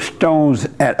you throw stones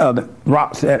at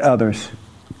rocks at others?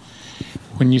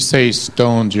 When you say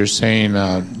stones, you're saying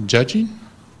judging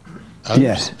others?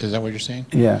 Yes. Is that what you're saying?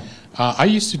 Yeah. I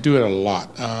used to do it a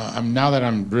lot. Now that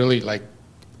I'm really like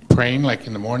praying, like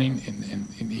in the morning and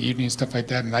in the evening and stuff like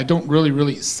that, and I don't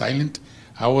really silent.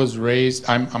 I was raised.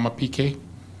 I'm a PK.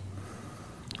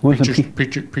 What's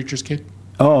preacher's kid.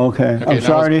 Oh, okay. I'm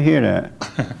sorry to hear that.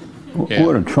 Yeah.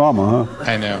 What a trauma, huh?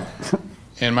 I know.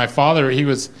 And my father, he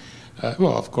was,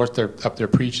 well, of course they're up there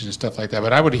preaching and stuff like that,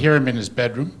 but I would hear him in his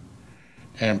bedroom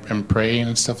and praying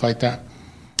and stuff like that.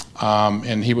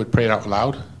 And he would pray it out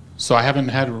loud. So I haven't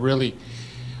had really,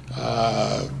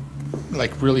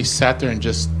 really sat there and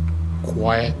just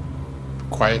quiet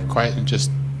and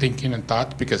just thinking and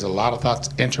thoughts, because a lot of thoughts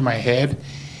enter my head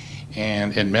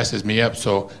and it messes me up.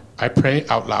 So I pray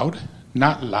out loud,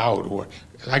 not loud, or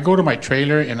I go to my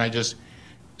trailer and I just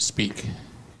speak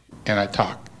and I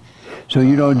talk. So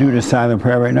you don't do the silent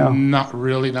prayer right now? Not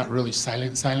really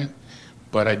silent,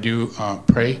 but I do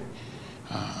pray,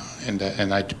 and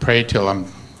I pray till I'm,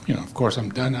 of course I'm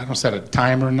done. I don't set a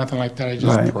timer or nothing like that. I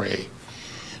just pray.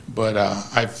 But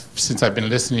since I've been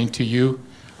listening to you,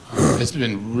 it's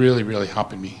been really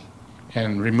helping me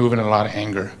and removing a lot of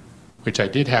anger, which I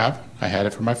did have. I had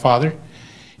it for my father,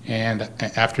 and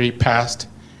after he passed,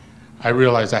 I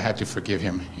realized I had to forgive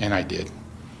him, and I did.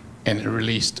 And it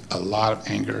released a lot of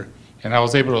anger, and I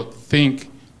was able to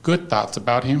think good thoughts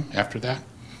about him after that,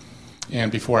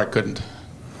 and before I couldn't.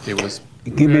 It was.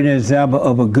 Give me an example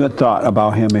of a good thought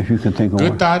about him, if you can think of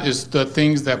one. Good thought is the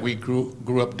things that we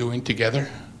grew up doing together.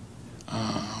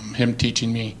 Him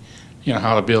teaching me,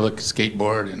 how to build a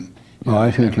skateboard and. Oh,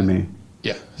 I see what you mean.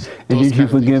 Yeah. And did you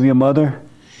forgive your mother?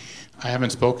 I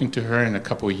haven't spoken to her in a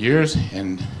couple of years,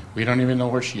 and we don't even know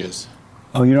where she is.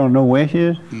 Oh, you don't know where she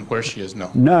is? Where she is,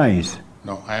 no. Nice.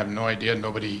 No, I have no idea.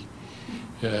 Nobody,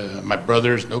 my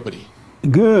brothers, nobody.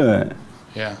 Good.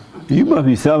 Yeah. You must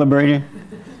be celebrating.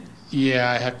 Yeah,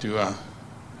 I have to.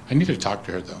 I need to talk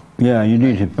to her though. Yeah, you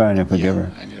need to find her, forgive her.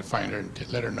 I need to find her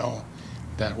and let her know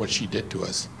that what she did to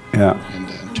us. Yeah.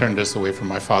 And turn this away from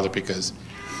my father, because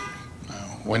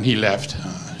when he left,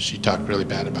 she talked really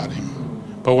bad about him.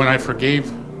 But when I forgave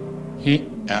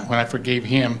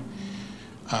him,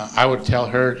 I would tell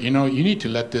her, you need to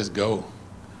let this go.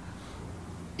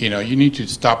 You need to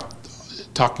stop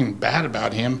talking bad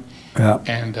about him. Yeah.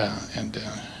 And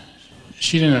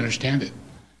she didn't understand it.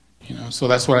 So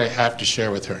that's what I have to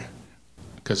share with her,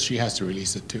 because she has to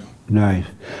release it too. Nice.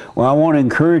 Well, I want to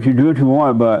encourage you, do what you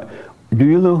want, but do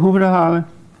your little hoover and holler,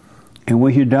 and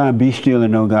when you're done, be still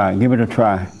and know God. Give it a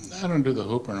try. I don't do the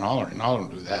hooper and hollering. I don't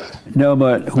do that. No,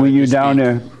 but when you're down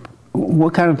there,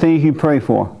 what kind of things you pray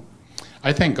for?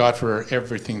 I thank God for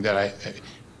everything that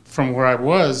from where I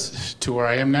was to where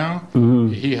I am now.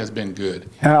 Mm-hmm. He has been good.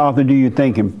 How often do you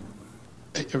thank Him?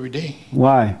 Every day.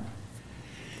 Why?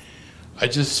 I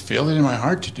just feel it in my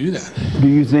heart to do that. Do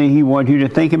you think He wants you to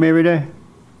thank Him every day?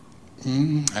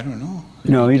 I don't know.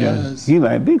 No, He doesn't. He's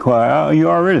like, be quiet. Oh, you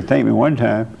already thanked me one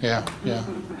time. Yeah.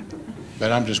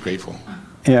 But I'm just grateful.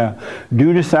 Yeah.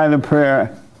 Do the silent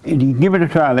prayer. And you give it a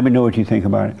try. Let me know what you think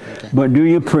about it. Okay. But do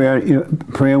your prayer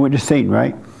with the Satan,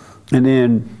 right? And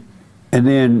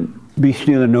then be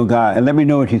still and know God. And let me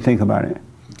know what you think about it.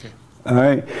 Okay. All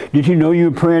right. Did you know you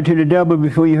were praying to the devil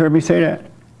before you heard me say that?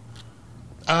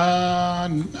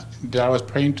 That I was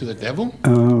praying to the devil?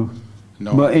 No.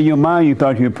 But in your mind, you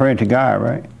thought you were praying to God,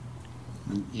 right?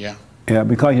 Yeah. Yeah,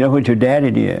 because that's what your daddy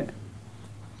did.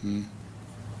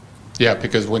 Yeah,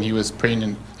 because when he was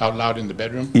praying out loud in the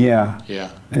bedroom? Yeah. Yeah.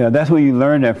 Yeah, that's where you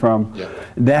learned that from. Yeah.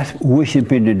 That's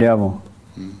worshiping the devil.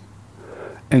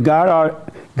 And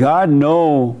God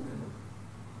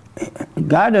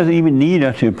doesn't even need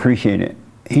us to appreciate it.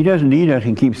 He doesn't need us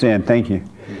to keep saying thank you.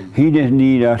 He just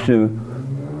needs us to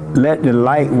let the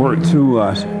light work through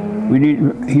us.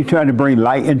 He's trying to bring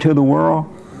light into the world.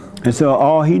 And so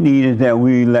all He needs is that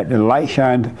we let the light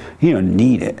shine. He don't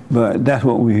need it, but that's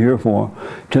what we're here for,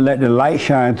 to let the light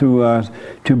shine through us,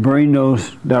 to bring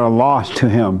those that are lost to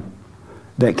Him,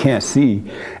 that can't see.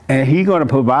 And He's going to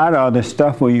provide all this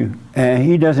stuff for you, and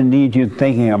He doesn't need you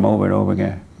thanking Him over and over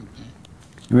again.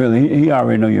 Really, He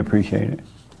already know you appreciate it.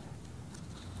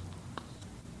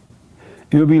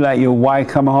 It'll be like your wife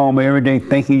coming home every day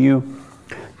thanking you.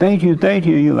 Thank you, thank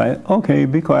you. You're like, okay,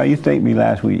 be quiet. You thanked me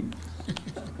last week.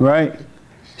 Right?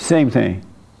 Same thing.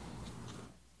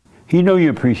 He know you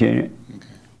appreciate it. Okay.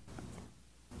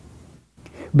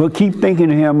 But keep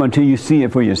thinking of Him until you see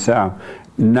it for yourself.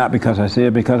 Not because I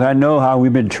said, because I know how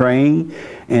we've been trained,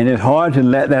 and it's hard to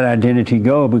let that identity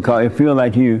go because it feels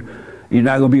like you're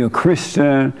not going to be a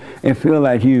Christian. It feels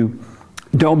like you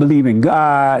don't believe in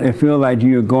God. It feels like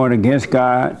you're going against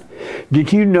God.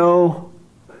 Did you know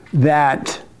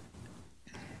that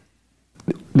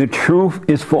the truth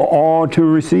is for all to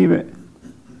receive it?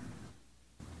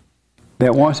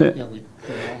 That wants it? Yeah,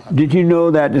 Did you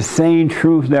know that the same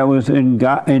truth that was in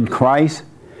God, in Christ,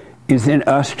 is in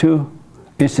us too?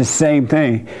 It's the same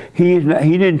thing. He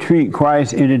didn't treat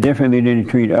Christ any differently than He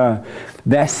treated us.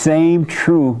 That same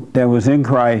truth that was in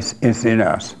Christ is in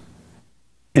us.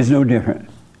 It's no different.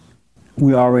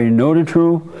 We already know the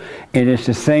truth, and it's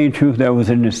the same truth that was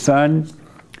in the Son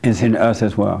is in us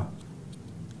as well.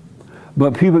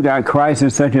 But people got Christ in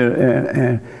such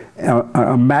a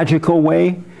magical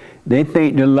way. They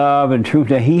think the love and truth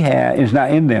that He had is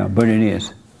not in them, but it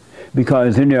is. Because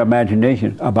it's in their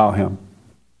imagination about Him.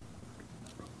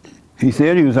 He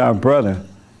said He was our brother.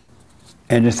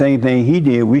 And the same thing He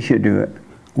did, we should do it.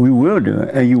 We will do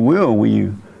it. And you will when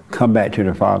you come back to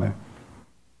the Father.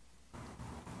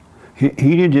 He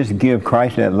didn't just give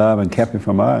Christ that love and kept it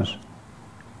from us.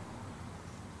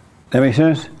 That make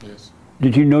sense? Yes.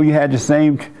 Did you know you had the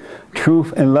same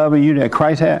truth and love in you that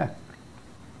Christ had?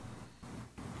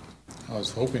 I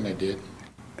was hoping I did.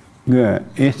 Good.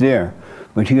 It's there.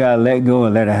 But you got to let go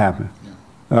and let it happen.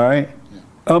 Yeah. All right?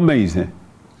 Yeah. Amazing.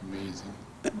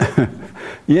 Amazing.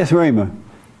 Yes, Raymond.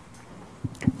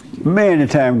 Man, the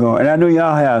time going. And I know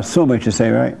y'all have so much to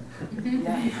say, right?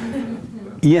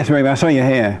 Yes, Raymond. I saw your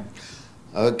hand.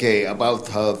 Okay, about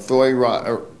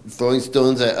throwing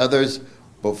stones at others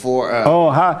before.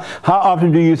 How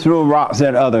often do you throw rocks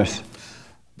at others?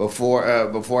 Before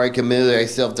I committed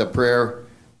myself to prayer,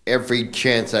 every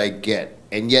chance I get,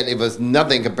 and yet it was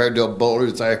nothing compared to the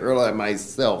boulders I hurl at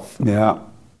myself. Yeah,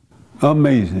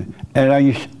 amazing. And are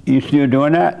you still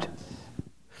doing that?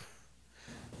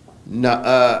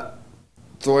 No,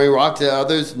 throwing rocks at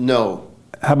others, no.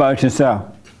 How about yourself?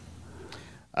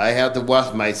 I have to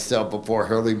watch myself before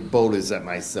hurling boulders at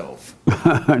myself.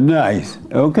 Nice.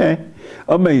 Okay.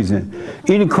 Amazing.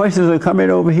 Any questions that come in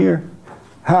over here?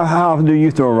 How often do you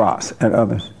throw rocks at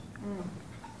others?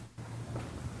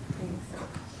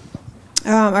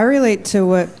 I relate to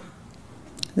what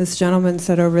this gentleman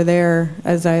said over there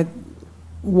as I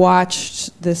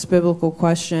watched this biblical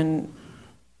question.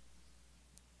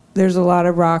 there's a lot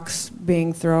of rocks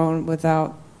being thrown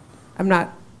without, I'm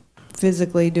not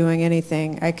physically doing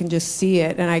anything. I can just see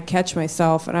it, and I catch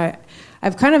myself. And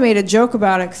I've kind of made a joke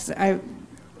about it, 'cause I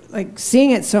like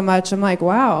seeing it so much. I'm like,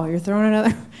 wow, you're throwing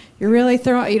another, you're really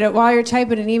throwing, while you're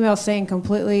typing an email saying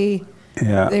completely,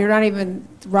 they're not even,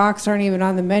 rocks aren't even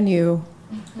on the menu.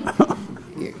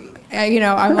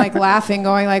 I'm like laughing,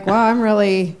 going like, wow, I'm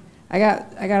really, I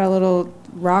got a little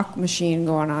rock machine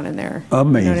going on in there.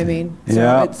 Amazing. You know what I mean? So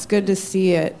Yeah. it's good to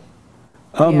see it.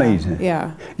 Amazing.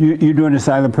 Yeah. You doing the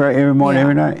silent prayer every morning,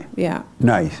 every night? Yeah.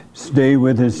 Nice. Stay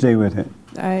with it, stay with it.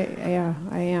 I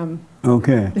am.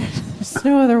 Okay. There's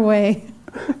no other way.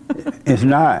 It's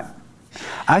not.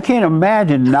 I can't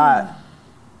imagine not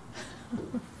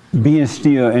being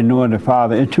still and knowing the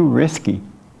Father. It's too risky.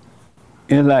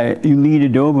 It's like you leave the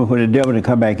door open for the devil to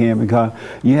come back in because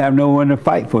you have no one to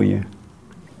fight for you.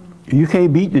 You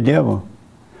can't beat the devil.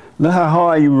 Look how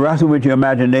hard you wrestle with your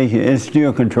imagination. It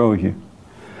still controls you.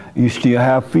 You still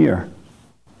have fear.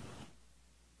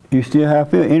 You still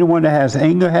have fear. Anyone that has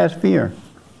anger has fear.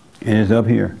 And it's up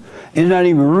here. It's not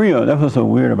even real. That's what's so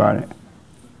weird about it.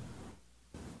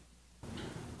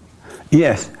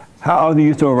 Yes. How often do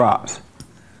you throw rocks?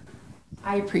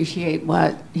 I appreciate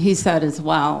what he said as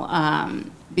well,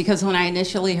 because when I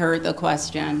initially heard the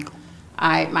question,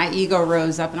 my ego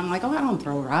rose up, and I'm like, oh, I don't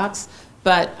throw rocks.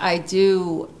 But I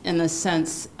do in the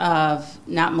sense of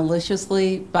not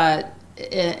maliciously, but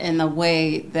in the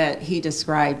way that he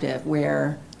described it,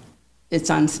 where it's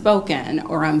unspoken,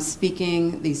 or I'm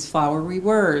speaking these flowery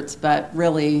words, but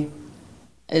really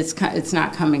it's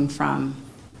not coming from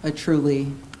a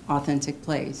truly authentic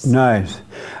place. Nice.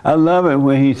 I love it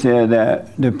when he said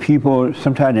that the people,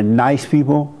 sometimes the nice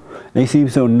people, they seem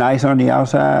so nice on the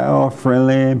outside, all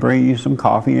friendly, bring you some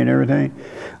coffee and everything,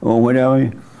 or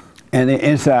whatever, and the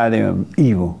inside they're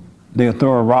evil. They'll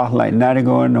throw a rock like not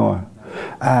going north.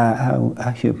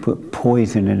 I should put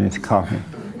poison in this coffee.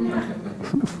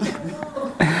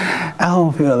 I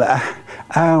don't feel like,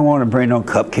 I don't want to bring no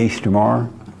cupcakes tomorrow.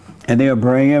 And they'll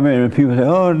bring them, and people say,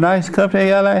 oh, nice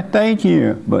cupcake. I like, thank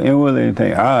you. But inwardly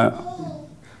they think,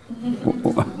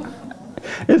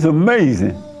 it's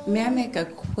amazing. May I make a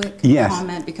quick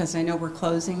comment, because I know we're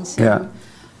closing soon? Yeah.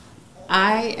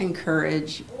 I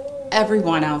encourage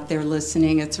everyone out there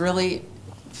listening, it's really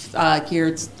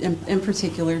geared in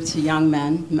particular to young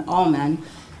men, all men,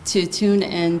 to tune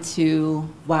into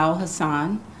Wow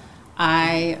Hassan.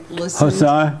 I listened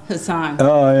Hassan.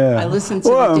 Oh yeah. I listened to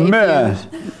what the a mess.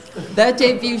 That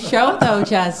debut show though,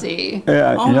 Jesse.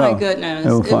 Yeah, oh my goodness.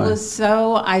 It was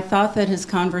so, I thought that his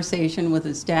conversation with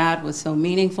his dad was so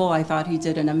meaningful. I thought he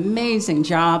did an amazing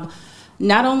job.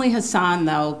 Not only Hassan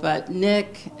though, but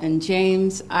Nick and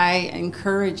James. I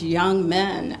encourage young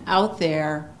men out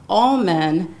there, all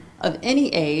men of any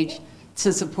age,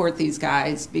 to support these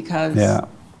guys, because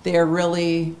they're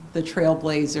really the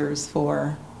trailblazers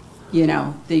for,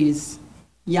 these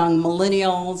young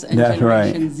millennials and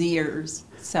Generation Zers.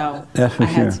 So I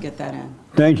had to get that in.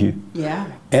 Thank you. Yeah.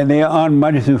 And they're on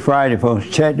Monday through Friday, folks.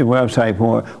 Check the website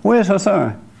for it. Where's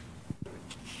Hassan?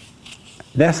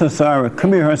 That's Hassan.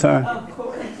 Come here, Hassan. Of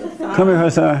course. Come here,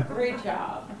 Hassan. Great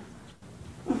job.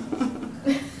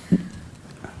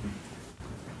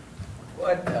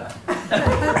 What the?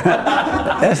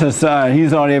 That's Hassan.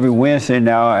 He's on every Wednesday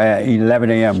now at 11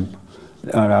 a.m.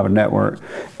 on our network.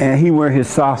 And he wears his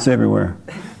socks everywhere.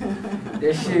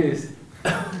 They're shoes.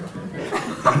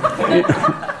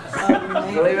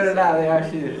 Believe it or not, they are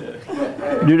shoes.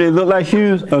 Do they look like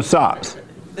shoes or socks?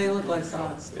 They look like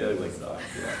socks. They look like socks,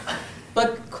 yeah.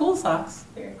 But cool socks.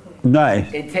 Very cool.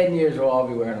 Nice. In 10 years, we'll all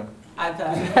be wearing them. I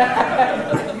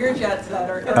bet. You're a jet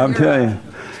setter. I'm telling you.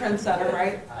 Trendsetter,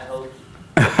 right? I hope.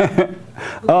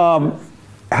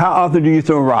 How often do you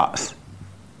throw rocks?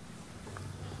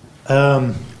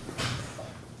 I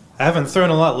haven't thrown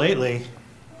a lot lately.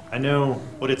 I know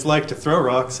what it's like to throw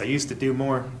rocks. I used to do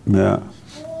more. Yeah.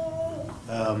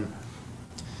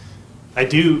 I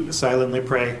do silently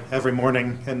pray every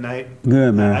morning and night.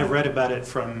 Good, man. I read about it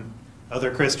from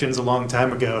other Christians a long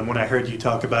time ago, and when I heard you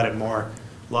talk about it more,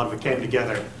 a lot of it came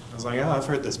together. I was like, oh, I've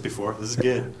heard this before. This is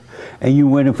good. And you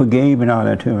went and forgave and all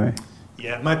that too, right?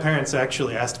 Yeah, my parents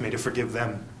actually asked me to forgive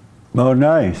them. Oh,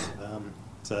 nice.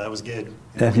 So that was good.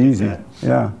 That's easy.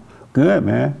 Yeah. Good,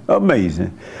 man.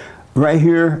 Amazing. Right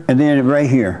here and then right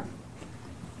here.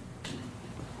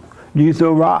 Do you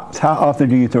throw rocks? How often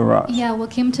do you throw rocks? Yeah,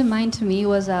 what came to mind to me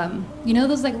was,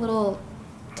 those like little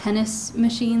tennis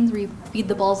machines where you feed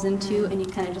the balls into and you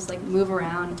kind of just like move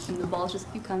around and the balls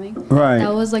just keep coming? Right.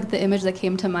 That was like the image that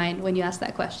came to mind when you asked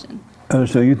that question.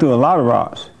 So you threw a lot of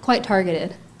rocks? Quite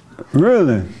targeted.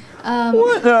 Really?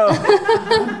 What the?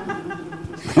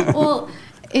 Well,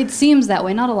 it seems that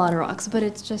way. Not a lot of rocks, but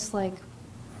it's just like,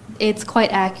 it's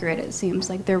quite accurate. It seems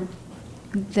like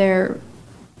they're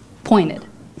pointed.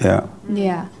 Yeah.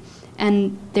 Yeah,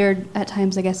 and they're at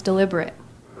times, I guess, deliberate.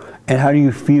 And how do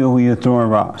you feel when you're throwing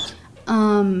rocks?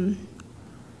 I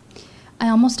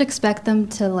almost expect them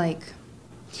to like,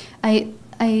 I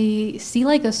see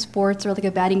like a sports or like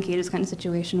a batting cages kind of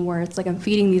situation where it's like I'm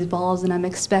feeding these balls and I'm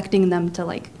expecting them to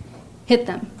like hit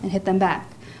them and hit them back.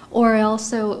 Or I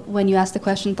also, when you asked the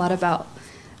question, thought about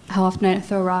how often I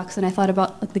throw rocks, and I thought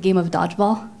about like the game of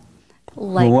dodgeball.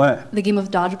 Like what? The game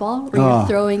of dodgeball, where you're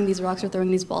throwing these rocks or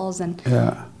throwing these balls, and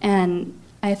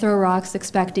I throw rocks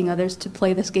expecting others to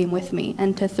play this game with me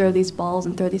and to throw these balls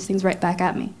and throw these things right back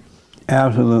at me.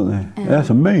 Absolutely. That's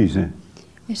amazing.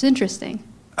 It's interesting.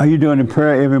 Are you doing the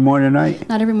prayer every morning and night?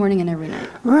 Not every morning and every night.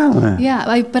 Really?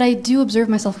 Yeah, but I do observe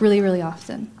myself really, really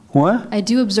often. What? I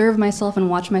do observe myself and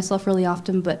watch myself really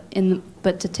often, but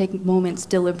to take moments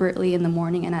deliberately in the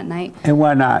morning and at night. And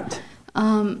why not?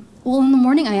 Well, in the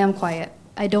morning I am quiet.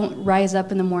 I don't rise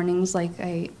up in the mornings. Like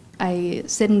I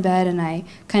sit in bed and I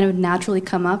kind of naturally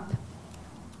come up,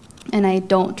 and I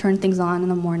don't turn things on in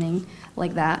the morning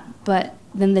like that. But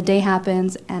then the day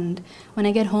happens, and when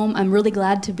I get home, I'm really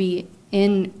glad to be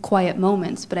in quiet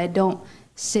moments, but I don't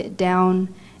sit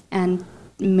down and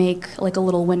make like a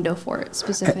little window for it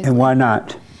specifically. And why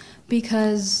not?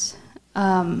 Because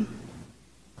I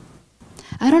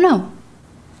don't know.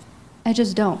 I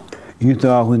just don't. You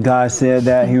thought when God said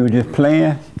that he was just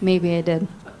playing? Maybe I did.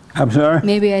 I'm sorry?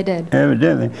 Maybe I did.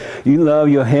 Evidently. You love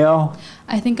your hell?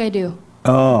 I think I do.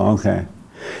 Oh, okay.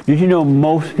 Did you know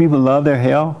most people love their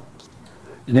hell?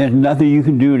 There's nothing you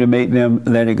can do to make them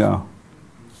let it go.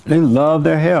 They love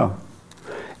their hell.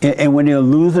 And when they're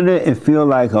losing it, it feels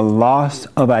like a loss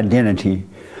of identity.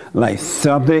 Like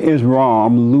something is wrong,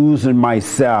 I'm losing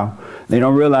myself. They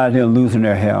don't realize they're losing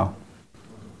their hell.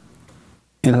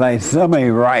 It's like something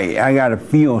ain't right, I gotta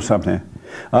feel something.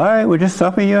 All right, well just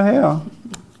suffer your hell.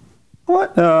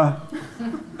 What the?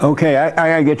 Okay, I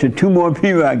gotta get to two more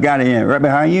people I got in, right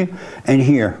behind you and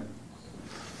here.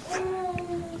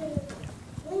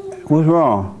 What's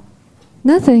wrong?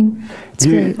 Nothing. It's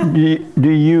great. Do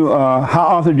you how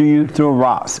often do you throw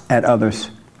rocks at others?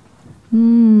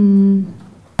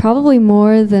 Probably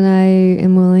more than I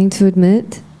am willing to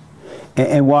admit.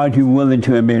 And why are you willing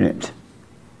to admit it?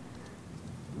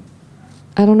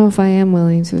 I don't know if I am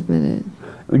willing to admit it.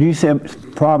 You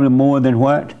said probably more than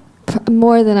what?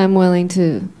 More than I'm willing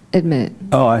to admit.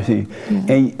 Oh, I see.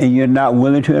 Yeah. And you're not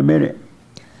willing to admit it?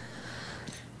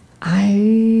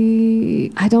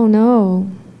 I don't know.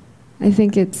 I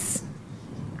think it's,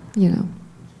 a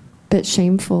bit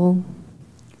shameful.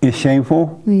 It's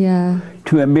shameful? Yeah.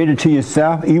 To admit it to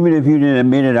yourself, even if you didn't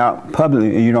admit it out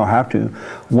publicly, and you don't have to.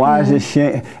 Why is it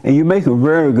shame? And you make a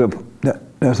very good,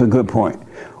 that's a good point.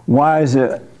 Why is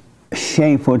it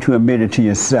shameful to admit it to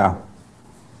yourself?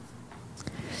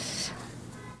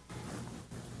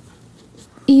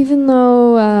 Even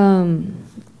though,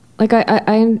 I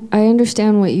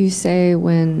understand what you say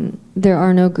when there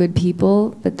are no good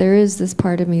people, but there is this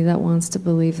part of me that wants to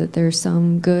believe that there's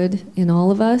some good in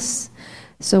all of us.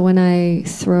 So when I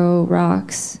throw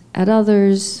rocks at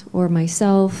others or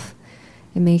myself,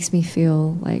 it makes me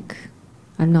feel like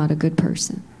I'm not a good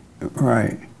person.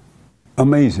 Right.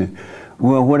 Amazing.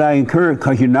 Well, what I encourage,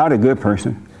 because you're not a good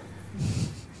person,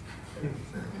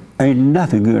 ain't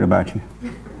nothing good about you.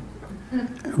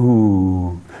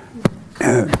 Ooh.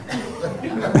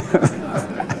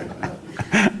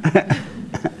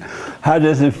 How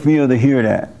does it feel to hear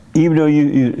that? Even though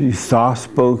you're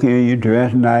soft-spoken, you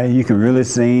dress nice, you can really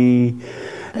sing,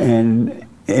 and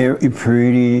you're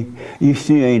pretty, you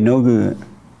still ain't no good.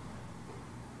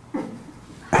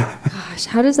 Gosh,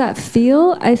 how does that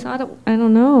feel? I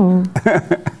don't know.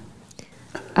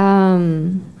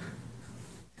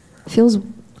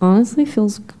 Honestly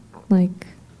feels like,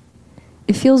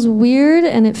 it feels weird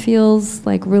and it feels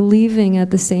like relieving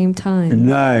at the same time.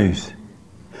 Nice.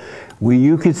 When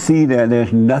you can see that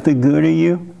there's nothing good in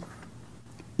you,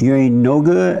 you ain't no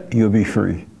good, you'll be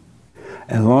free.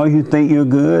 As long as you think you're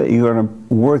good, you're going to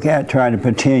work at trying to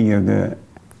pretend you're good.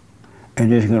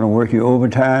 And it's going to work you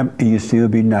overtime and you still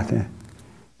be nothing.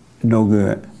 No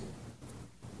good.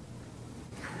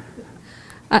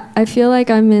 I feel like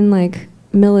I'm in like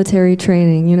military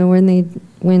training,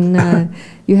 when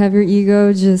you have your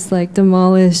ego just like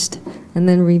demolished and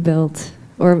then rebuilt.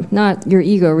 Or not your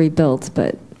ego rebuilt,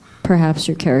 but perhaps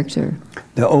your character.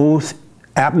 The old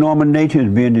abnormal nature is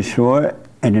being destroyed,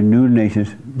 and the new nature,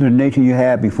 the nature you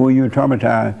had before you were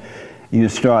traumatized, you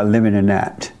start living in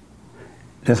that.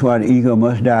 That's why the ego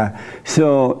must die.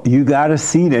 So you got to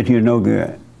see that you're no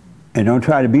good. And don't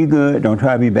try to be good, don't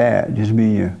try to be bad. Just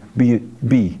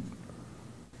be.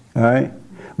 All right?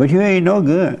 But you ain't no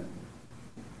good.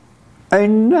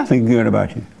 Ain't nothing good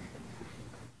about you.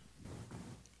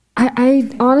 I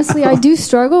honestly, I do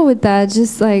struggle with that.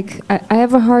 Just like, I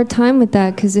have a hard time with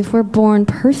that, because if we're born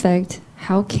perfect,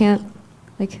 how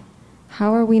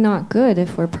are we not good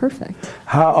if we're perfect?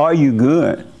 How are you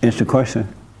good is the question.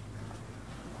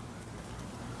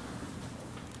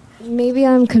 Maybe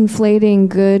I'm conflating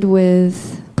good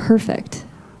with perfect.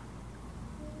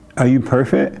 Are you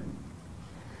perfect?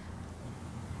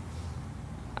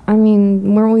 I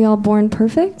mean, weren't we all born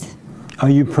perfect? Are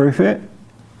you perfect?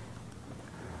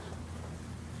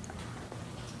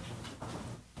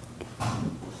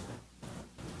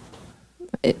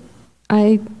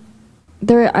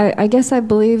 I guess I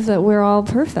believe that we're all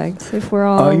perfect if we're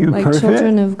all like perfect?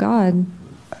 children of God.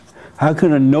 How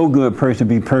could a no good person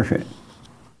be perfect?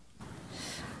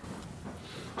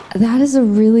 That is a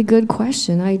really good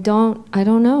question. I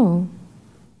don't know.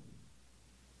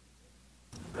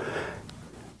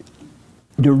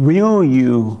 The real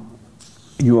you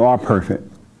are perfect.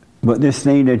 But this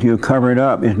thing that you're covered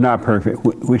up is not perfect,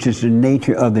 which is the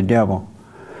nature of the devil.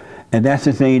 And that's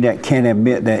the thing that can't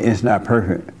admit that it's not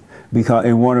perfect, because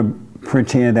it want to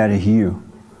pretend that it's you.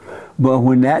 But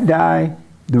when that died,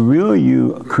 the real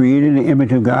you, created in the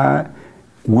image of God,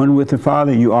 one with the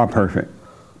Father, you are perfect.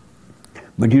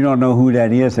 But you don't know who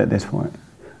that is at this point,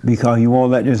 because you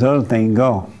won't let this other thing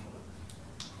go.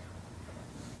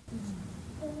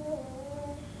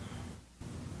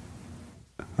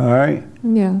 All right?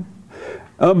 Yeah.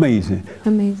 Amazing.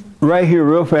 Amazing. Right here,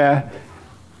 real fast.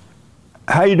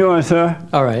 How you doing, sir?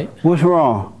 All right. What's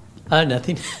wrong?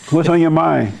 Nothing. What's on your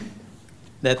mind?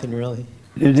 Nothing really.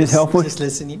 Is this helpful? Just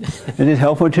listening. Is this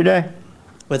helpful today?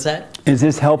 What's that? Is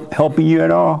this helping you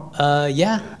at all?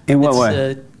 Yeah. In what it's,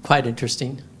 way? Quite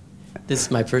interesting. This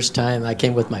is my first time. I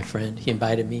came with my friend. He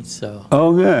invited me, so.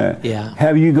 Oh, good. Yeah.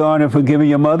 Have you gone and forgiven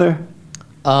your mother?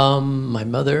 My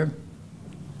mother.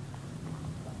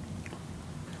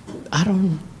 I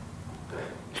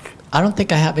don't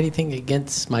think I have anything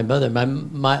against my mother.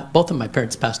 Both of my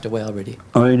parents passed away already.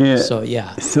 Oh, you did? So,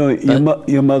 yeah. So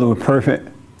your mother was perfect?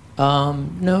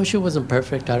 No, she wasn't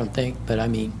perfect, I don't think. But I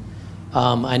mean,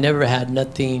 I never had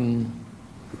nothing,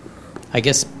 I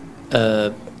guess,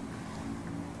 I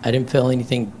didn't feel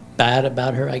anything bad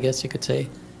about her, I guess you could say.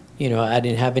 You know, I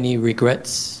didn't have any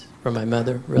regrets for my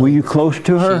mother, really. Were you close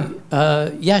to her?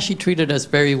 Yeah, she treated us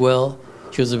very well.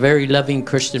 She was a very loving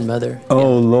Christian mother.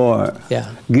 Oh, Lord.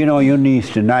 Yeah. Get on your knees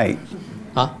tonight.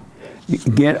 Huh?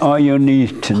 Get on your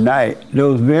knees tonight.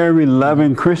 Those very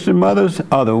loving Christian mothers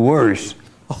are the worst.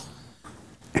 Oh.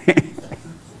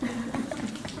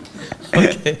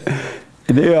 Okay.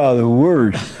 They are the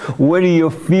worst. Where did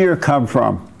your fear come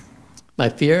from? My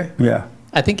fear? Yeah.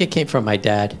 I think it came from my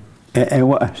dad. And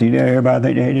what? See, there, everybody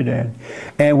think they hate your daddy.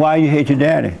 And why you hate your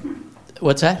daddy?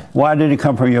 What's that? Why did it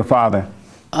come from your father?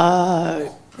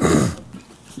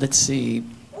 Let's see.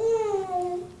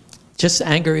 Just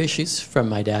anger issues from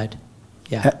my dad.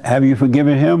 Yeah. Have you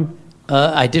forgiven him?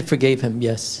 I did forgive him,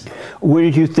 yes. What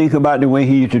did you think about the way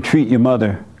he used to treat your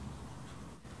mother?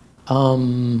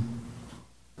 I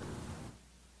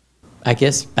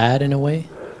guess bad in a way.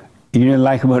 You didn't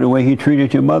like him for the way he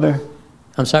treated your mother?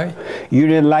 I'm sorry? You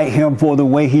didn't like him for the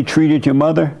way he treated your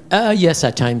mother? Yes,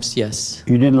 at times, yes.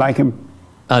 You didn't like him?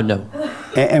 No.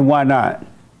 And why not?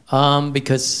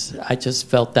 Because I just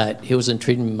felt that he wasn't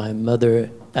treating my mother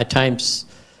at times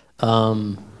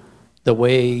the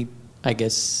way, I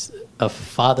guess, a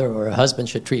father or a husband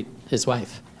should treat his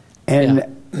wife. And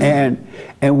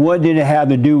what did it have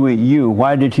to do with you?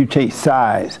 Why did you take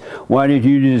sides? Why did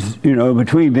you just,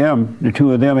 between them, the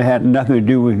two of them, it had nothing to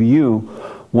do with you.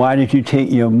 Why did you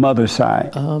take your mother's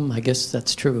side? I guess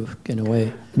that's true in a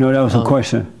way. No, that was a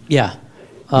question. Yeah.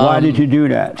 Why did you do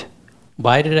that?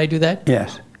 Why did I do that?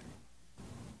 Yes.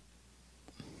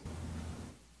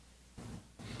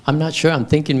 I'm not sure. I'm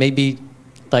thinking maybe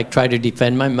like try to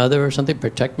defend my mother or something,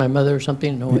 protect my mother or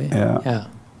something in a way. Yeah.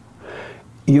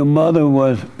 Your mother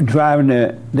was driving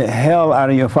the hell out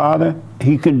of your father.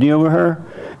 He couldn't deal with her.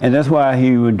 And that's why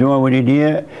he was doing what he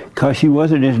did, because she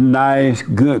wasn't this nice,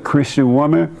 good Christian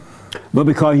woman. But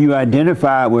because you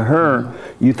identified with her,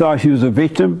 you thought she was a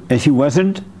victim, and she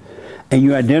wasn't. And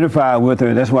you identified with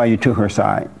her, that's why you took her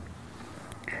side.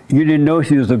 You didn't know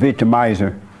she was a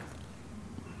victimizer.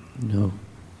 No.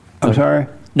 I'm sorry?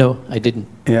 No, I didn't.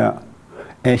 Yeah.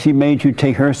 And she made you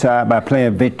take her side by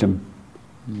playing victim.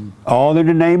 All in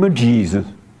the name of Jesus.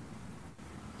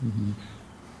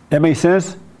 That makes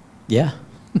sense? Yeah.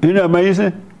 Isn't that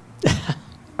amazing?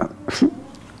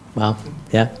 Wow.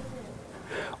 Yeah.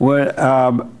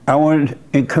 Well, I want to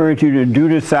encourage you to do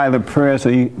the silent prayer.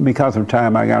 So, because of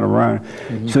time, I got to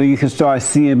run. So you can start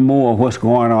seeing more of what's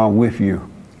going on with you.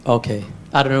 Okay.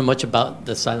 I don't know much about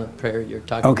the silent prayer you're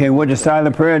talking about. Okay. What the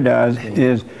silent prayer does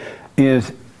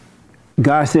is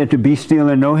God said to be still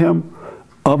and know Him.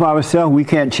 Of ourselves, we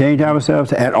can't change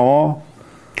ourselves at all.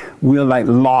 We're like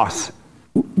lost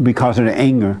because of the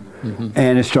anger.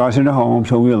 And it starts in the home,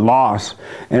 so we're lost.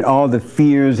 And all the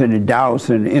fears and the doubts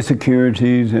and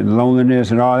insecurities and loneliness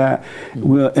and all that,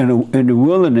 we're in the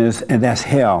wilderness, and that's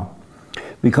hell.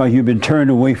 Because you've been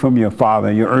turned away from your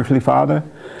father, your earthly father.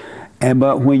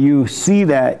 But when you see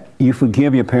that, you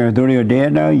forgive your parents. Though they are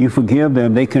dead now, you forgive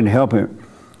them. They couldn't help it.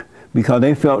 Because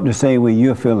they felt the same way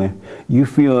you're feeling. You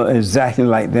feel exactly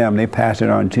like them. They pass it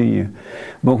on to you.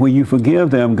 But when you forgive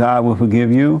them, God will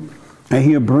forgive you. And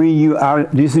He'll bring you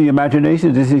out. This is your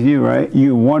imagination. This is you, right?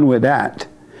 You're one with that.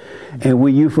 And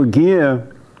when you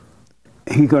forgive,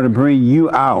 He's going to bring you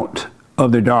out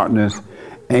of the darkness.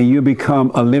 And you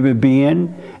become a living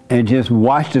being and just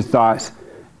watch the thoughts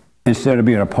instead of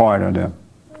being a part of them.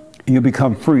 You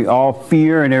become free. All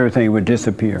fear and everything will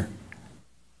disappear.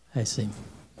 I see.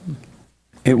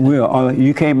 It will.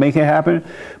 You can't make it happen,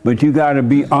 but you got to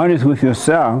be honest with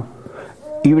yourself.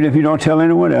 Even if you don't tell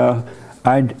anyone else,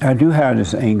 I do have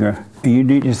this anger, and you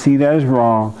need to see that as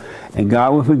wrong, and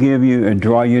God will forgive you and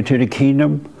draw you to the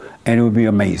kingdom, and it will be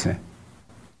amazing.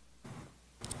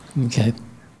 Okay.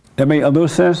 That make a little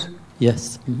sense?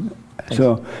 Yes.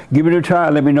 So give it a try.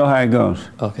 Let me know how it goes.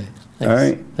 Okay. All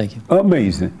right? Thank you.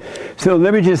 Amazing. So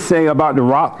let me just say about the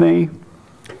rock thing.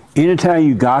 Anytime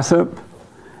you gossip,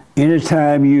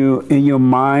 anytime you, in your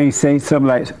mind, say something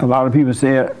like a lot of people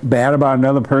say bad about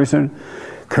another person,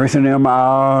 cursing them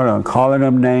out or calling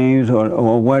them names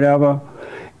or whatever,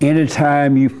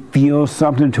 anytime you feel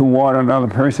something toward another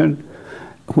person,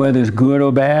 whether it's good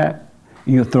or bad,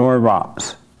 you throw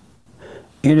rocks.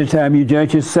 Anytime you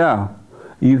judge yourself,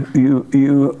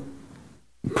 you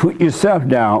put yourself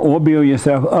down or build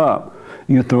yourself up,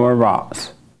 you throw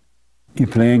rocks. You're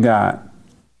playing God.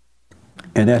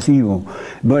 And that's evil.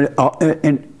 But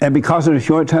and because of the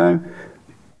short time,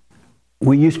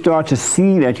 when you start to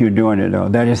see that you're doing it, though,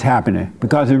 that is happening.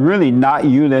 Because it's really not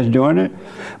you that's doing it.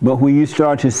 But when you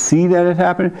start to see that it's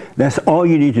happening, that's all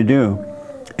you need to do,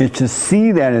 is to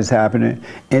see that it's happening.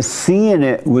 And seeing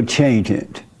it will change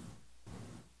it.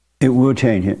 It will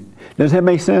change it. Does that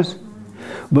make sense?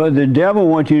 But the devil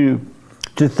wants you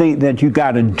to think that you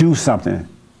got to do something.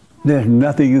 There's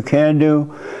nothing you can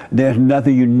do. There's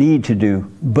nothing you need to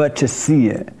do but to see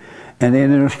it. And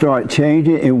then it'll start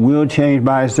changing. It will change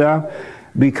by itself.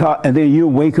 And then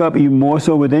you'll wake up even more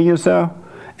so within yourself.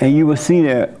 And you will see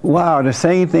that, wow, the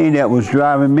same thing that was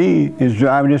driving me is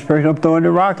driving this person I'm throwing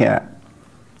the rock at.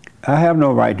 I have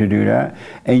no right to do that.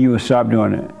 And you will stop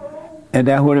doing it. And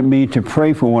that's what it means to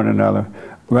pray for one another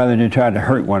rather than try to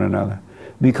hurt one another.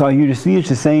 Because you see it's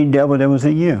the same devil that was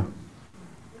in you.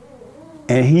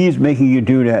 And he's making you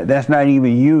do that. That's not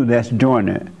even you that's doing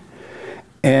it.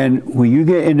 And when you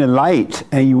get in the light,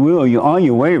 and you're on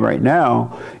your way right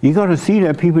now, you're going to see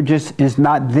that people just, it's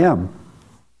not them.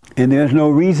 And there's no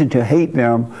reason to hate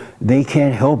them. They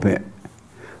can't help it.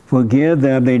 Forgive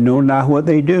them. They know not what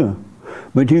they do.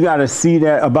 But you got to see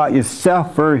that about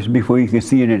yourself first before you can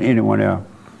see it in anyone else.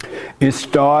 It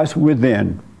starts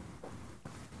within.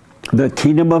 The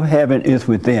kingdom of heaven is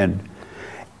within.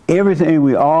 Everything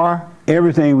we are,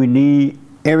 everything we need,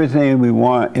 everything we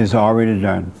want is already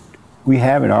done. We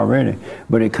have it already,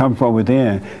 but it comes from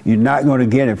within. You're not going to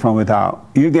get it from without.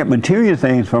 You get material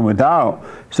things from without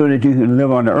so that you can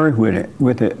live on the earth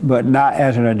with it, but not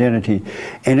as an identity.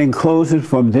 And in closing,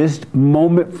 from this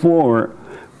moment forward,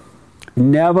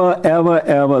 never, ever,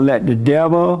 ever let the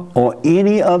devil or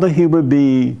any other human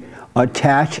being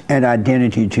attach an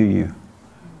identity to you.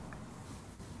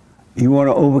 You want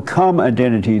to overcome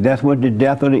identity. That's what the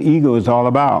death of the ego is all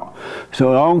about.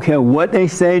 So I don't care what they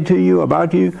say to you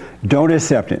about you, don't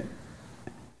accept it.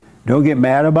 Don't get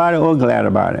mad about it or glad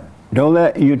about it.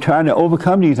 You're trying to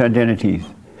overcome these identities.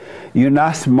 You're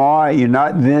not smart, you're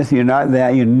not this, you're not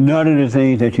that, you're none of the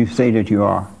things that you say that you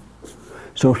are.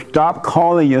 So stop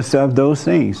calling yourself those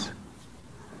things.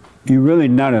 You're really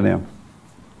none of them.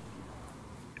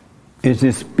 It's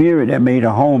the spirit that made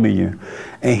a home in you.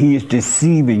 And he is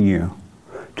deceiving you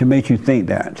to make you think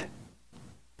that.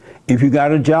 If you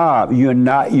got a job, you're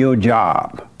not your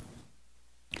job.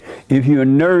 If you're a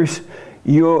nurse,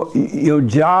 your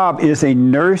job is a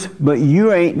nurse, but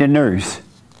you ain't the nurse.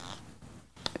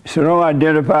 So don't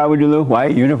identify with your little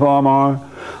white uniform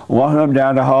on walking up and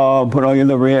down the hall, put on your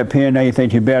little red pen, now you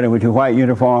think you're better with your white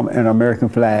uniform and American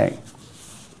flag.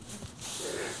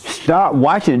 Stop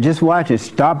watching, just watch it.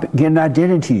 Stop getting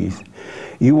identities.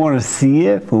 You want to see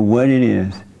it for what it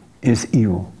is. It's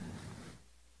evil.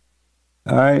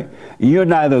 All right? You're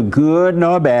neither good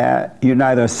nor bad. You're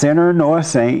neither a sinner nor a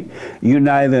saint. You're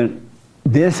neither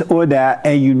this or that,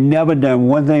 and you never done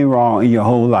one thing wrong in your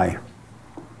whole life.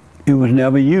 It was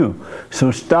never you.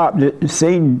 So stop.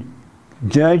 Satan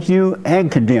judge you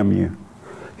and condemn you.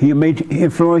 He may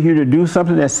influence you to do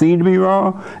something that seemed to be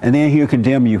wrong, and then he'll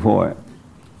condemn you for it.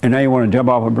 And now you want to jump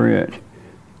off a bridge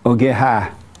or get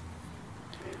high.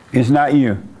 It's not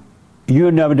you.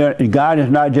 You've never done. God is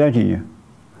not judging you.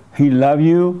 He loves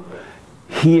you.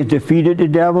 He has defeated the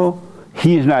devil.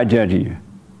 He is not judging you.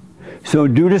 So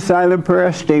do the silent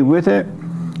prayer. Stay with it.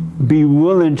 Be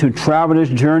willing to travel this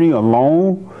journey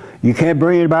alone. You can't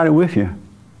bring anybody with you.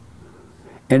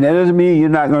 And that doesn't mean you're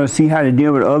not going to see how to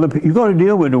deal with other people. You're going to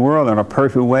deal with the world in a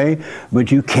perfect way,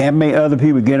 but you can make other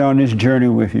people get on this journey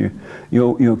with you.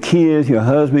 Your kids, your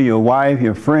husband, your wife,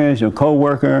 your friends, your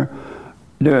co-worker,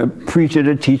 the preacher,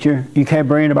 the teacher. You can't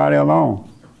bring anybody along.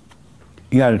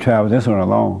 You got to travel this one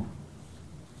alone.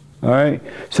 All right?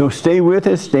 So stay with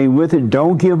it, stay with it.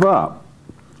 Don't give up,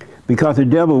 because the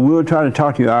devil will try to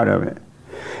talk you out of it.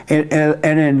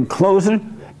 And in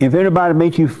closing, if anybody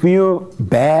makes you feel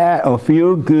bad or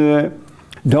feel good,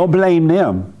 don't blame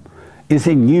them. It's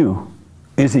in you.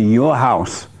 It's in your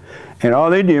house. And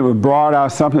all they did was brought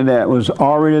out something that was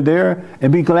already there,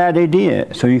 and be glad they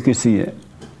did so you can see it.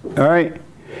 All right?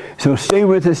 So stay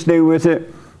with it, stay with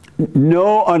it.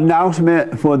 No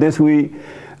announcement for this week.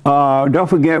 Don't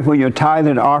forget, for your tithe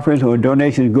and offerings or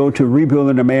donations, go to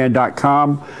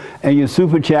rebuildingtheman.com. And your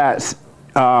super chats,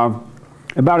 by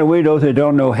the way, those that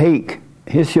don't know Hake,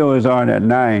 his show is on at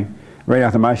 9, right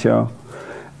after my show.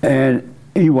 And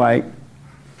he white.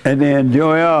 And then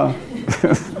Joel,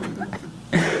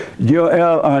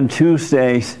 Joel on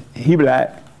Tuesdays, he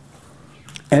black.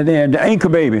 And then the Anchor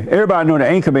Baby. Everybody know the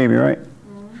Anchor Baby, right?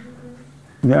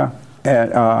 Yeah,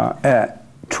 at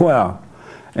 12.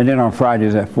 And then on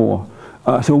Fridays at 4.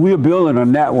 So we're building a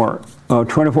network of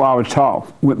 24-hour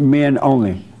talk with men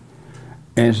only.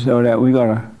 And so that we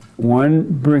got one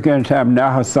brick at a time.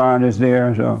 Now Hassan is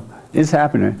there, so it's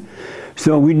happening.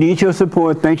 So we need your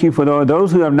support. Thank you for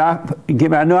those who have not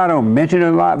given. I know I don't mention it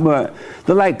a lot, but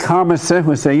they're like common sense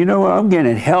would say, you know what, I'm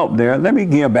getting help there. Let me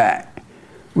give back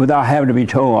without having to be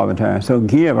told all the time. So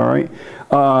give, all right?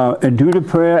 And do the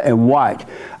prayer and watch.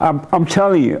 I'm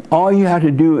telling you, all you have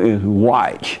to do is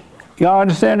watch. Y'all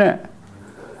understand that?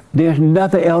 There's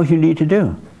nothing else you need to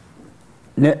do.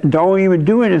 Don't even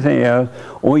do anything else,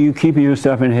 or you're keeping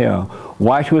yourself in hell.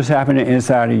 Watch what's happening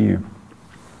inside of you.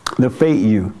 The fate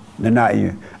you, the not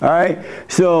you. All right?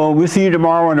 So we'll see you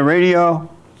tomorrow on the radio.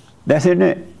 That's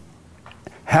it.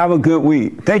 Have a good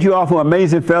week. Thank you all for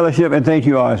amazing fellowship, and thank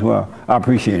you all as well. I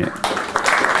appreciate it.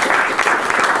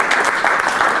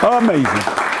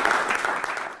 Amazing.